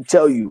tried to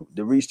tell you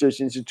the Research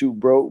Institute,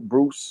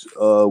 Bruce,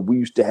 we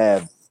used to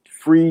have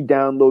free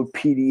download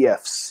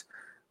PDFs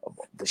of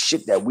the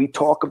shit that we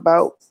talk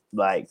about,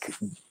 like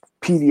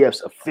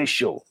PDFs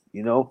official,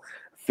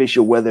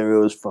 whether it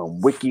was from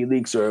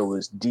WikiLeaks or it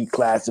was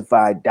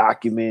declassified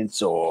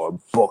documents or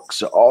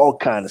books or all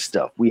kind of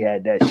stuff. We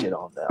had that shit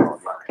on there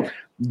online.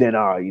 Then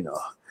our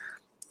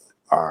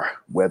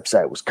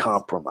website was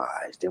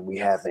compromised, and we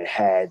haven't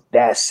had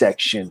that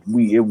section.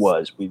 We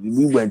went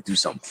through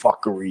some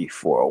fuckery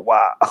for a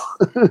while.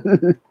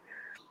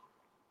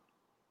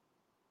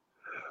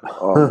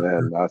 Oh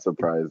man, not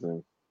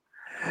surprising.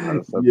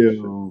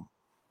 Yo,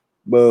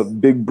 but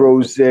Big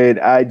Bro said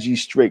IG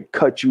straight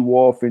cut you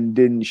off and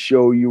didn't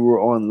show you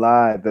were on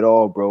live at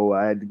all, bro.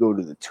 I had to go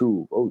to the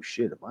tube. Oh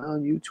shit, am I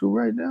on YouTube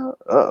right now?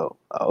 Uh-oh.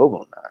 I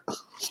hope I'm not.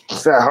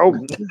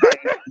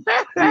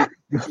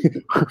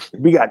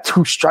 We got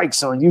 2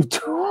 strikes on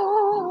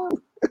YouTube.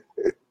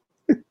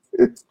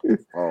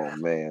 Oh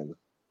man.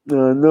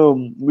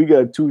 No, we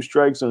got 2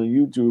 strikes on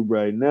YouTube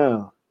right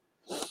now.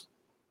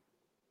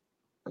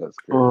 That's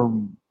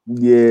crazy.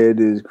 Yeah, it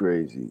is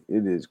crazy.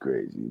 It is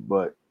crazy.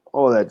 But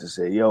all that to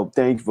say, yo,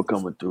 thank you for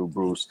coming through,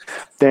 Bruce.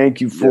 Thank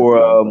you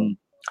for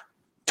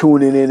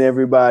tuning in,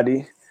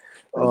 everybody.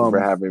 Thank you for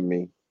having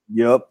me.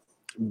 Yep.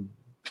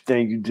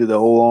 Thank you to the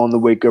whole On the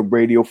Wake Up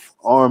Radio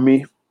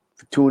army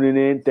for tuning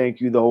in. Thank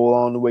you, the whole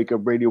On the Wake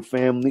Up Radio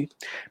family.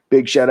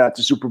 Big shout out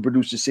to super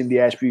producer Cindy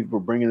Ashby for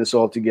bringing this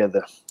all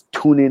together.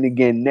 Tune in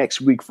again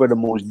next week for the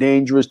most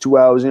dangerous 2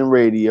 hours in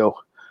radio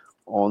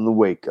on the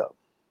Wake Up.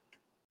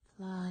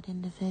 Flawed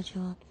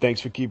individual.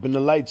 Thanks for keeping the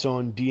lights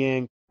on,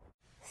 Deang.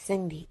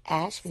 Cindy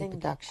Ashby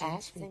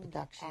Production.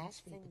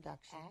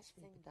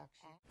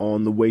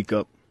 On the Wake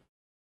Up.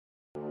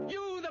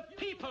 You, the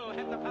people,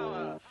 have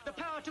the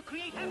power to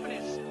create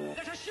happiness.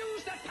 Let us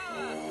use that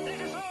power.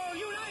 Let us all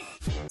unite.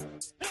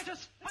 Let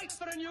us fight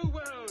for a new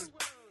world.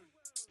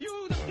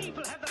 You, the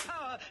people, have the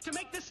power to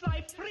make this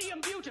life free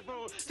and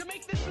beautiful, to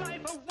make this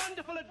life a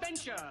wonderful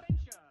adventure.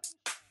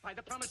 By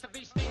the promise of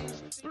these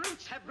things,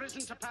 brutes have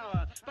risen to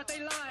power, but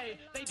they lie.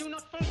 They do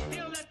not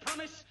fulfill that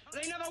promise.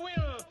 They never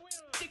will.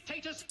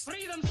 Dictators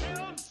free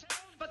themselves,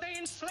 but they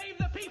enslave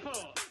the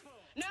people.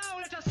 Now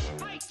let us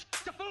fight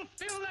to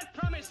fulfill that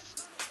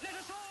promise. Let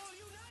us all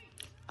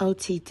unite.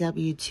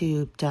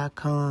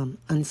 OTWTube.com,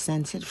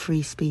 uncensored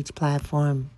free speech platform.